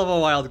be a hell of a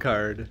wild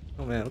card.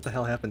 Oh man, what the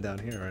hell happened down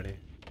here already?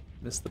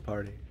 Missed the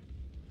party.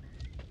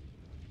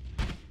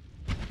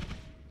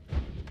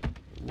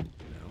 Ooh,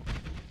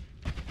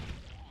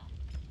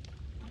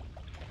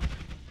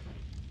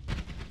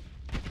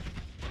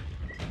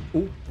 no.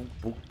 Ooh,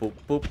 boop, boop,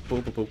 boop,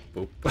 boop, boop,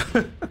 boop,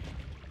 boop.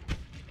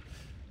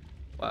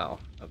 Wow,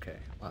 okay,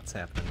 lots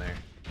happening there.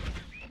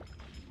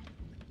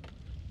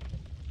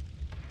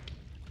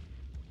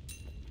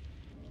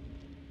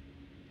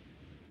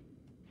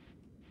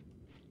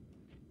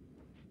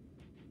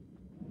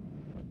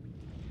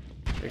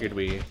 Figured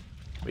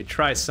we'd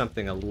try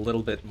something a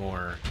little bit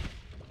more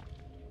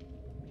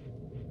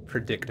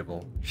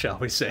predictable, shall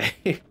we say.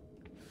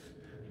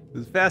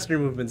 This faster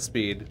movement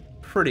speed,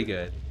 pretty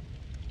good.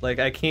 Like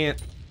I can't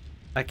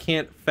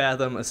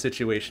fathom a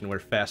situation where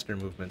faster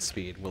movement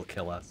speed will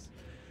kill us.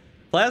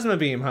 Plasma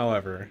beam,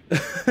 however,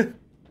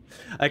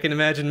 I can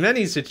imagine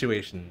many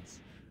situations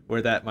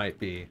where that might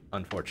be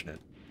unfortunate.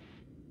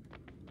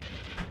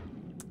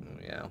 Oh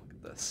yeah, look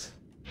at this.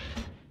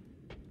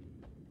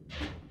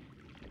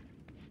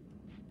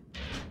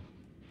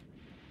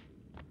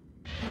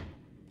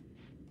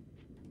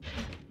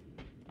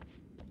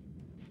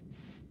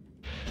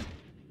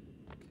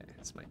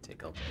 This might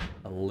take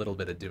a little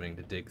bit of doing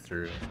to dig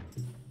through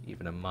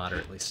even a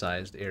moderately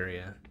sized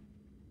area.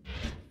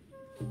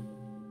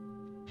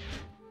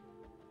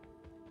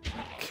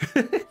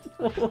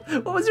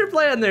 What was your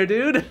plan there,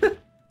 dude?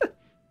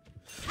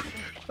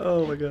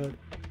 Oh my god.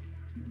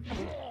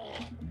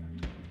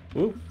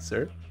 Ooh,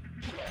 sir.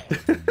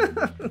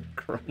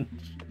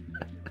 Crunch.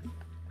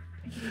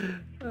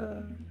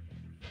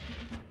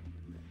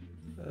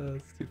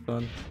 That's too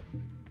fun.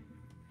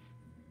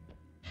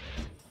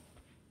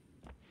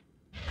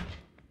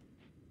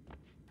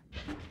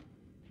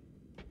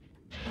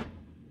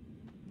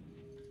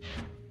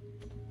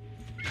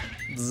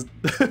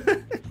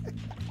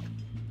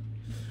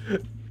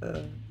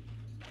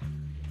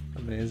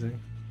 Amazing.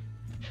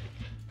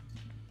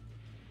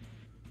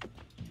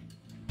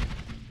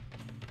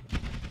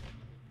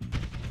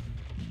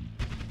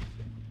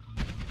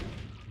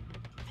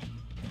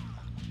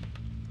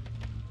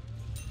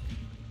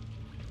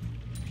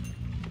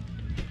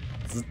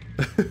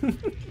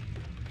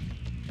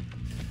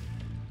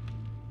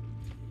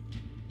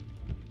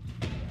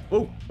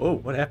 Whoa, whoa,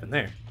 what happened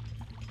there?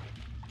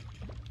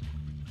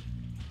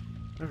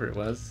 Whatever it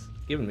was,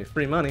 giving me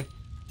free money.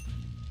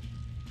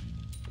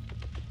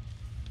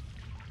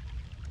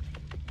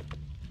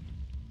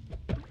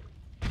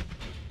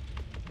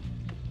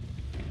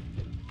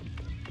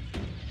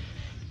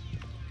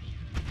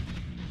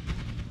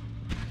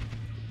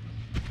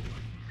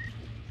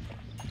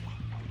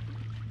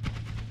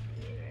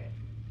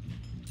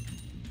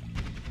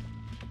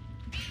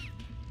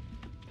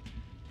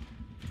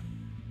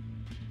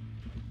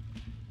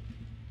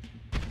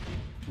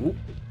 Ooh.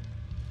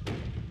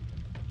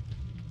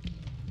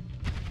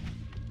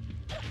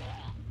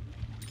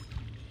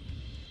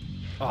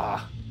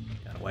 Ah,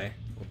 got away,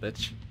 little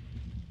bitch.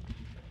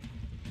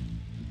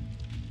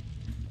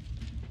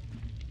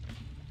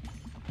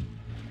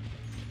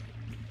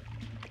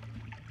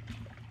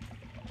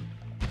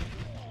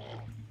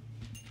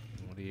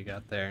 What do you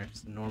got there?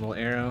 Just a normal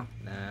arrow?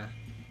 Nah.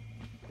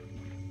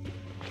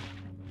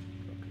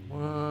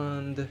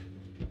 Wand.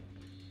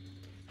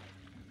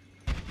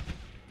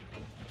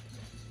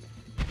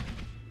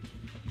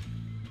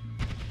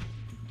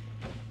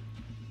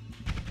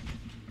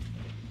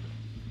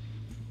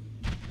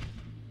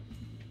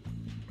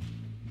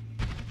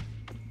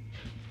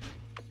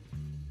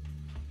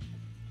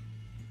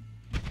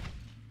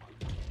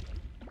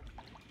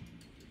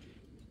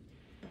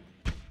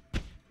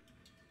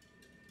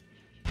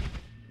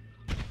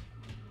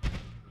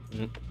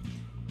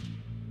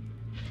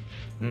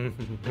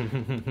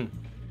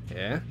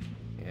 Yeah,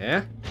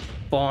 yeah,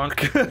 bonk.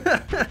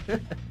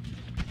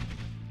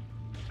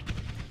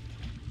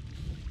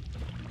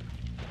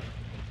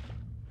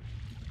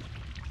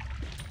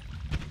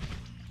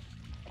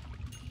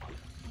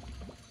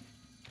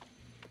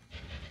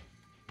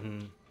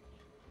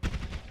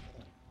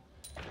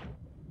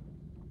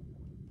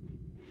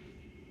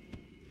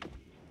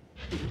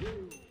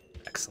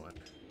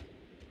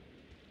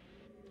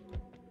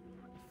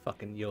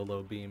 fucking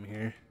YOLO beam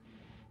here.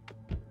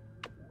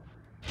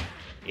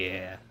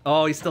 Yeah.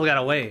 Oh, he still got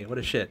away. What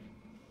a shit.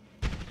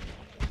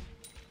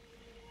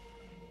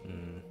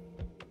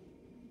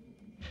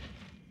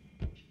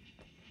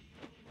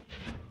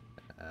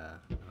 I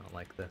don't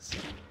like this.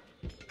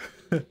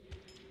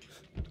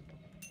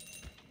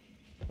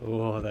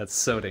 Oh, that's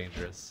so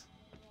dangerous.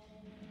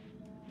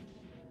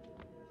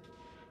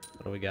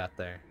 What do we got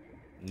there?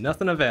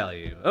 Nothing of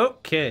value.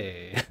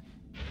 Okay.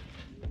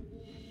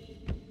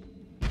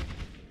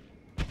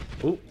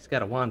 Ooh, he's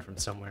got a wand from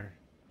somewhere.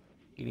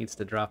 He needs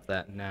to drop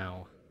that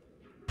now.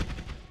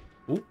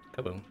 Ooh,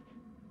 kaboom.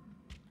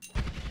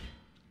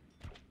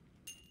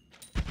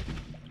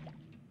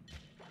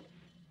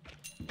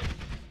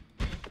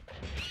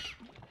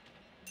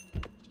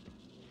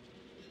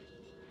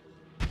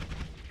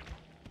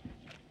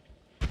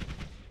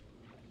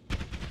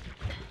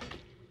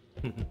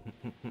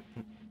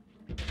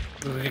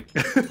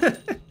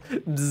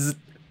 Bzz.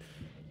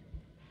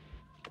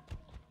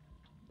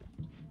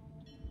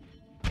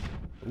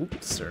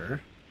 Oops,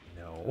 sir.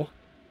 No.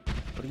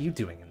 What are you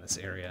doing in this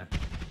area?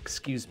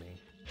 Excuse me.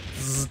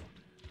 Bzz.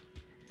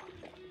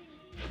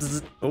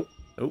 Bzz. Oh,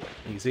 oh,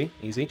 easy,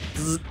 easy.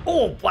 Bzz.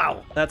 Oh,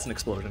 wow, that's an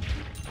explosion.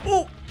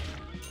 Oh!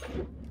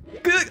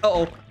 Good.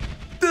 Uh-oh.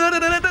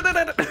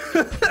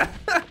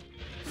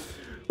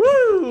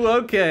 Woo,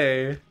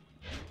 okay.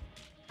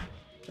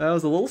 That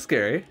was a little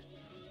scary.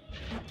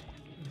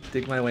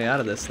 Dig my way out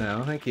of this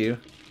now, thank you.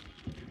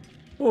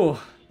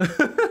 Oh.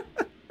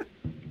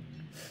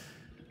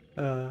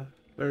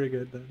 Very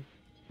good then.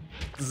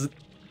 Zzz.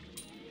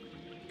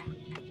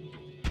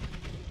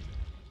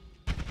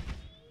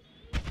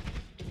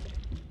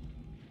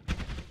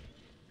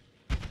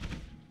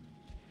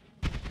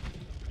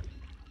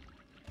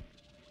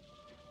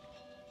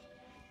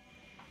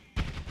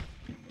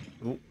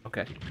 Ooh,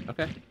 okay,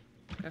 okay,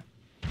 okay.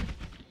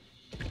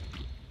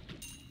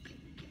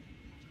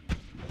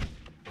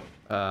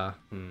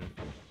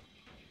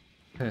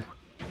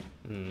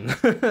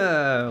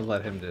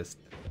 Let him just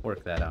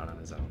work that out on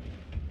his own.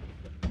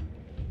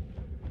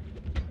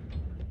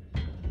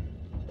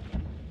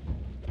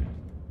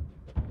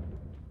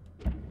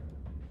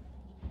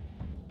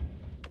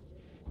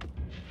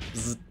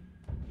 Zzz.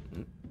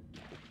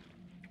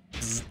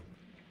 Zzz.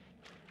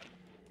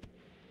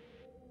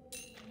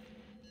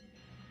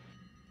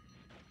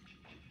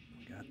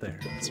 Got there.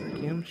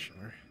 Circium, sure.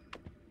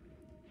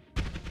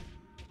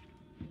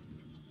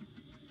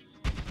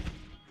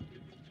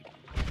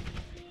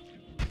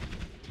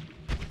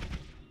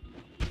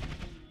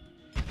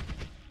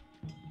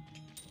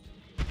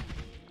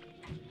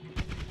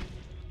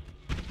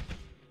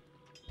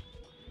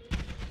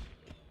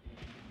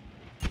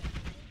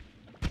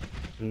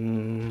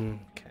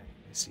 Okay,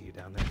 I see you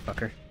down there,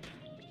 fucker.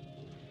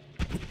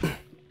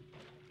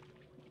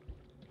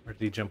 Where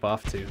did he jump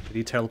off to? Did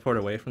he teleport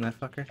away from that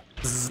fucker?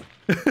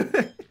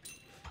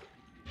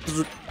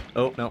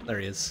 Oh, no, there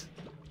he is.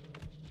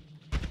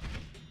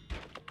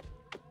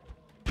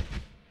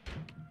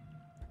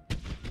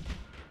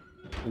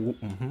 Ooh,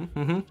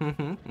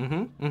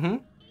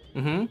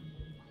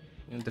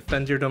 You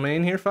defend your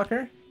domain here,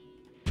 fucker?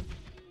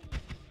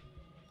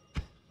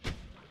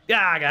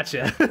 Yeah, I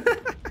gotcha.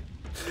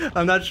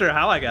 I'm not sure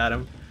how I got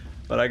him,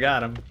 but I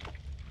got him.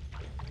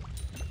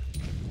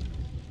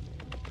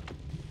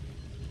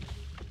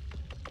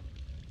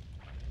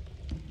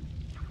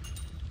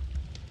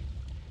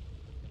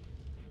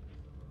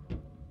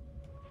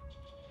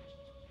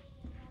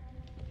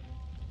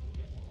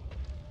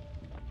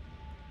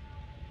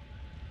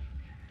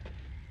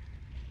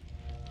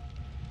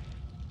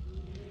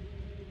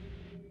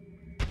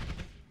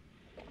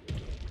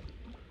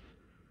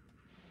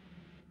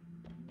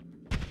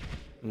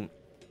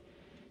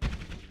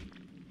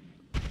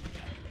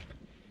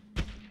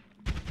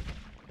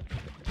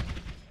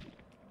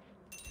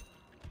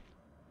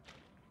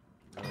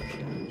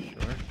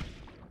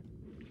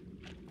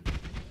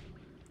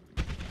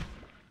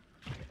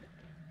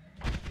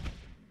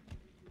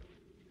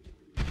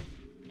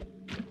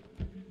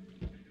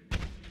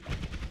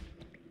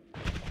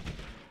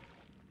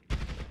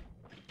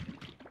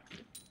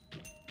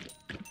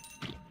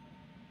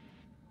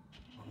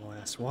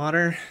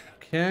 Water,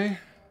 okay.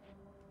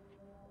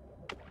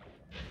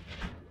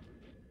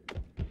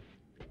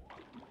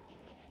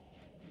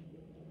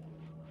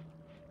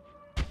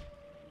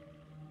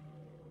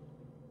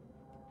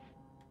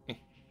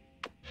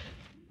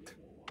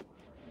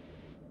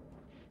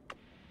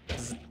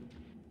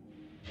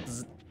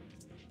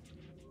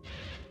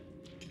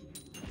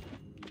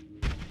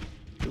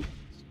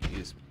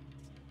 Excuse me.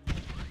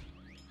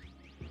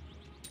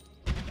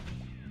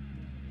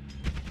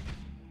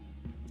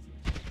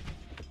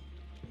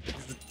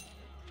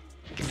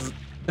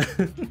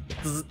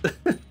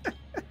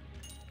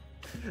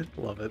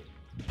 Love it.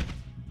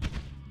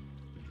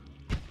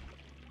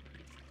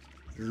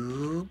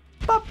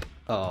 Pop.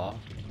 Oh,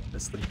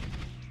 missed them.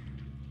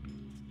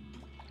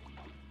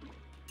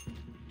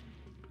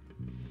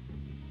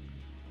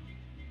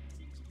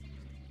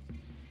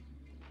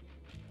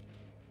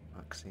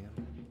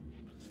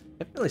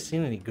 Haven't really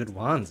seen any good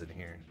wands in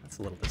here. That's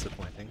a little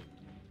disappointing.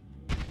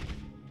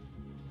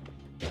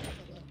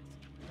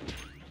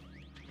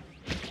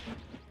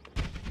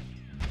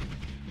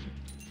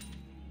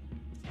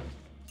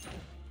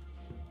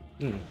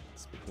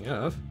 Speaking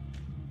of...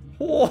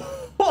 Oh!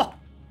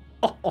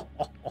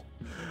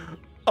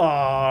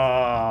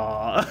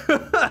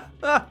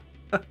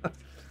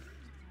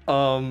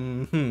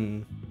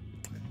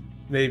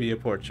 Maybe a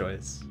poor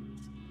choice.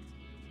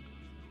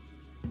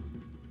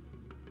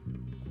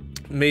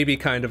 Maybe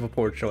kind of a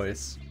poor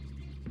choice.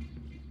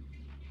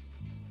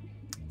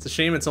 It's a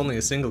shame it's only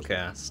a single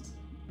cast.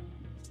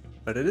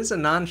 But it is a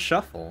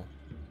non-shuffle.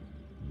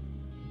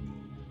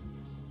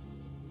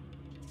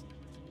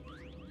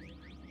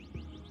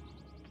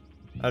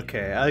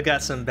 Okay, I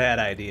got some bad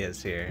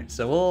ideas here.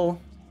 So we'll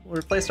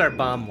replace our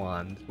bomb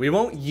wand. We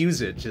won't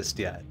use it just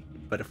yet.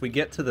 But if we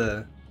get to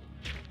the...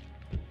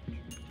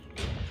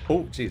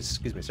 Oh, jeez,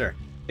 excuse me, sir.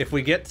 If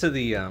we get to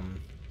the,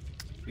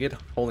 if we get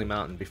Holy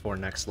Mountain before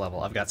next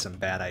level, I've got some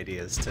bad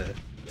ideas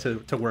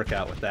to work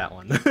out with that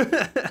one.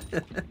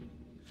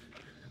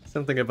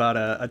 Something about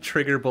a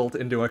trigger bolt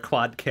into a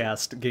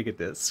quadcast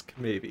gigadisc,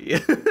 maybe.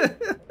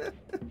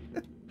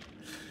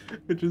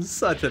 Which is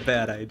such a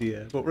bad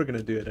idea, but we're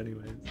gonna do it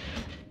anyways.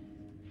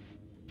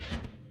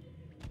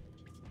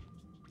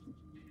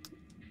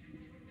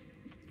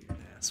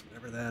 Yes,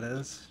 whatever that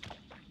is.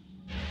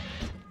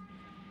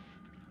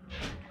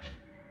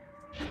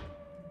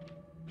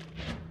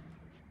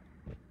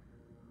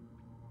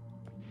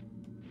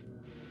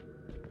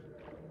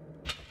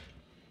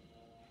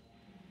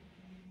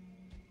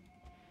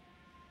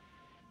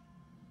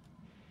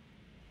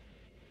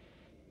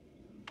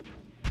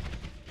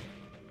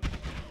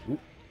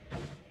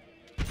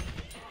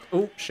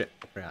 Oh, shit.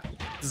 I forgot.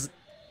 Bzz.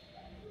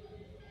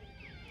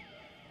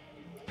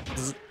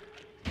 Bzz.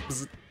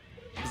 Bzz.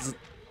 Bzz.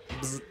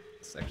 Bzz.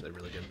 It's actually a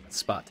really good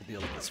spot to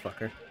deal with this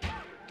fucker.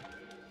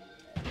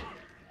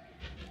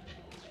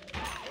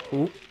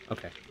 Ooh,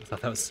 okay. I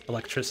thought that was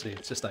electricity.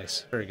 It's just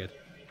ice. Very good.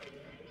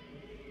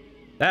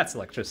 That's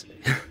electricity.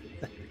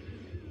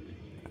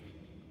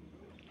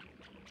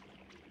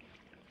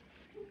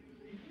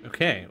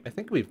 Okay, I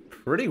think we've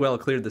pretty well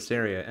cleared this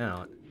area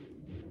out.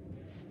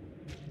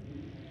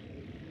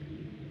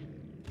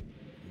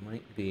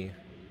 Might be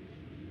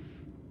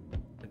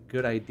a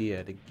good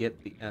idea to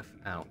get the F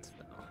out,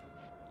 though.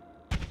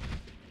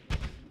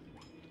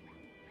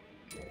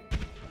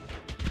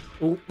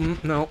 Oh,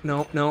 no,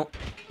 no, no,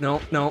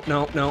 no, no,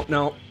 no, no,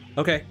 no.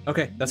 Okay,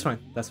 okay, that's fine,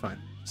 that's fine.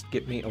 Just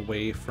get me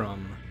away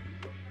from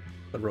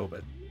the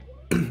robot.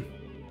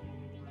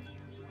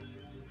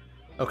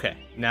 Okay,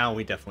 now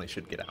we definitely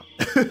should get out.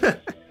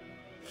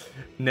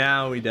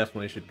 Now we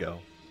definitely should go.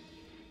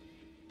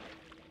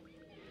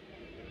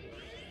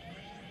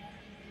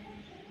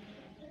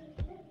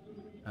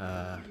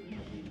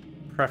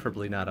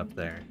 Preferably not up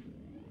there.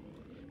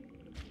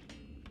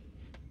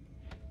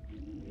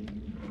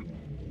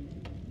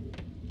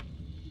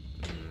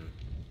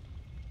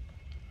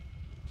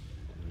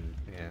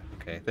 Yeah,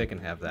 okay, they can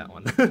have that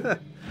one.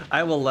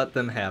 I will let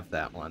them have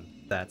that one.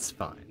 That's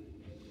fine.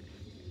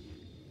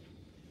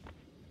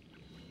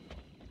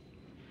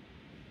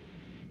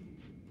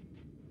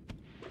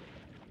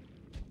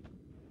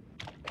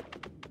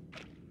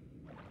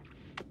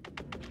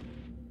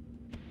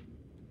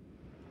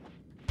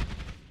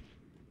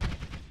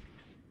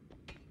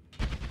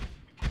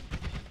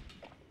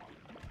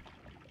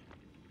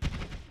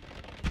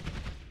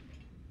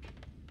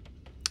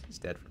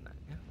 Dead from that,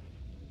 yeah?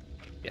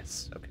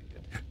 Yes, okay,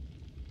 good.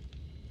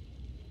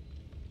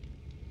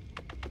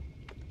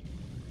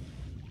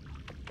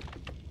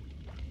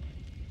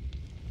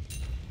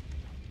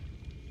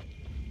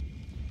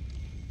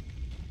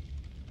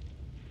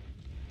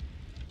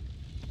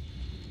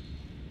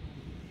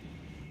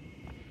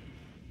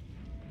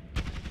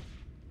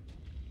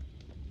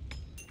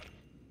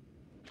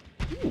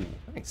 Ooh,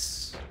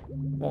 nice.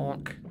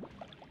 Walk.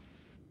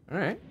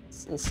 Alright,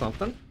 it's a little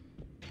something.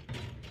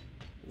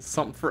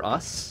 Something for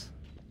us.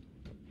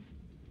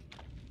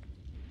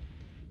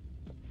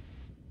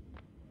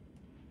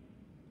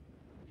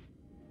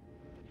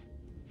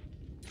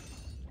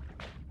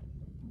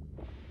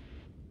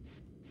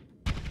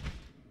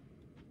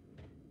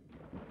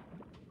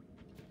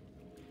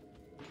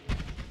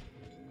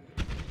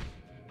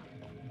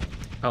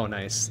 Oh,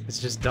 nice. It's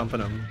just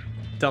dumping them.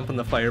 Dumping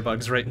the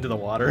firebugs right into the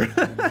water.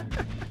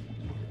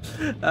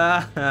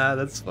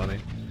 That's funny.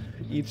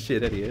 Eat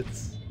shit,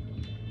 idiots.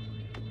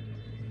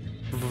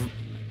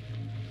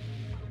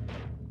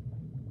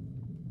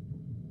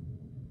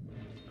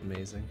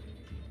 Amazing.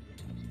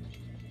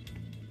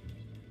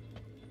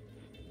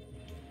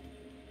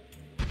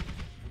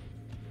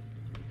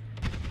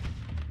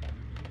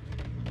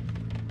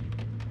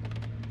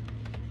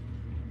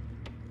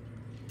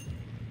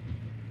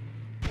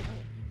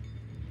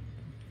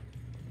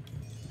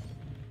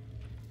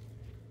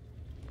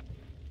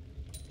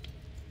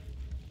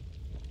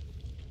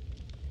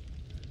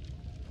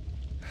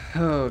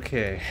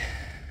 Okay.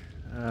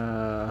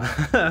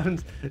 I'm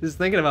just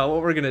thinking about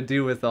what we're gonna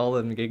do with all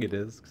them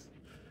gigadiscs.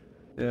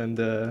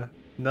 and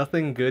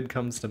nothing good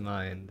comes to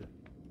mind.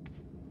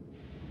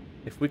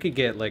 If we could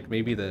get, like,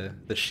 maybe the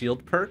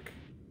shield perk,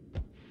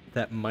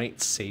 that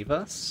might save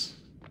us.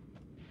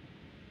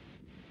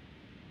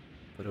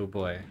 But oh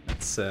boy,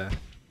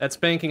 that's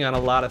banking on a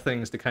lot of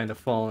things to kind of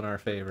fall in our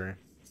favor.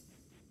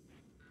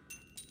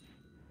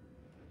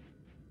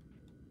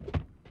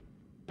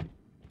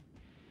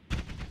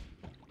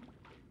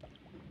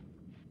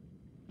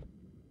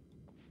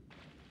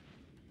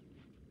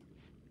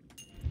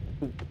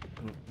 Ooh,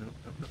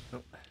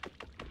 no.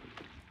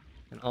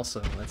 And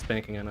also, that's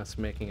banking on us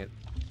making it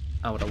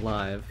out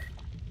alive,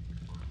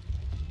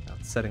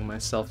 without setting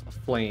myself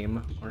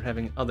aflame or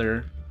having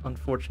other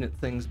unfortunate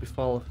things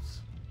befall us.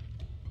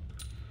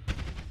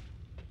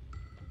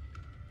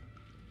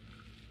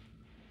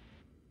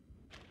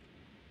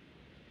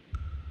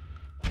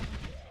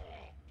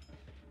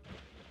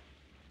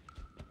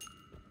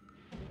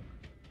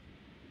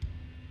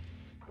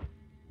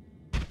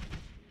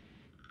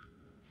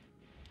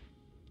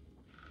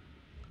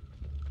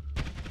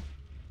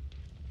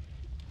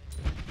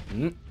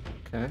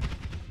 Okay.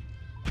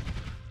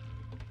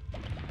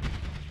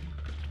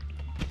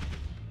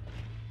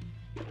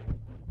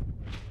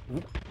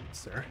 Ooh,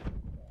 sir.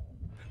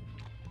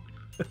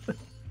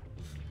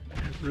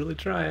 Really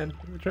trying.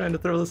 We're trying to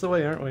throw this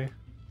away, aren't we?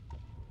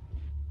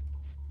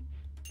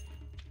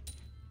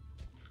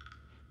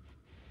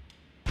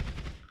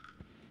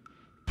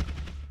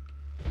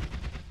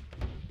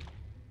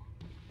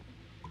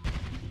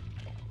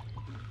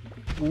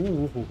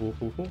 Ooh.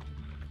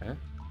 Okay.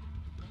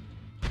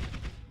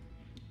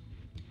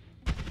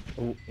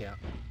 Oh, yeah.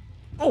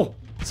 Oh,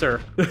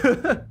 sir.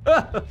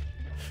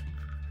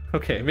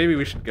 Okay, maybe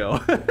we should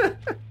go.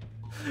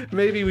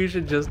 Maybe we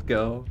should just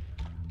go.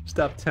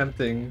 Stop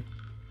tempting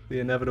the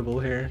inevitable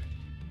here.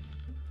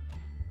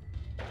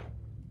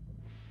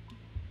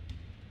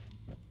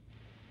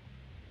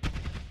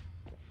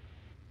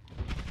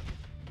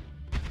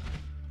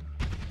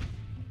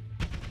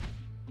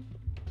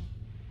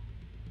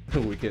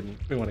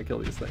 We want to kill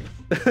these things.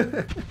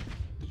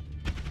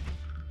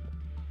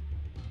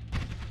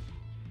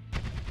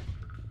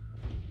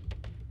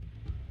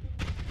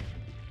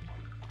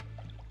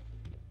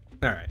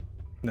 Alright.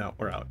 No,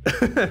 we're out.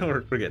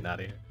 we're getting out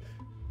of here.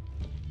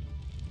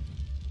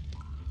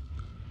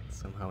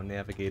 Somehow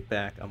navigate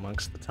back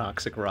amongst the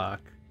toxic rock,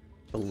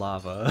 the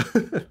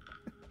lava,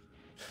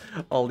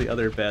 all the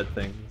other bad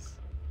things.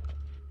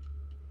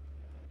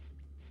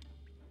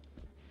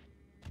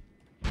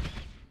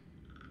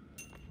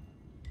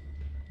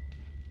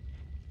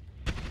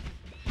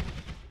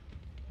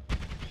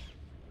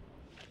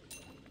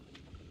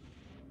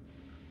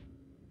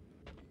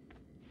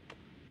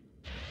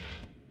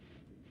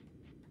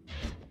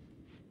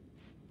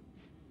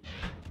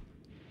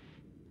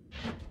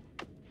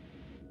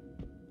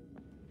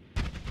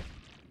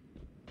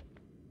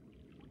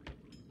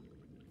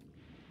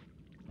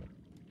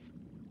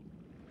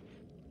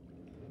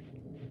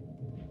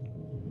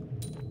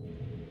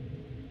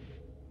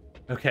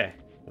 Okay,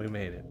 we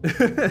made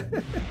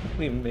it.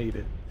 We made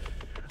it.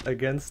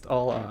 Against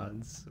all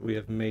odds, we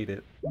have made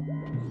it.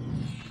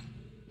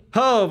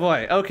 Oh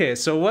boy, okay,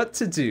 so what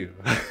to do?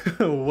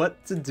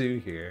 What to do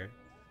here?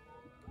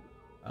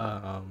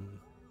 Damn,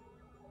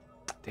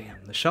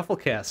 the shuffle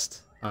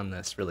cast on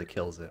this really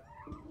kills it.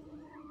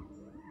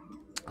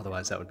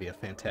 Otherwise, that would be a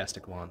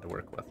fantastic wand to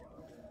work with.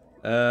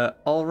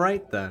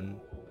 Alright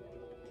then.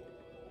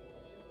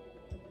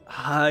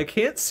 I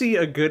can't see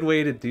a good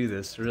way to do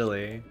this,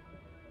 really.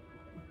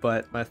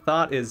 But my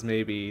thought is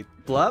maybe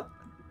blup,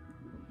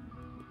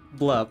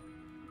 blup,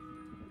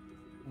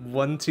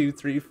 1, 2,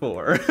 3,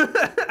 4.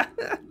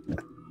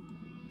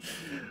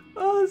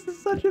 Oh, this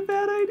is such a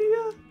bad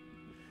idea.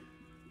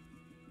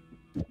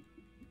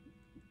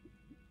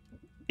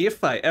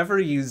 If I ever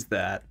use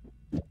that,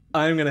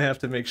 I'm gonna have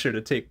to make sure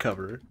to take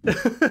cover.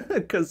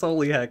 Because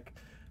holy heck,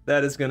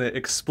 that is gonna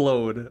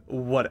explode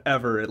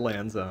whatever it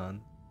lands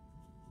on.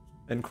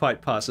 And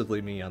quite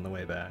possibly me on the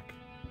way back.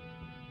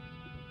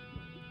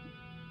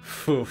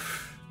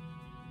 Oof.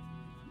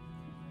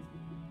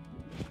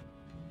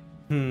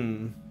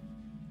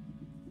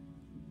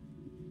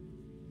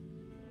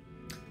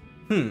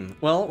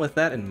 Well, with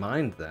that in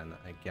mind then,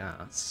 I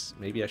guess,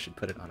 maybe I should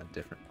put it on a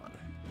different one.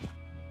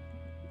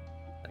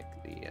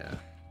 Like the,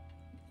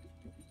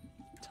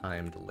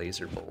 timed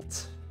laser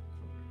bolt.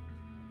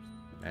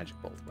 Magic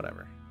bolt,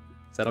 whatever.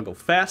 So that'll go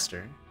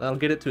faster, that'll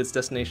get it to its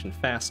destination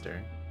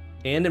faster,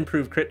 and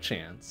improve crit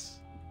chance.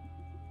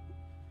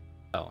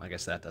 Oh, I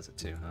guess that does it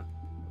too, huh?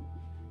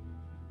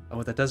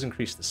 Oh, that does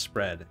increase the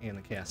spread and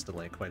the cast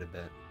delay quite a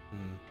bit.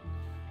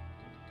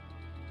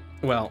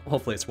 Well,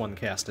 hopefully it's one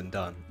cast and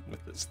done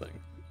with this thing.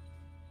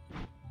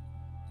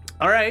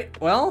 Alright,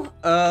 well,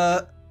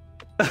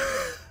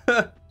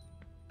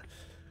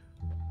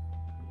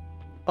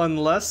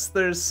 unless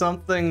there's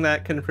something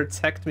that can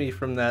protect me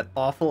from that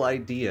awful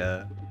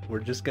idea, we're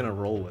just gonna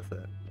roll with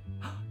it.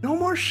 No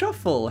more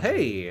shuffle!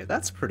 Hey,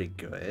 that's pretty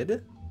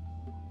good.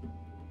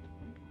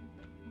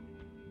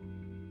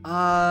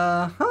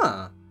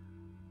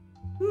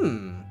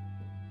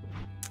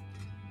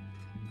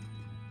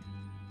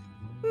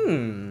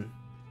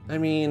 I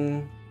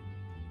mean...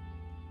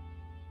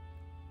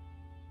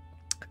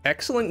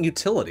 Excellent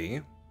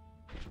utility.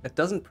 It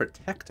doesn't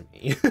protect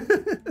me.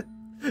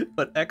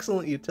 But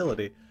excellent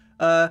utility.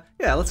 Yeah,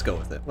 let's go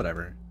with it.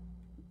 Whatever.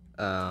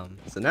 So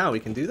now we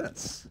can do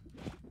this.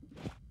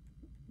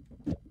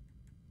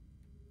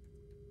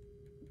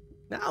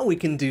 Now we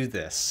can do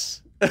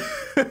this.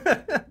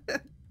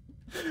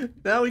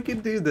 Now we can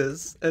do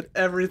this, and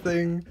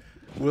everything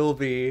will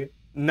be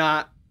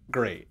not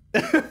great.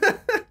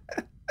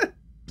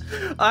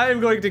 I am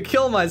going to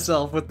kill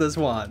myself with this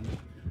wand.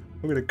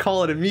 I'm gonna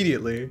call it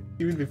immediately,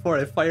 even before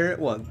I fire it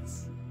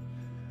once.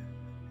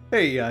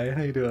 Hey, Yai,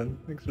 how you doing?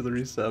 Thanks for the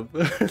resub.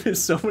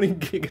 There's so many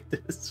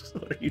gigadiscs.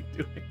 What are you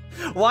doing?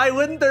 Why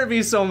wouldn't there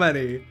be so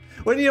many?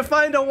 When you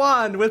find a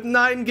wand with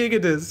 9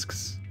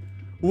 gigadiscs,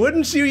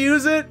 wouldn't you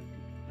use it?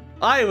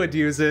 I would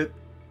use it.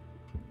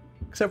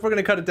 Except we're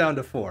gonna cut it down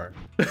to 4.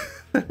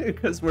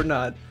 Because we're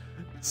not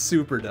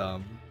super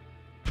dumb.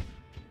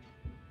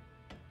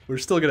 We're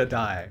still gonna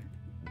die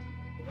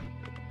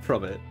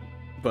from it,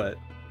 but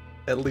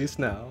at least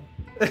now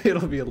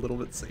it'll be a little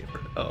bit safer.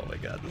 Oh my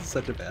god, this is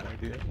such a bad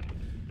idea.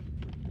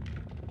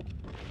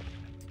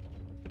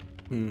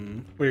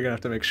 We're gonna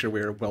have to make sure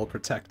we're well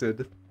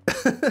protected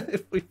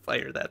if we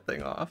fire that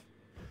thing off.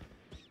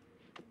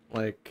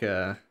 Like,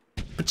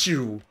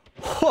 Pachoo!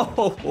 Ho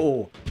ho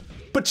ho!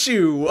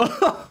 Pachoo!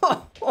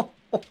 Oh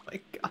my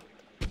god.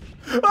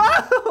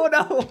 Oh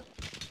no!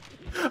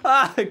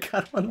 Ah, I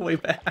got him on the way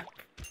back.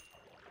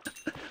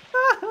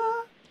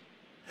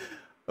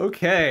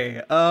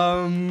 Okay,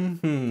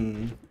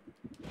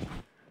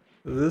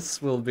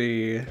 This will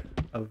be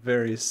a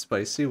very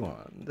spicy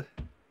wand.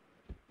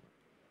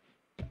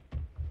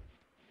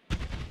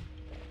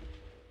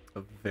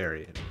 A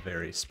very,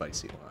 very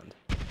spicy wand.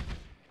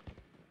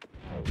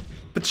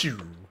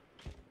 Pachoo!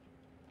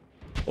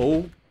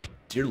 Oh,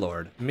 dear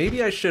lord.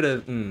 Maybe I should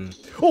have,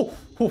 Oh!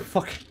 Oh,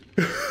 fuck!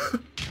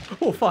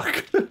 Oh,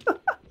 fuck!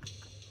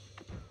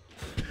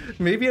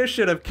 Maybe I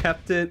should have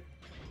kept it...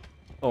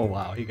 Oh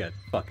wow, he got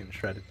fucking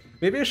shredded.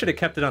 Maybe I should have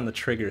kept it on the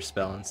trigger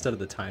spell instead of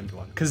the timed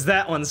one, because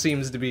that one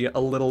seems to be a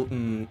little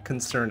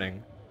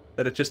concerning.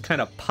 That it just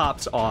kind of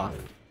pops off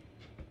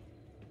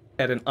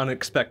at an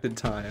unexpected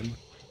time.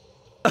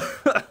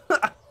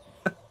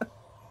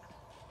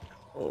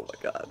 Oh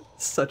my god,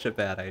 such a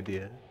bad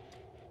idea.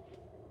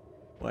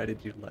 Why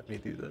did you let me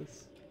do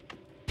this?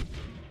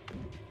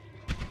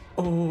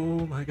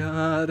 Oh my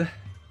god.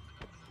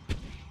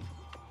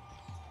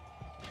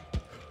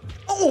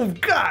 Oh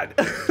god!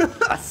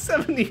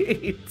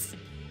 78!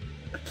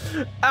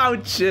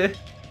 Ouch! Oh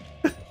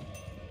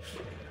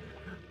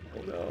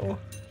no.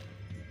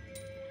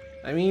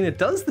 I mean, it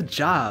does the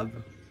job.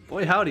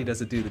 Boy howdy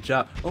does it do the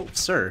job. Oh,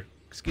 sir.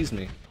 Excuse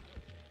me.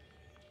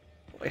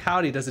 Boy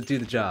howdy does it do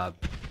the job.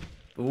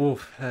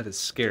 Oof, that is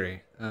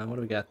scary. What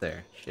do we got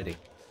there? Shitty.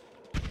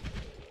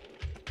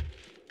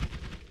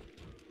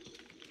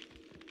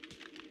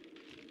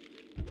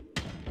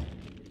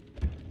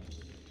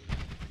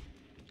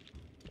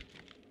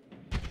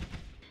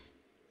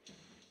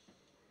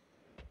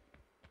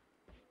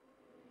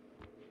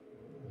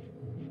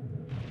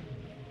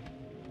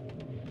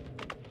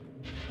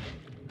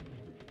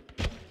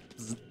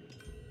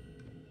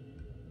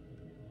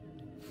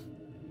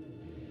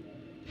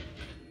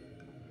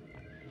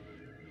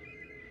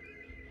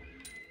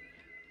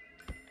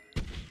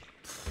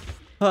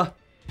 Ah,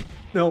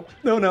 no,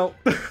 no, no.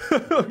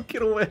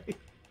 Get away.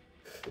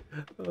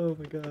 Oh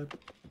my god.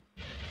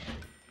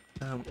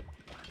 How did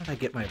I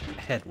get my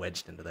head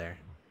wedged into there?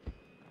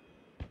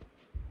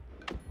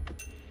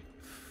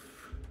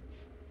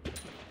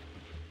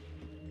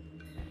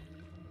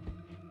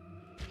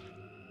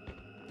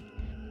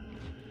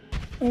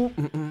 Oh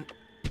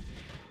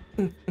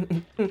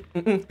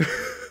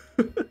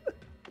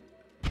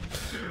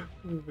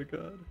my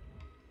god.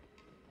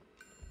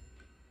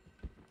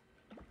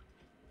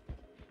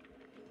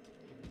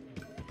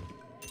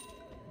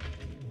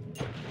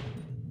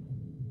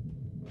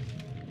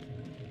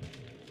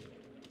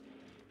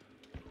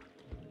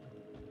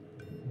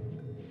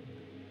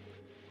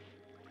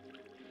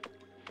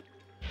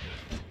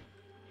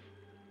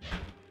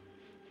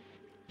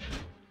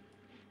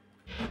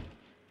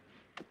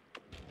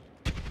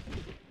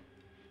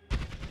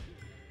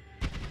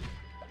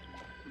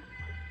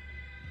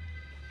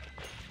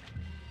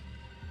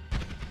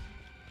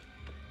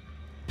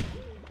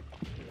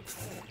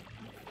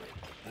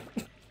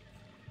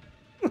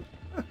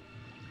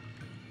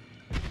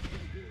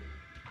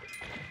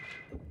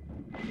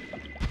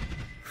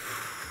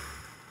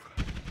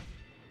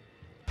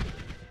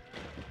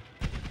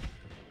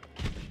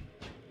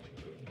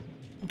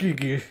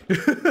 Gigi.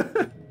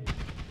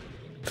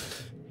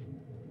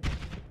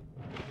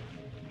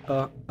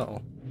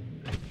 Uh-oh.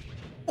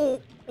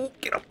 Oh,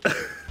 get him.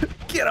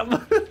 Get him.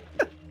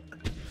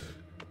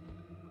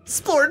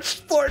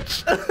 Splorch,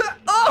 splorch.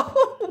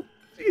 Oh,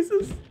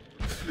 Jesus.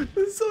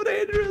 This is so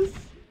dangerous.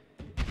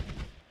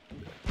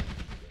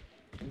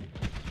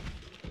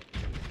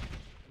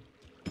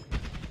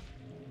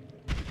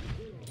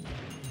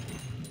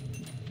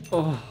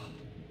 Oh,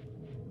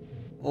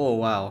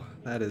 wow.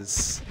 That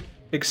is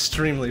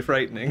extremely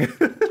frightening.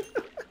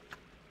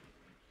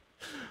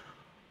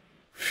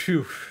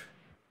 Phew.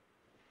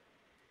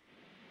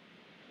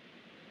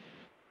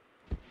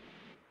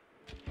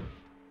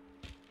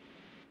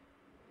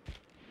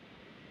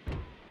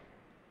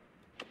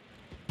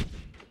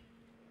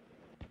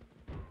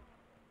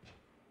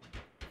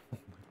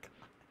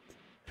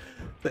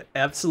 The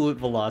absolute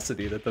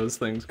velocity that those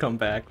things come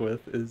back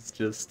with is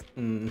just...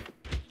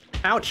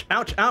 Ouch!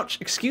 Ouch!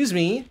 Ouch! Excuse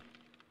me!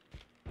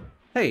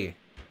 Hey.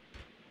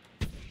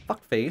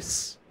 Fuck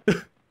face.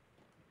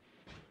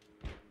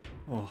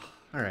 Oh,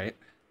 alright.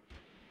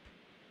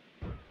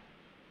 Oh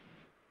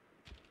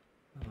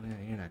yeah,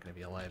 you're not gonna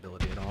be a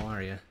liability at all,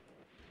 are you?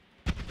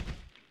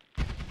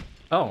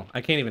 Oh,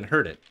 I can't even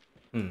hurt it.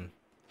 Alright,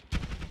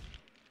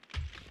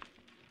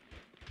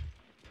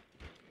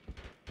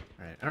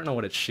 I don't know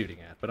what it's shooting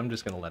at, but I'm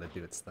just gonna let it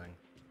do its thing.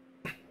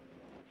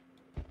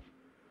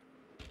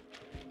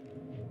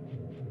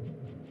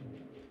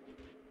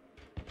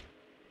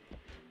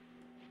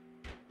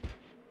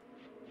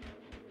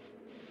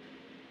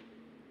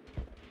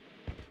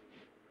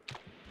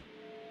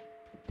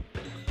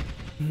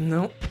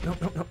 No, no,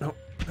 no, no, no,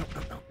 no,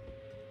 no, no.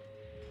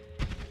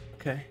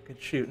 Okay, good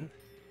shooting.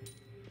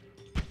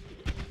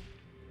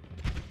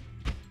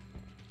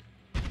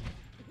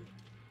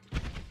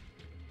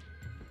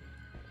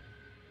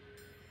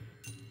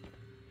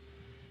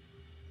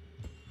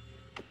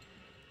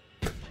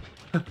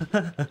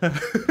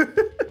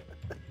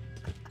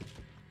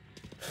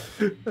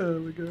 Oh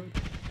my god.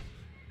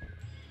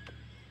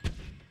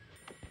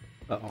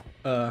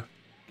 Uh-oh.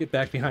 Get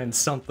back behind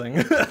something.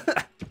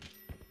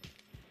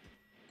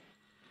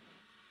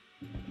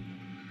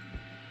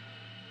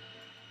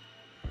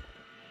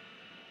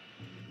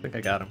 I think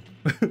I got him.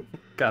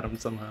 Got him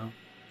somehow.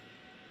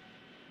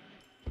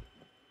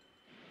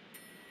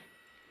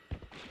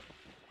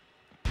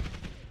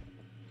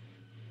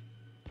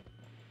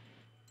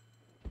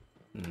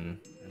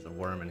 There's a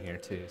worm in here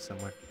too,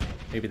 somewhere.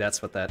 Maybe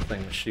that's what that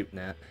thing was shooting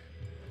at.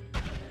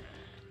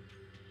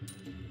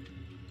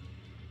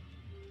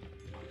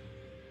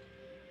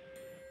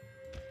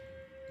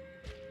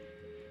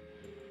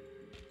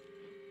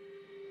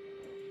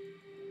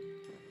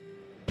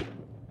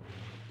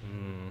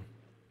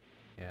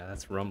 Yeah,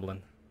 that's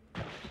rumbling.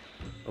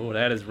 Oh,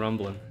 that is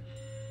rumbling.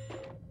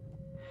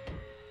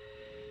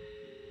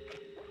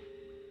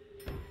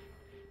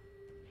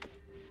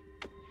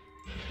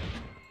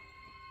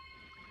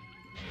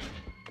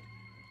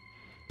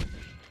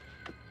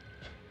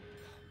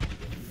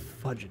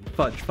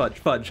 Fudge, fudge,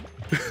 fudge.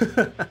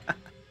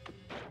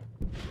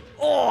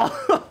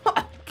 Oh!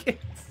 Get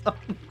some.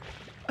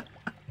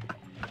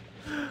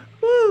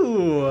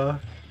 Woo!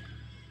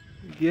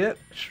 Get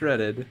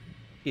shredded,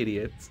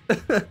 idiots.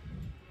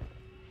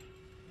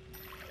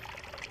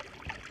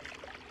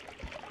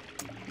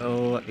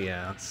 Oh,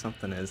 yeah,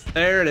 something is.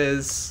 There it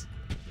is!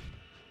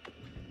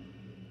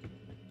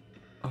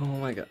 Oh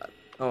my god.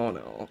 Oh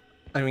no.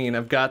 I mean,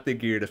 I've got the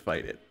gear to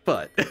fight it,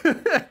 but...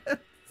 it's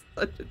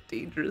such a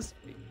dangerous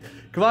feat.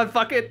 Come on,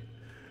 fuck it!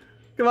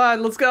 Come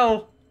on, let's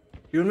go!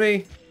 You and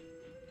me.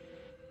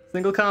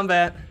 Single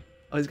combat.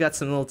 Oh, he's got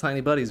some little tiny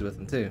buddies with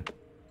him, too.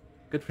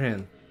 Good for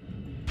him.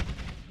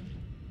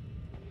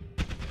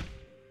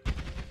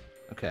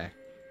 Okay.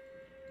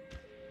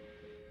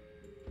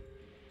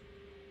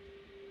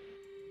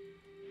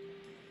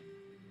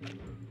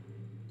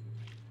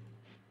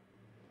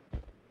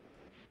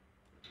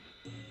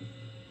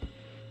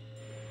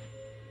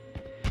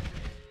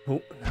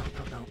 Oh, no,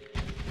 no, no.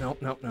 No,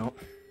 no, no.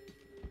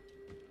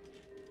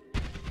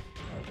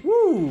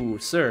 Woo,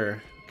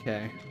 sir.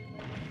 Okay.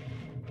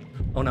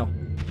 Oh, no.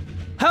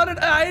 How did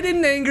I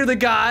didn't anger the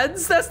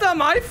gods? That's not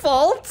my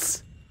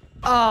fault!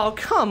 Oh,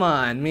 come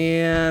on,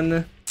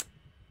 man.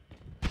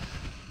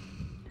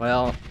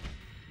 Well...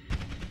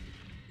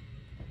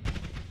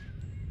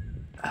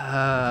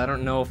 I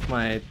don't know if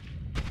my... I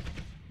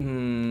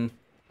don't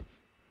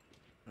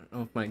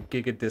know if my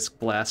Gigadisc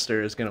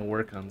Blaster is gonna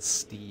work on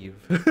Steve.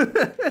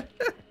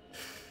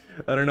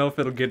 I don't know if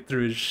it'll get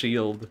through his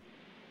shield.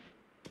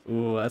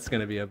 Ooh, that's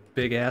gonna be a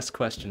big-ass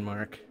question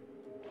mark.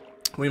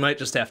 We might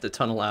just have to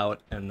tunnel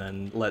out and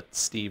then let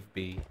Steve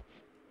be.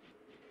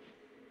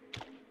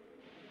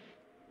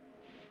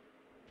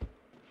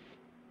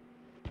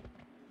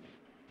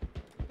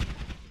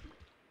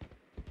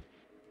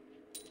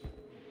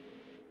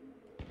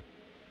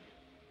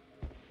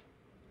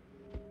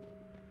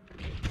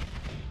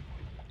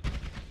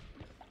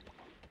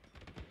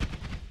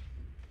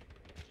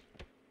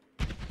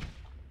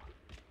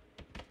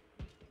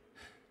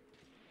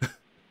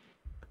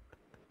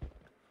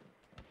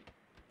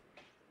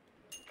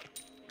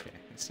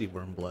 See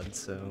worm blood,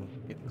 so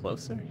getting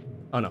closer.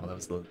 Oh no, that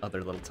was the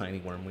other little tiny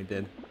worm we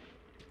did.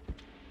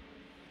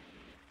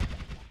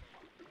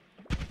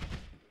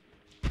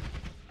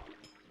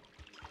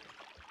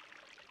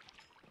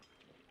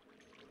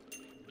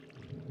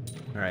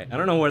 Alright, I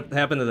don't know what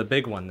happened to the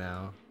big one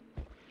now.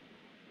 I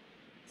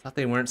thought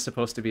they weren't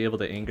supposed to be able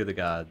to anger the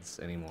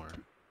gods anymore.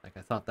 Like,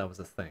 I thought that was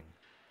a thing.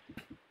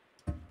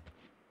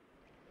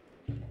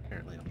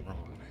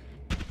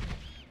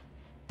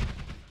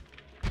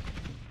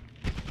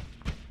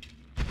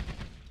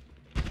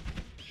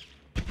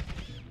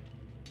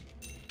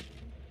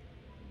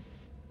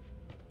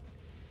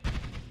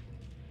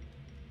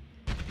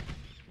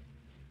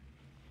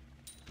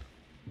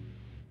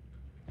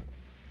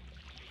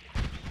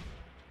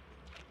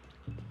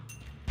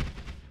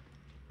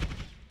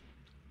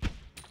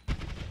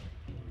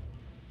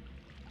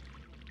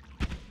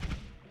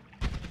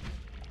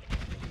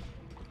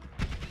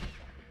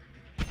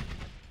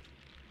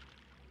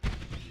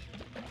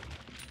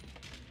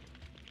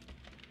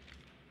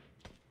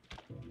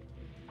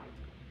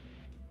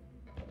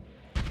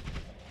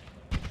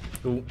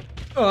 Ooh.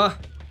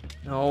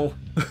 No.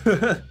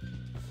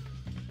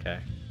 Okay.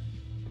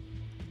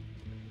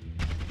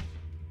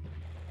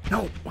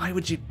 No, why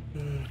would you...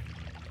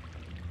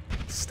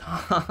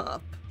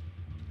 Stop.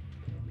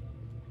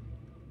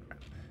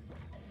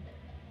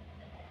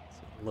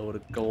 There's a load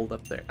of gold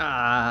up there.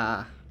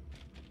 Ah!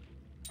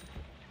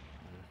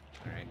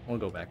 Alright, we'll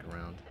go back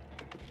around.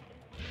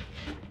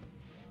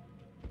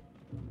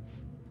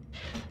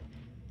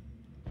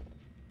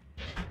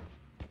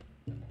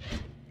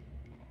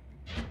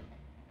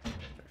 Try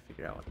to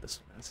figure out what this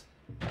one is.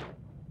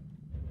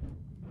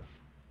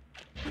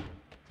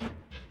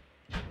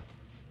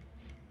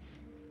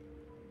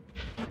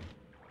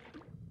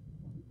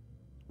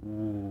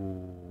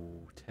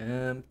 Ooh,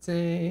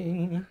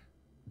 tempting.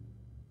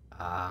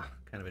 Ah,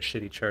 kind of a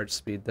shitty charge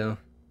speed though.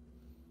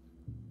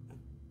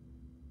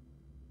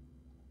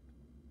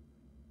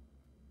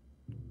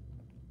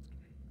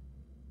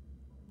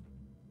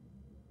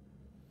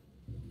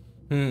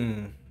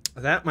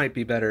 That might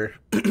be better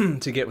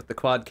to get with the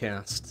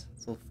quadcast.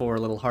 So 4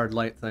 little hard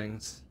light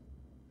things.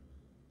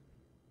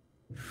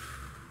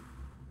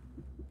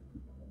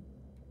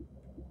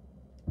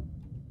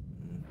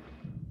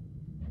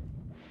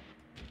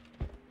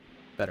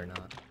 Better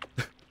not.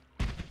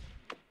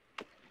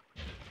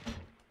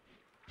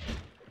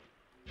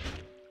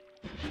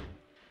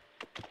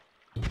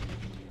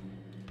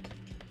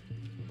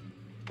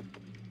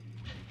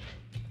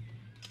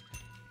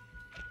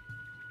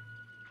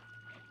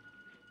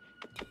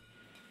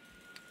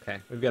 Okay,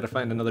 we've got to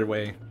find another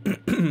way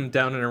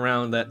down and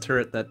around that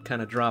turret that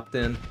kind of dropped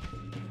in.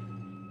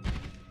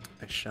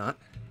 Nice shot.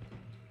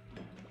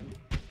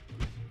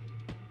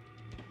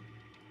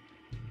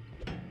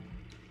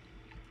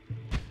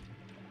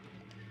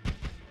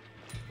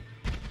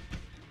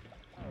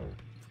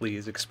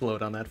 Please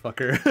explode on that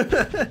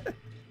fucker.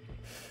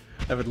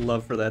 I would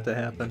love for that to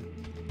happen.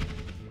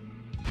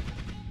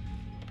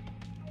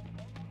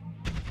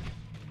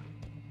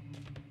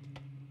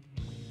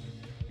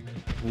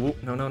 Ooh,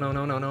 no, no, no,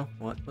 no, no, no.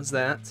 What was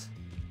that?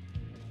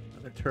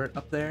 Another turret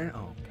up there?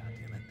 Oh, god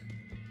damn it.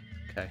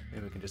 Okay,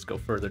 maybe we can just go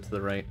further to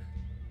the right.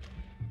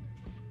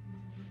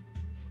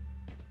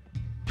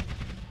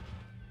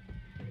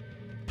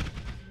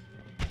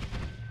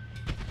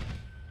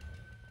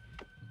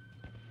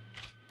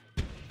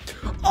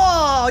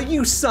 Oh,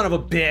 you son of a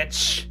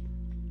bitch!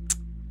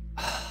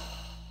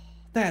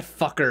 That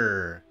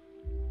fucker.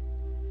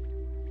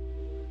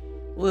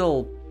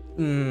 Little...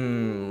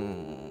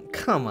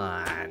 come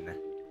on.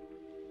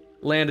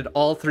 Landed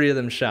all 3 of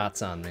them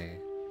shots on me.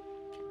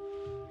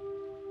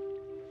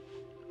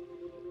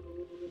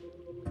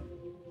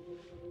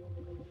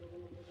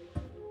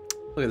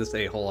 Look at this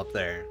a-hole up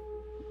there.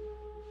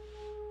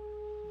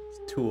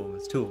 It's 2 of them.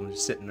 It's 2 of them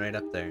just sitting right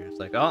up there. It's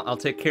like, oh, I'll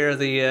take care of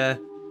the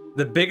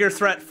bigger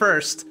threat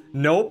first.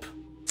 Nope.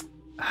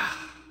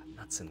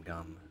 Nuts and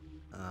gum.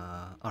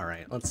 All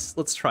right,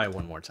 let's try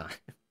one more time.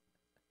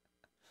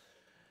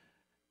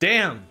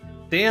 Damn.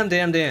 Damn,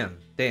 damn, damn.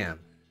 Damn.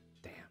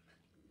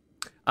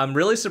 I'm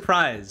really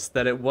surprised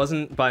that it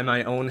wasn't by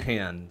my own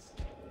hand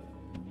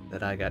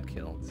that I got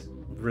killed.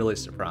 Really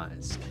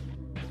surprised.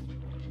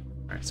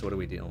 Alright, so what are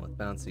we dealing with?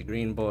 Bouncy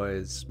green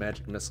boys,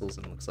 magic missiles,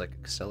 and it looks like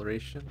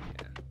acceleration?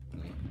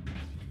 Yeah.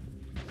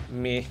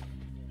 Me.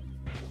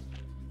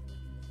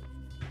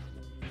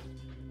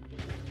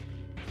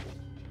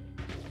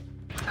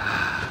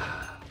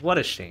 What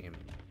a shame.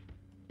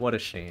 What a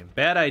shame.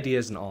 Bad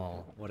ideas and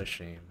all. What a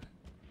shame.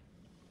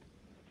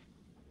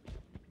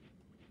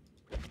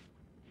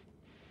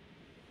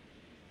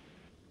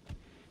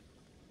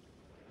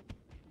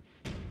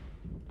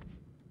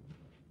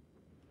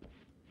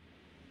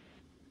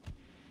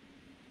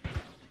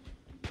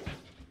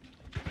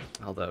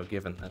 Although,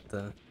 given that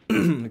the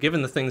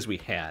given the things we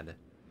had,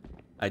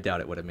 I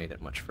doubt it would have made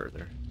it much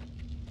further.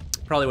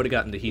 Probably would have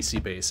gotten to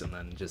Hisi base and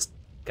then just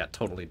got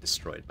totally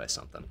destroyed by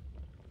something.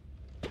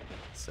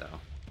 So,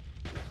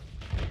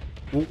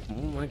 oh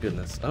my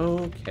goodness.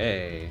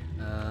 Okay,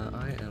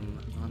 I am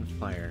on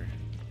fire.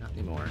 Not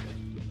anymore.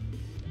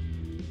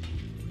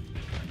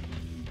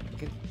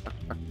 Okay.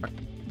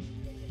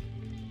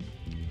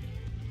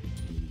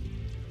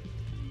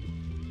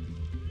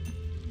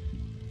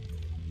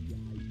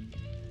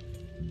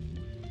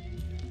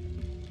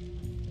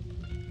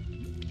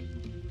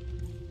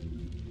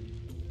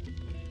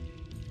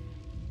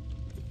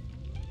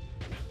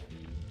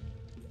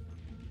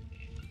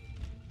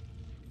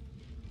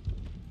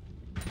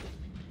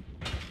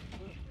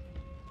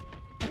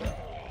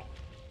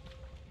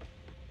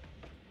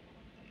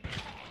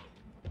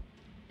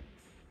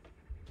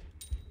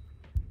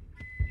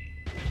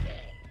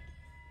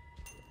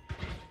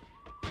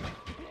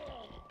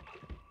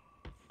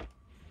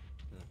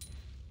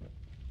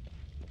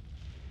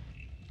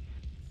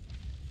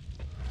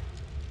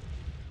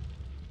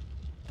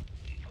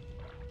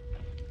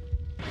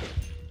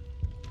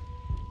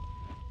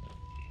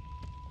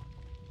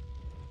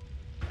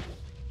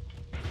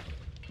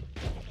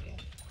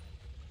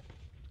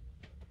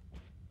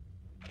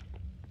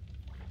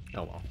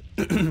 Oh well.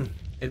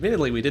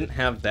 Admittedly, we didn't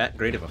have that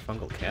great of a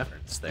fungal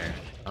caverns there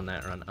on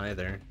that run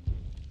either.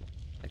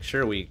 Like,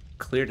 sure, we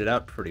cleared it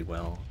out pretty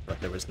well, but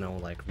there was no,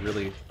 like,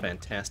 really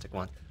fantastic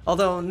one.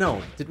 Although,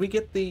 no, did we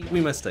get the... We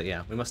must have,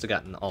 yeah, we must have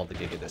gotten all the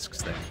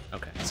Gigadiscs there.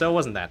 Okay, so it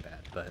wasn't that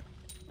bad, but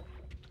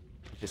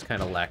just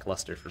kind of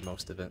lackluster for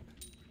most of it.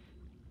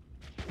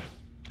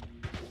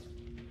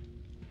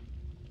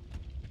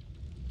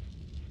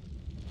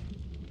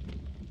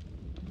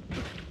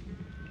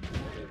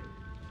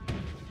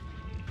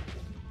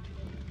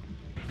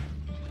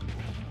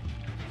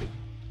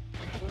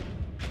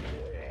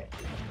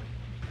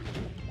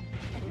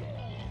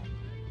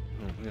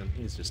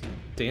 He's just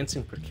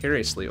dancing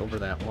precariously over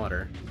that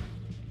water.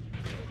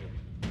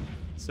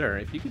 Sir,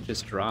 if you could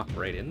just drop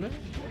right in there?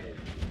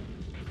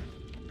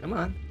 Come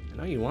on, I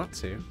know you want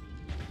to.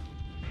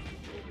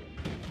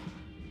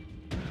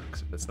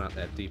 Except it's not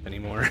that deep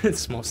anymore.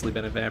 It's mostly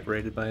been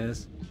evaporated by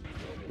his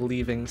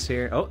leavings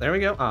here. Oh, there we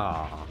go.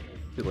 Aw,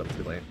 too little,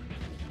 too late.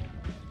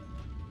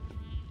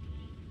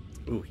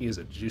 Ooh, he is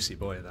a juicy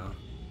boy, though.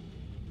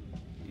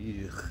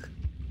 Ugh.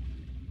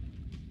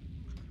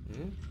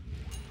 Hmm?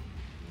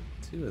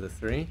 2 of the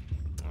 3.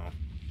 Oh.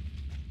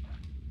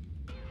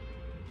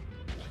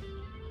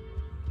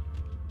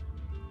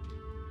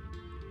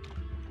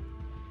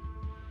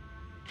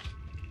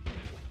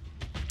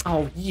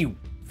 Oh, you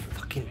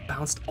fucking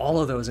bounced all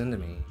of those into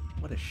me.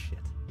 What a shit.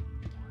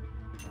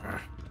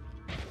 Ugh.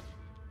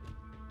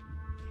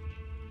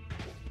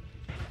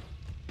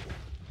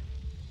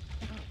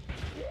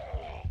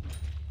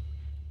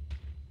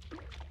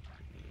 Look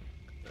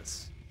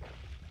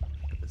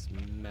at this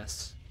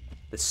mess.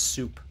 This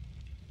soup.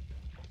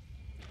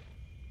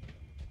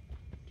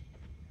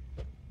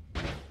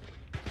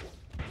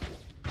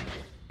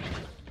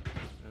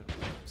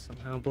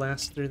 Somehow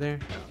blast through there?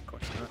 No, of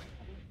course not.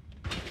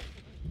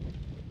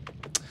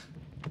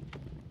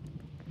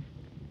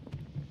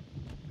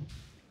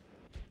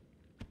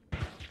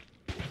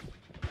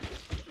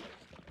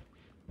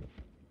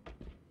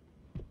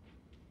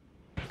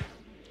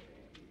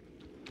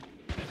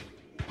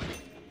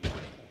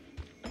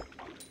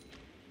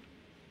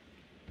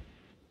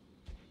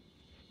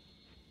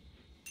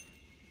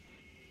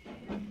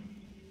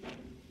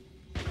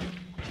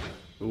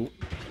 Ooh.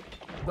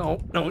 No,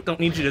 no, don't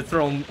need you to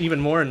throw him even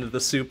more into the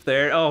soup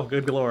there. Oh,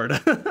 good lord.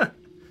 Alright,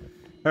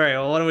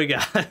 well, what do we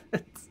got?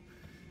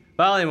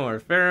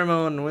 Polymorph,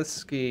 Pheromone,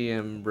 Whiskey,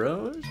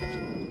 Ambrosia.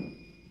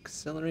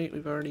 Accelerate,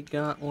 we've already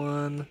got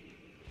one.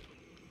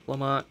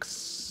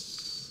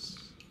 Flamox.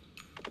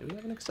 Do we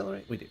have an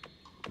Accelerate? We do.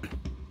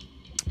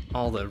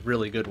 All the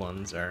really good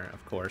ones are,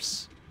 of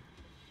course,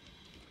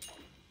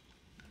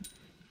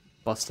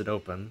 busted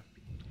open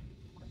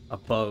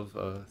above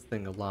a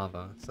thing of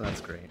lava, so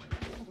that's great.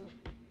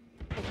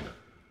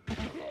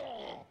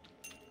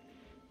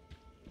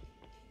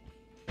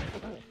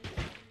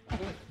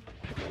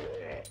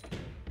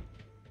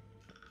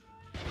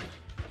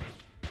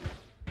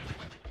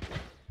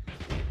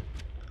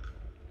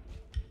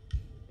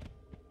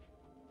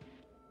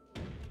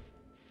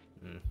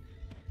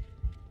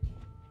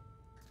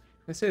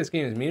 I say this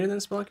game is meaner than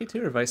Spelunky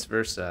 2 or vice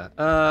versa?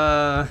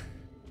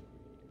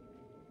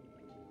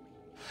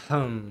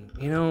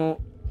 You know,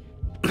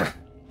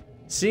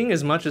 seeing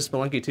as much as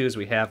Spelunky 2 as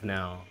we have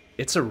now,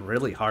 it's a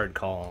really hard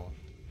call.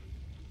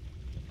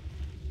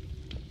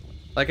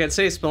 Like, I'd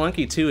say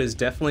Spelunky 2 is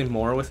definitely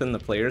more within the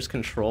player's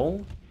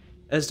control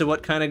as to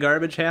what kind of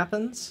garbage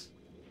happens.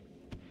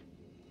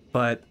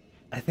 But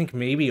I think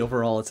maybe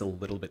overall it's a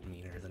little bit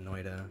meaner than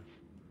Noita.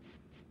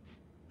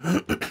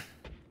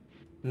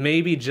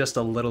 Maybe just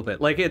a little bit.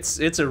 Like,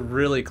 it's a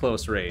really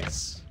close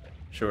race.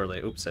 Surely.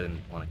 Oops, I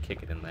didn't want to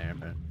kick it in there,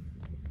 but...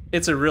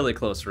 It's a really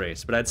close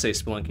race, but I'd say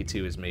Spelunky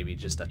 2 is maybe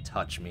just a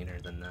touch meaner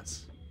than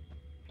this.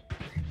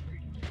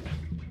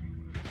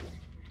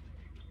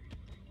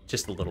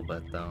 Just a little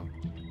bit, though.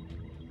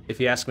 If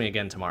you ask me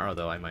again tomorrow,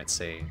 though, I might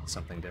say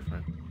something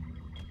different.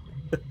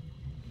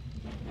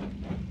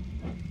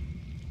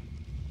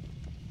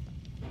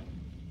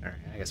 Alright,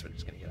 I guess we're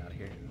just gonna get out of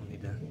here. I don't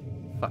need to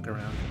fuck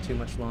around too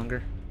much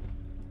longer.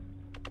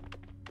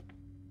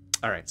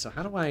 Alright, so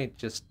how do I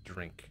just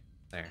drink?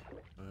 There.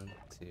 1,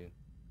 2,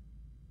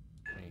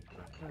 3,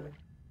 4, 5,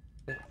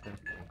 6, 7,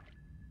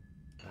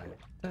 8, 9,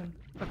 10.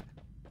 Okay.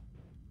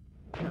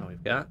 Now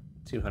we've got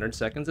 200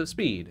 seconds of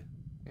speed.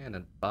 And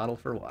a bottle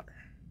for water.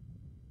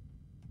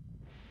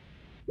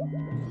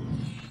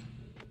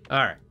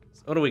 Alright,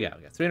 so what do we got?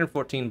 We got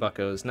 314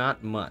 buckos,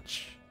 not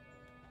much.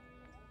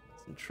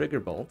 Some trigger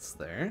bolts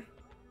there.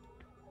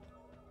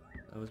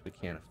 Those we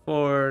can't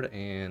afford,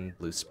 and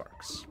blue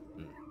sparks.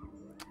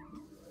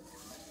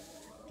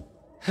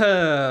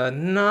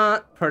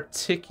 Not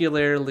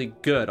particularly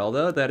good,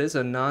 although that is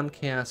a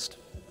non-cast...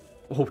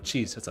 Oh,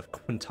 jeez, that's a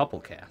quintuple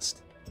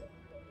cast.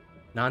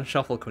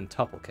 Non-shuffle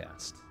quintuple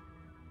cast.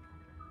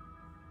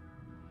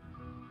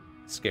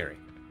 Scary.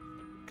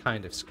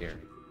 Kind of scary.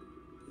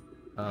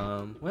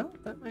 Well,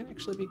 that might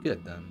actually be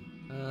good,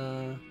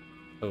 then.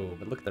 Oh,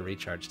 but look at the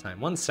recharge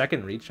time. 1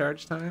 second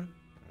recharge time?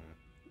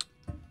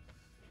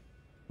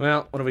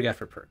 Well, what do we got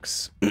for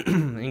perks?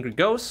 Angry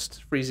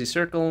Ghost, Freezy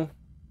Circle,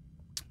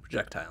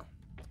 Projectile.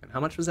 And how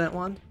much was that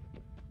wand?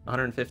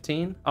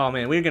 115? Oh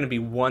man, we're gonna be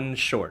one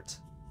short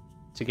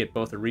to get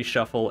both a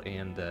reshuffle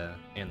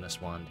and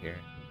this wand here.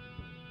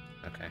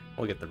 Okay,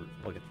 we'll get the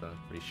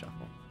reshuffle.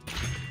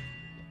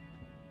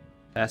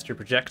 Faster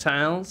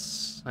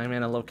projectiles. High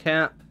mana, low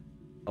cap.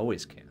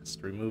 Always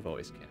cast. Remove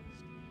always cast.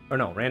 Or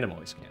no, random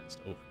always cast.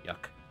 Oh,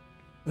 yuck.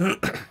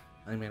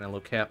 High mana, low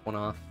cap, one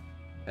off.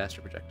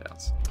 Faster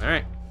projectiles. All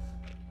right.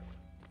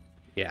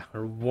 Yeah,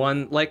 or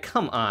one. Like,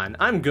 come on,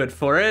 I'm good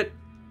for it.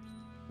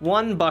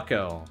 One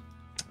bucko.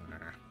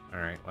 All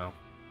right, well.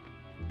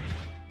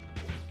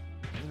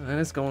 That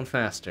is going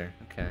faster.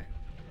 Okay.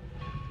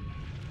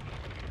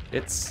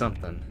 It's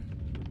something.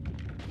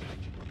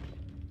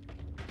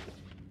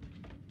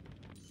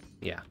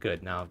 Yeah,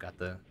 good. Now I've got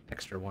the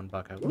extra one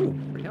bucko. Ooh,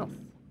 free health.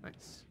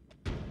 Nice.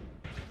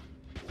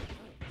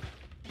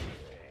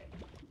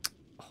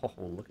 Oh,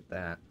 look at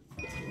that.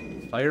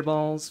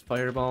 Fireballs,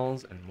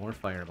 fireballs, and more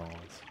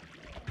fireballs.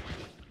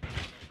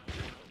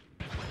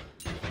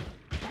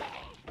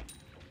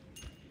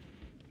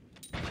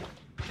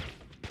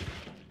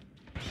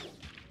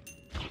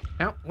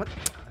 Ow, what?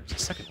 Oh, there's a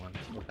second one,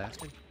 little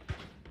bastard.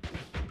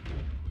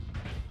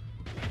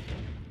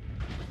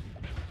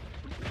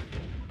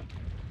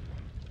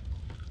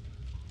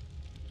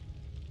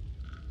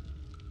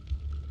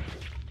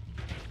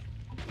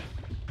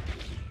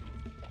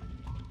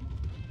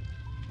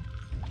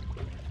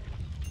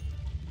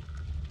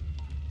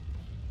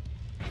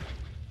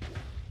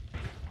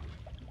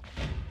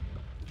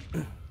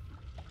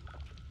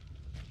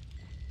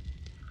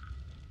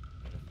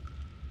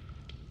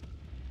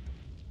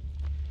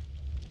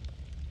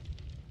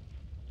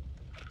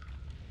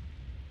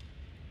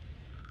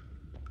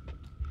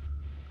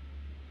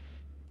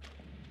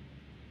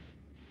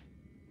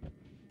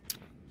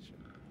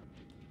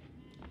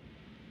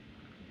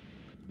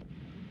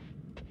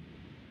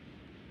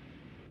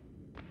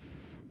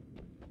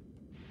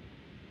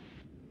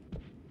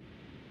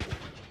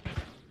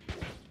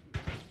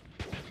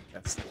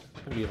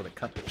 Gonna be able to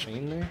cut the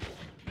chain there?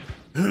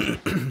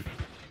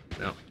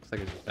 No, looks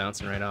like it's just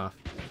bouncing right off.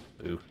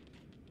 Ooh.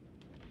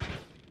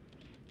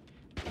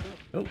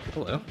 Oh,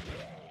 hello.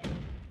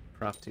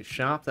 Prop to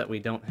shop that we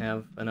don't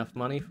have enough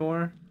money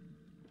for.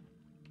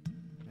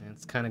 And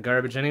it's kind of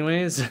garbage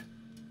anyways.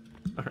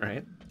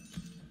 Alright.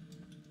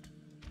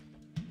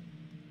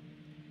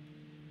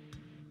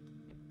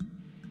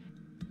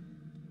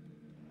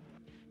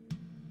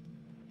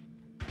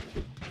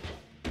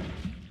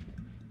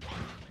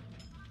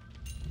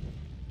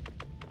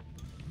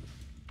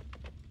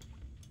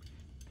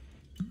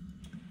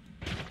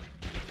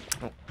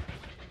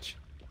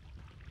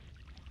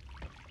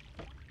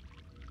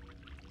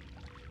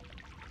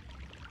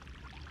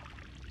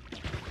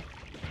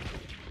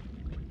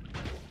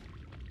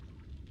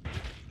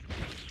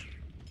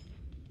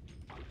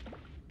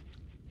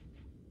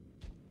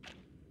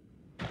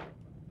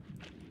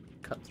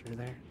 Cut through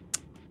there.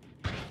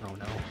 Oh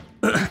no.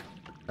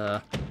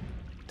 There.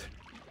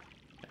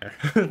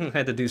 I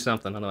had to do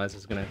something, otherwise I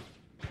was gonna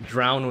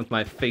drown with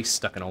my face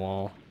stuck in a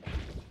wall.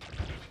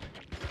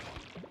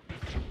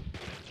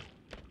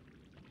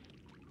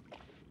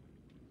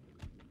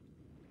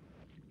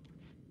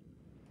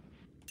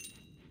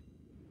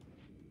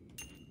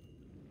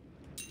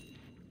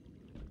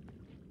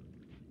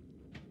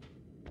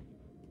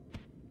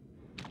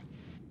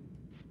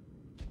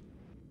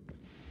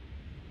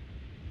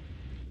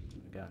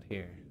 Got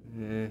here.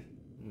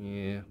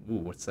 Yeah. Ooh,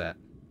 what's that?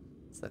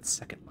 What's that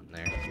second one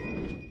there?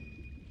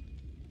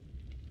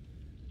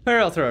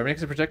 Fire thrower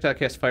makes a projectile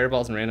cast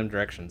fireballs in random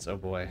directions. Oh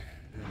boy.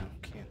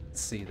 Can't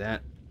see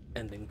that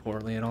ending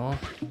poorly at all.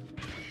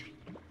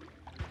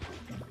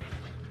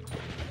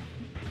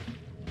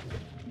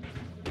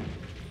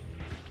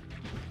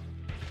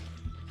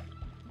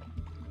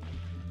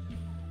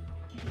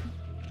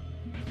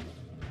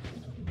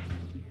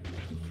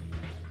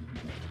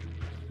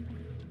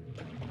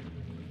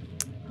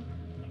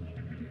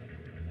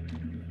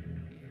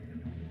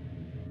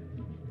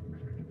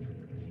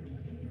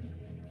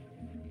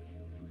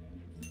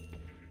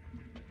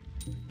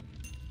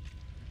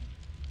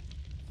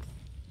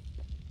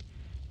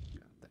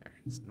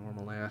 It's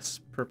normal ass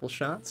purple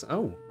shots.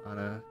 Oh, on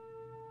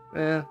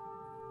a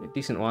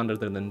decent wand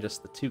other than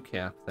just the 2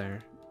 cap there.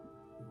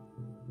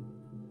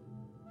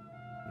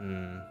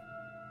 More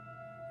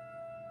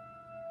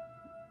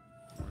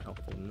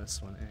helpful than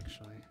this one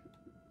actually.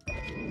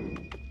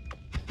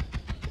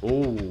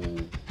 Oh.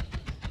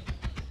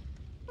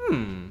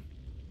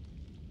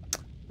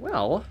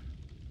 Well.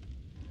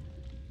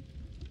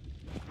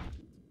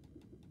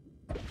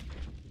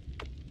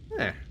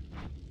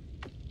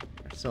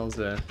 Ourselves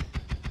a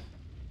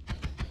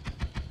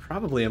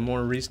probably a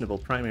more reasonable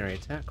primary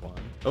attack one.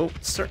 Oh,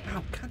 sir!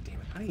 Oh, god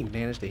damn it! How do you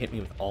manage to hit me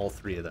with all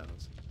 3 of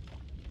those?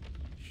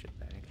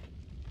 Shitbag.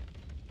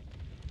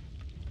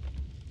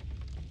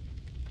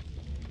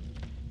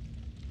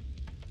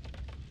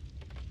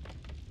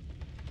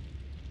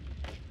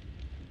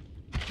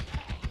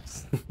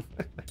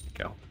 There you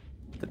go.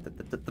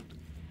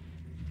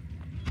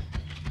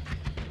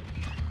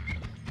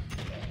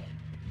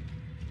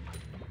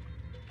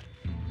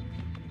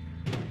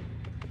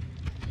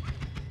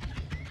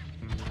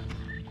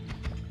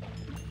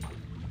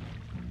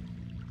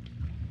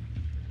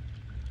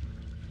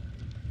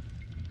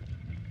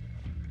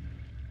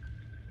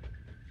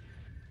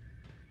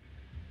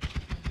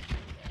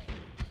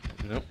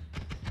 Nope.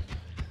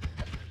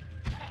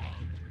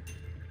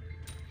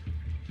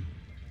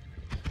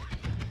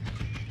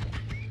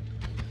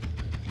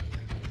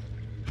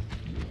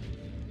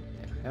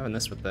 Yeah, having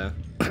this with the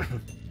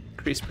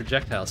increased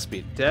projectile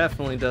speed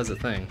definitely does a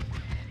thing.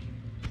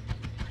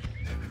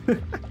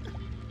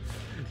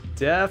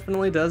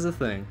 Definitely does a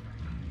thing.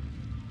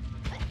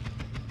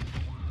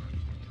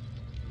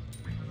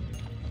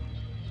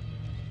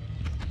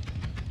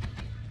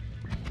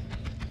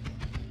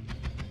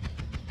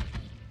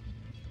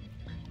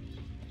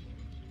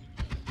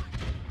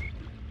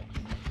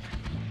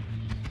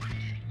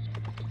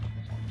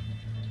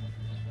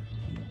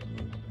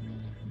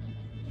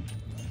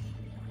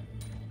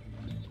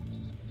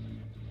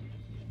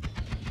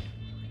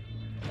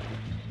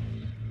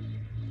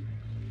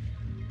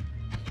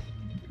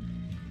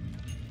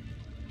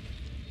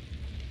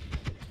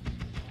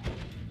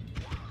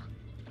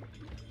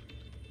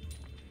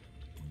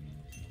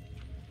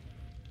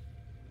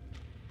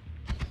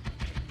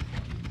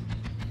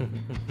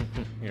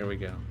 Here we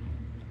go.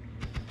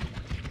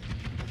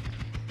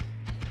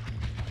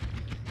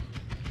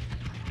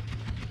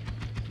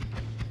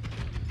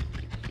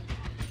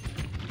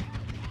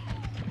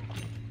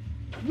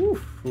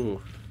 Woof,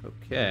 woof.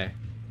 Okay.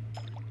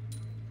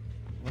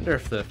 Wonder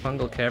if the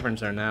fungal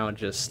caverns are now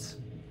just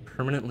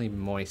permanently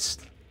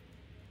moist.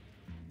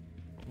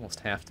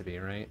 Almost have to be,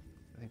 right?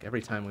 I think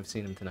every time we've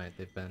seen them tonight,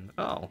 they've been,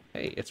 oh,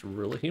 hey, it's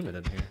really humid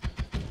in here.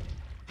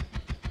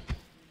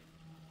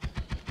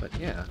 But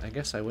yeah, I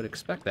guess I would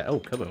expect that. Oh,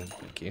 kaboom.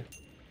 Thank you.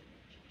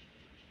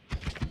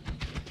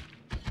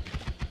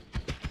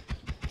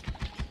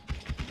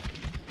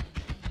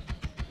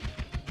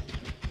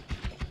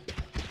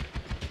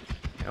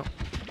 Yep.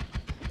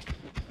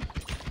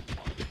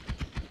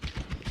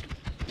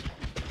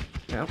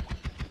 Yep.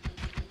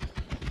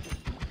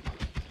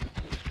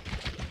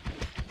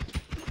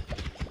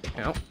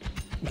 Yep.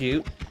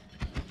 You.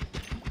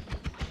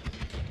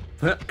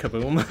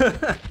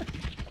 Kaboom.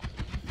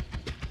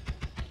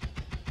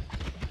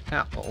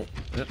 Ow. Oh.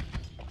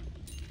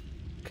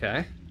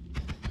 Okay.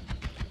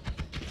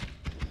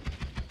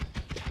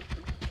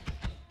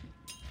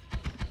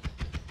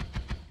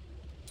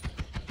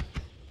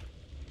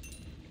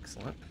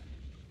 Excellent.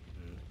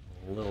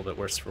 A little bit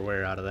worse for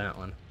wear out of that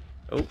one.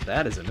 Oh,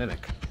 that is a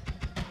mimic.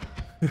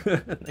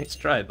 Nice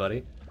try,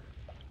 buddy.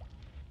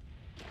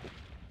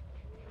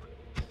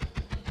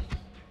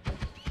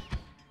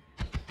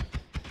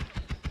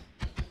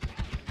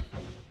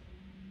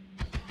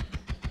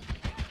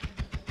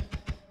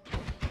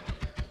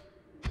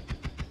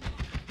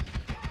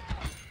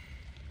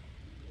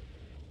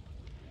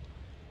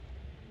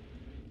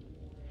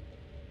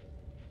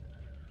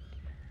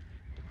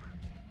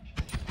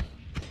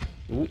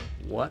 Ooh,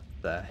 what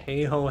the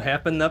hey-ho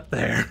happened up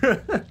there?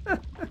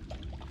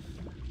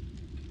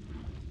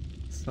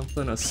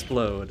 Something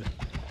explode.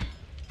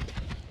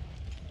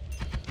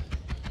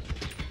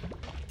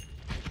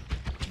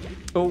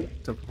 Oh!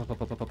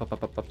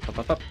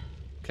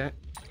 Okay,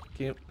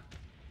 cute.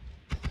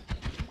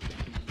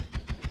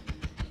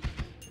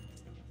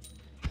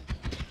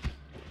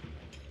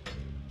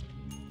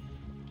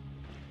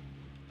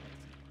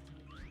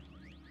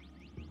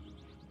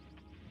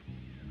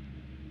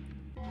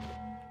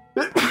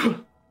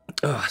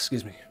 Oh,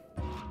 excuse me.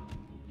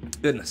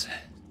 Goodness.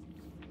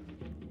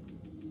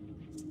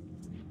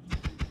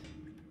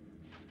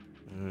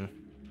 I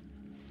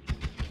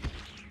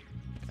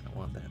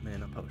want that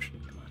mana potion.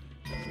 Come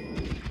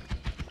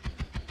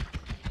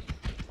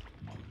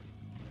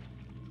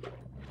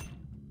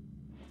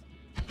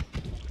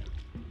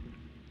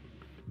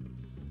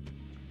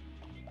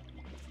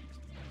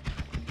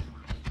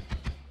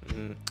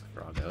on.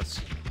 Froggos.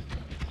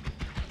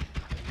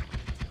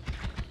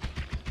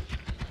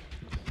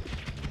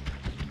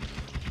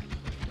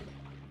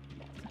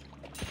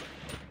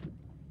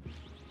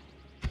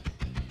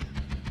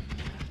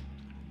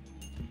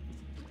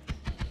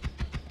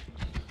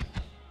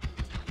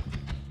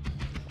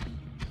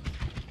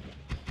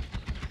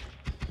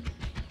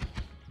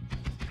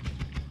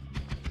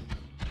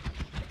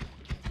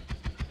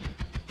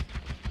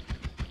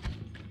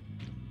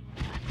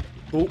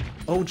 Oh,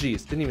 oh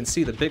geez, didn't even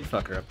see the big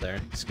fucker up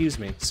there. Excuse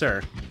me,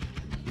 sir.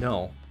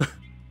 No.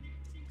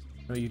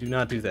 No, you do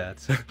not do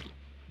that.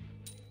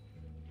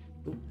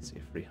 Ooh, I see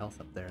a free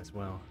health up there as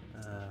well.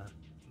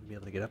 Be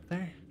able to get up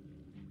there?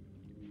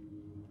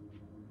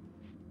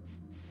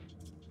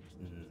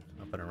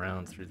 Up and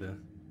around through the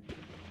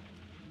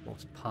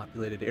most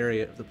populated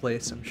area of the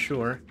place, I'm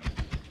sure.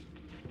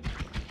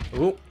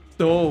 Oh,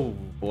 oh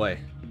boy.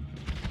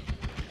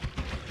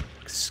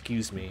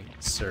 Excuse me,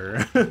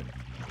 sir.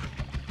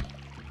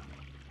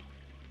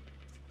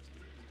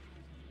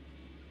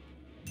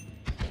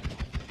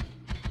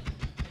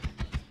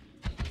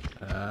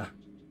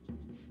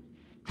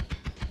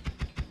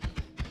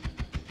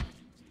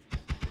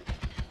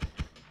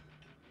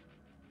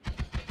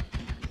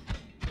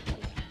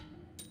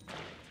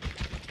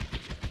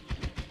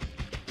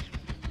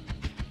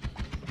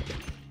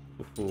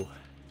 Ooh.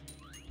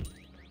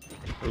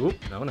 Ooh,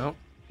 no, no.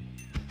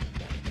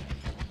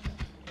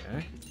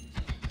 Okay.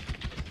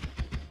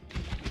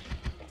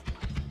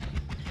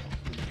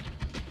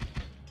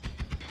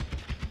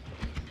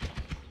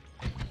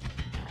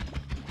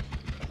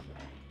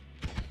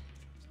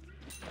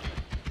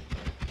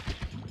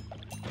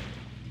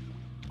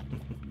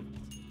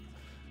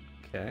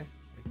 Okay.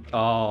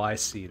 Oh, I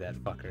see that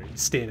fucker.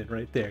 He's standing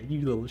right there. You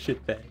little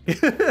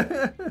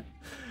shitbag.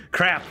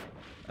 Crap.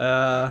 Do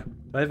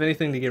I have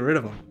anything to get rid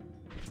of him?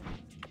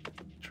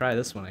 Try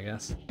this one, I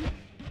guess.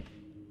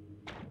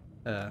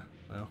 Well.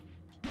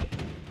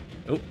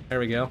 Oh, there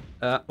we go.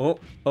 Oh,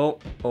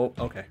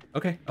 okay.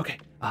 Okay.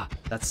 Ah,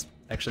 that's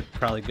actually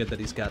probably good that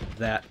he's got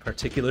that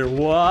particular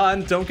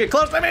one. Don't get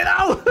close to me,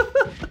 though!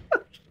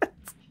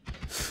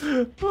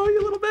 Oh,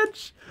 you little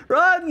bitch!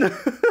 Run!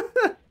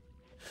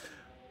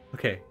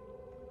 Okay.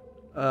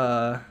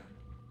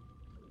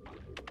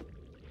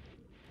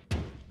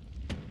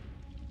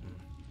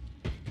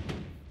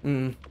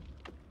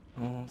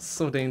 Oh,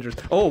 so dangerous.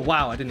 Oh,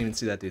 wow, I didn't even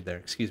see that dude there.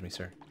 Excuse me,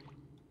 sir.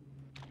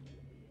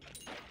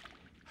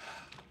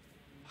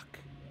 Fuck.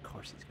 Of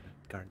course he's gonna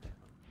guard that.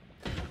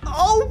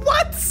 Oh,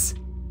 what?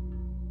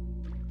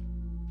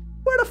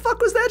 Where the fuck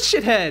was that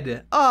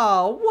shithead?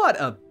 Oh, what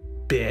a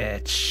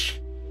bitch.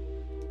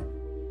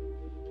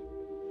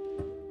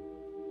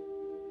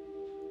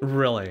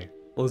 Really?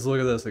 Let's look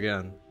at this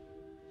again.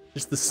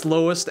 Just the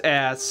slowest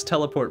ass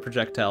teleport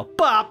projectile.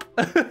 Bop!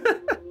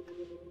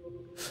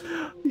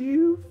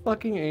 You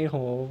fucking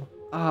a-hole.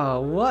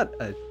 Oh, what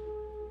a...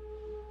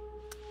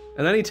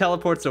 And then he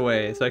teleports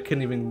away, so I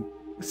couldn't even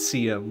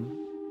see him.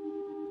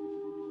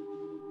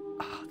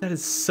 Oh, that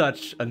is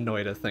such a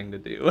Noita thing to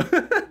do.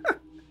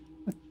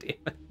 Damn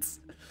it.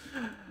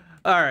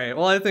 Alright,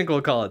 well I think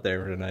we'll call it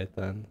there for tonight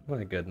then.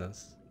 My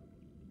goodness.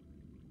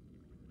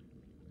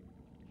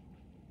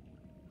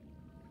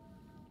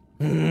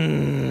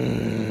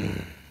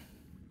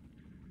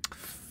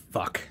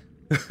 Fuck.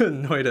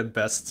 Noita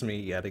bests me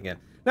yet again.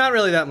 Not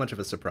really that much of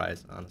a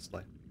surprise,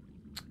 honestly.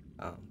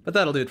 But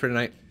that'll do it for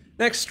tonight.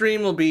 Next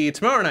stream will be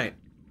tomorrow night,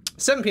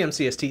 7 p.m.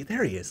 CST.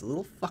 There he is, a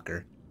little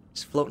fucker.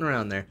 Just floating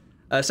around there.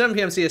 7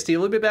 p.m. CST,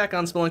 we'll be back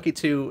on Spelunky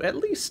 2 at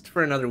least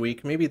for another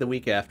week, maybe the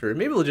week after.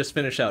 Maybe we'll just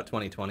finish out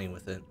 2020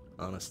 with it,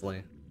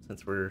 honestly,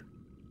 since we're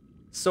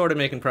sort of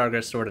making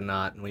progress, sort of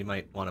not, and we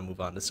might want to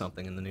move on to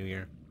something in the new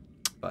year.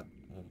 But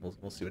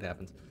we'll see what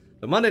happens.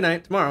 So Monday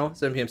night, tomorrow,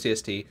 7 p.m.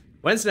 CST.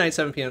 Wednesday night,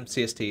 7 p.m.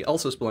 CST,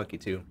 also Spelunky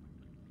 2.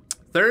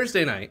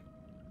 Thursday night,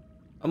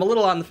 I'm a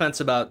little on the fence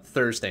about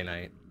Thursday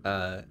night,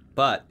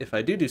 but if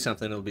I do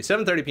something, it'll be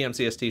 7:30 p.m.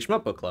 CST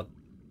Shmup Book Club,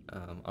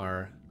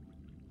 our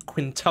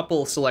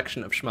quintuple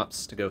selection of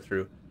shmups to go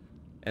through.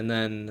 And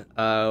then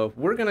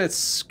we're going to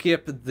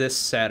skip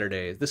this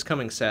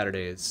coming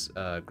Saturday's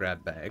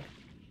grab bag.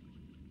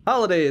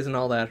 Holidays and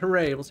all that,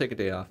 hooray, we'll take a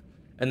day off.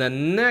 And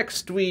then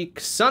next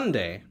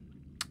Sunday,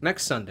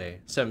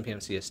 7 p.m.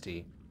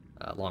 CST,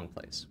 long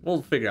plays.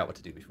 We'll figure out what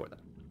to do before that.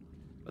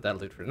 But that'll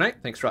do it for tonight.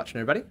 Thanks for watching,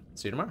 everybody.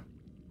 See you tomorrow.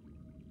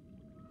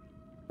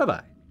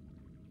 Bye-bye.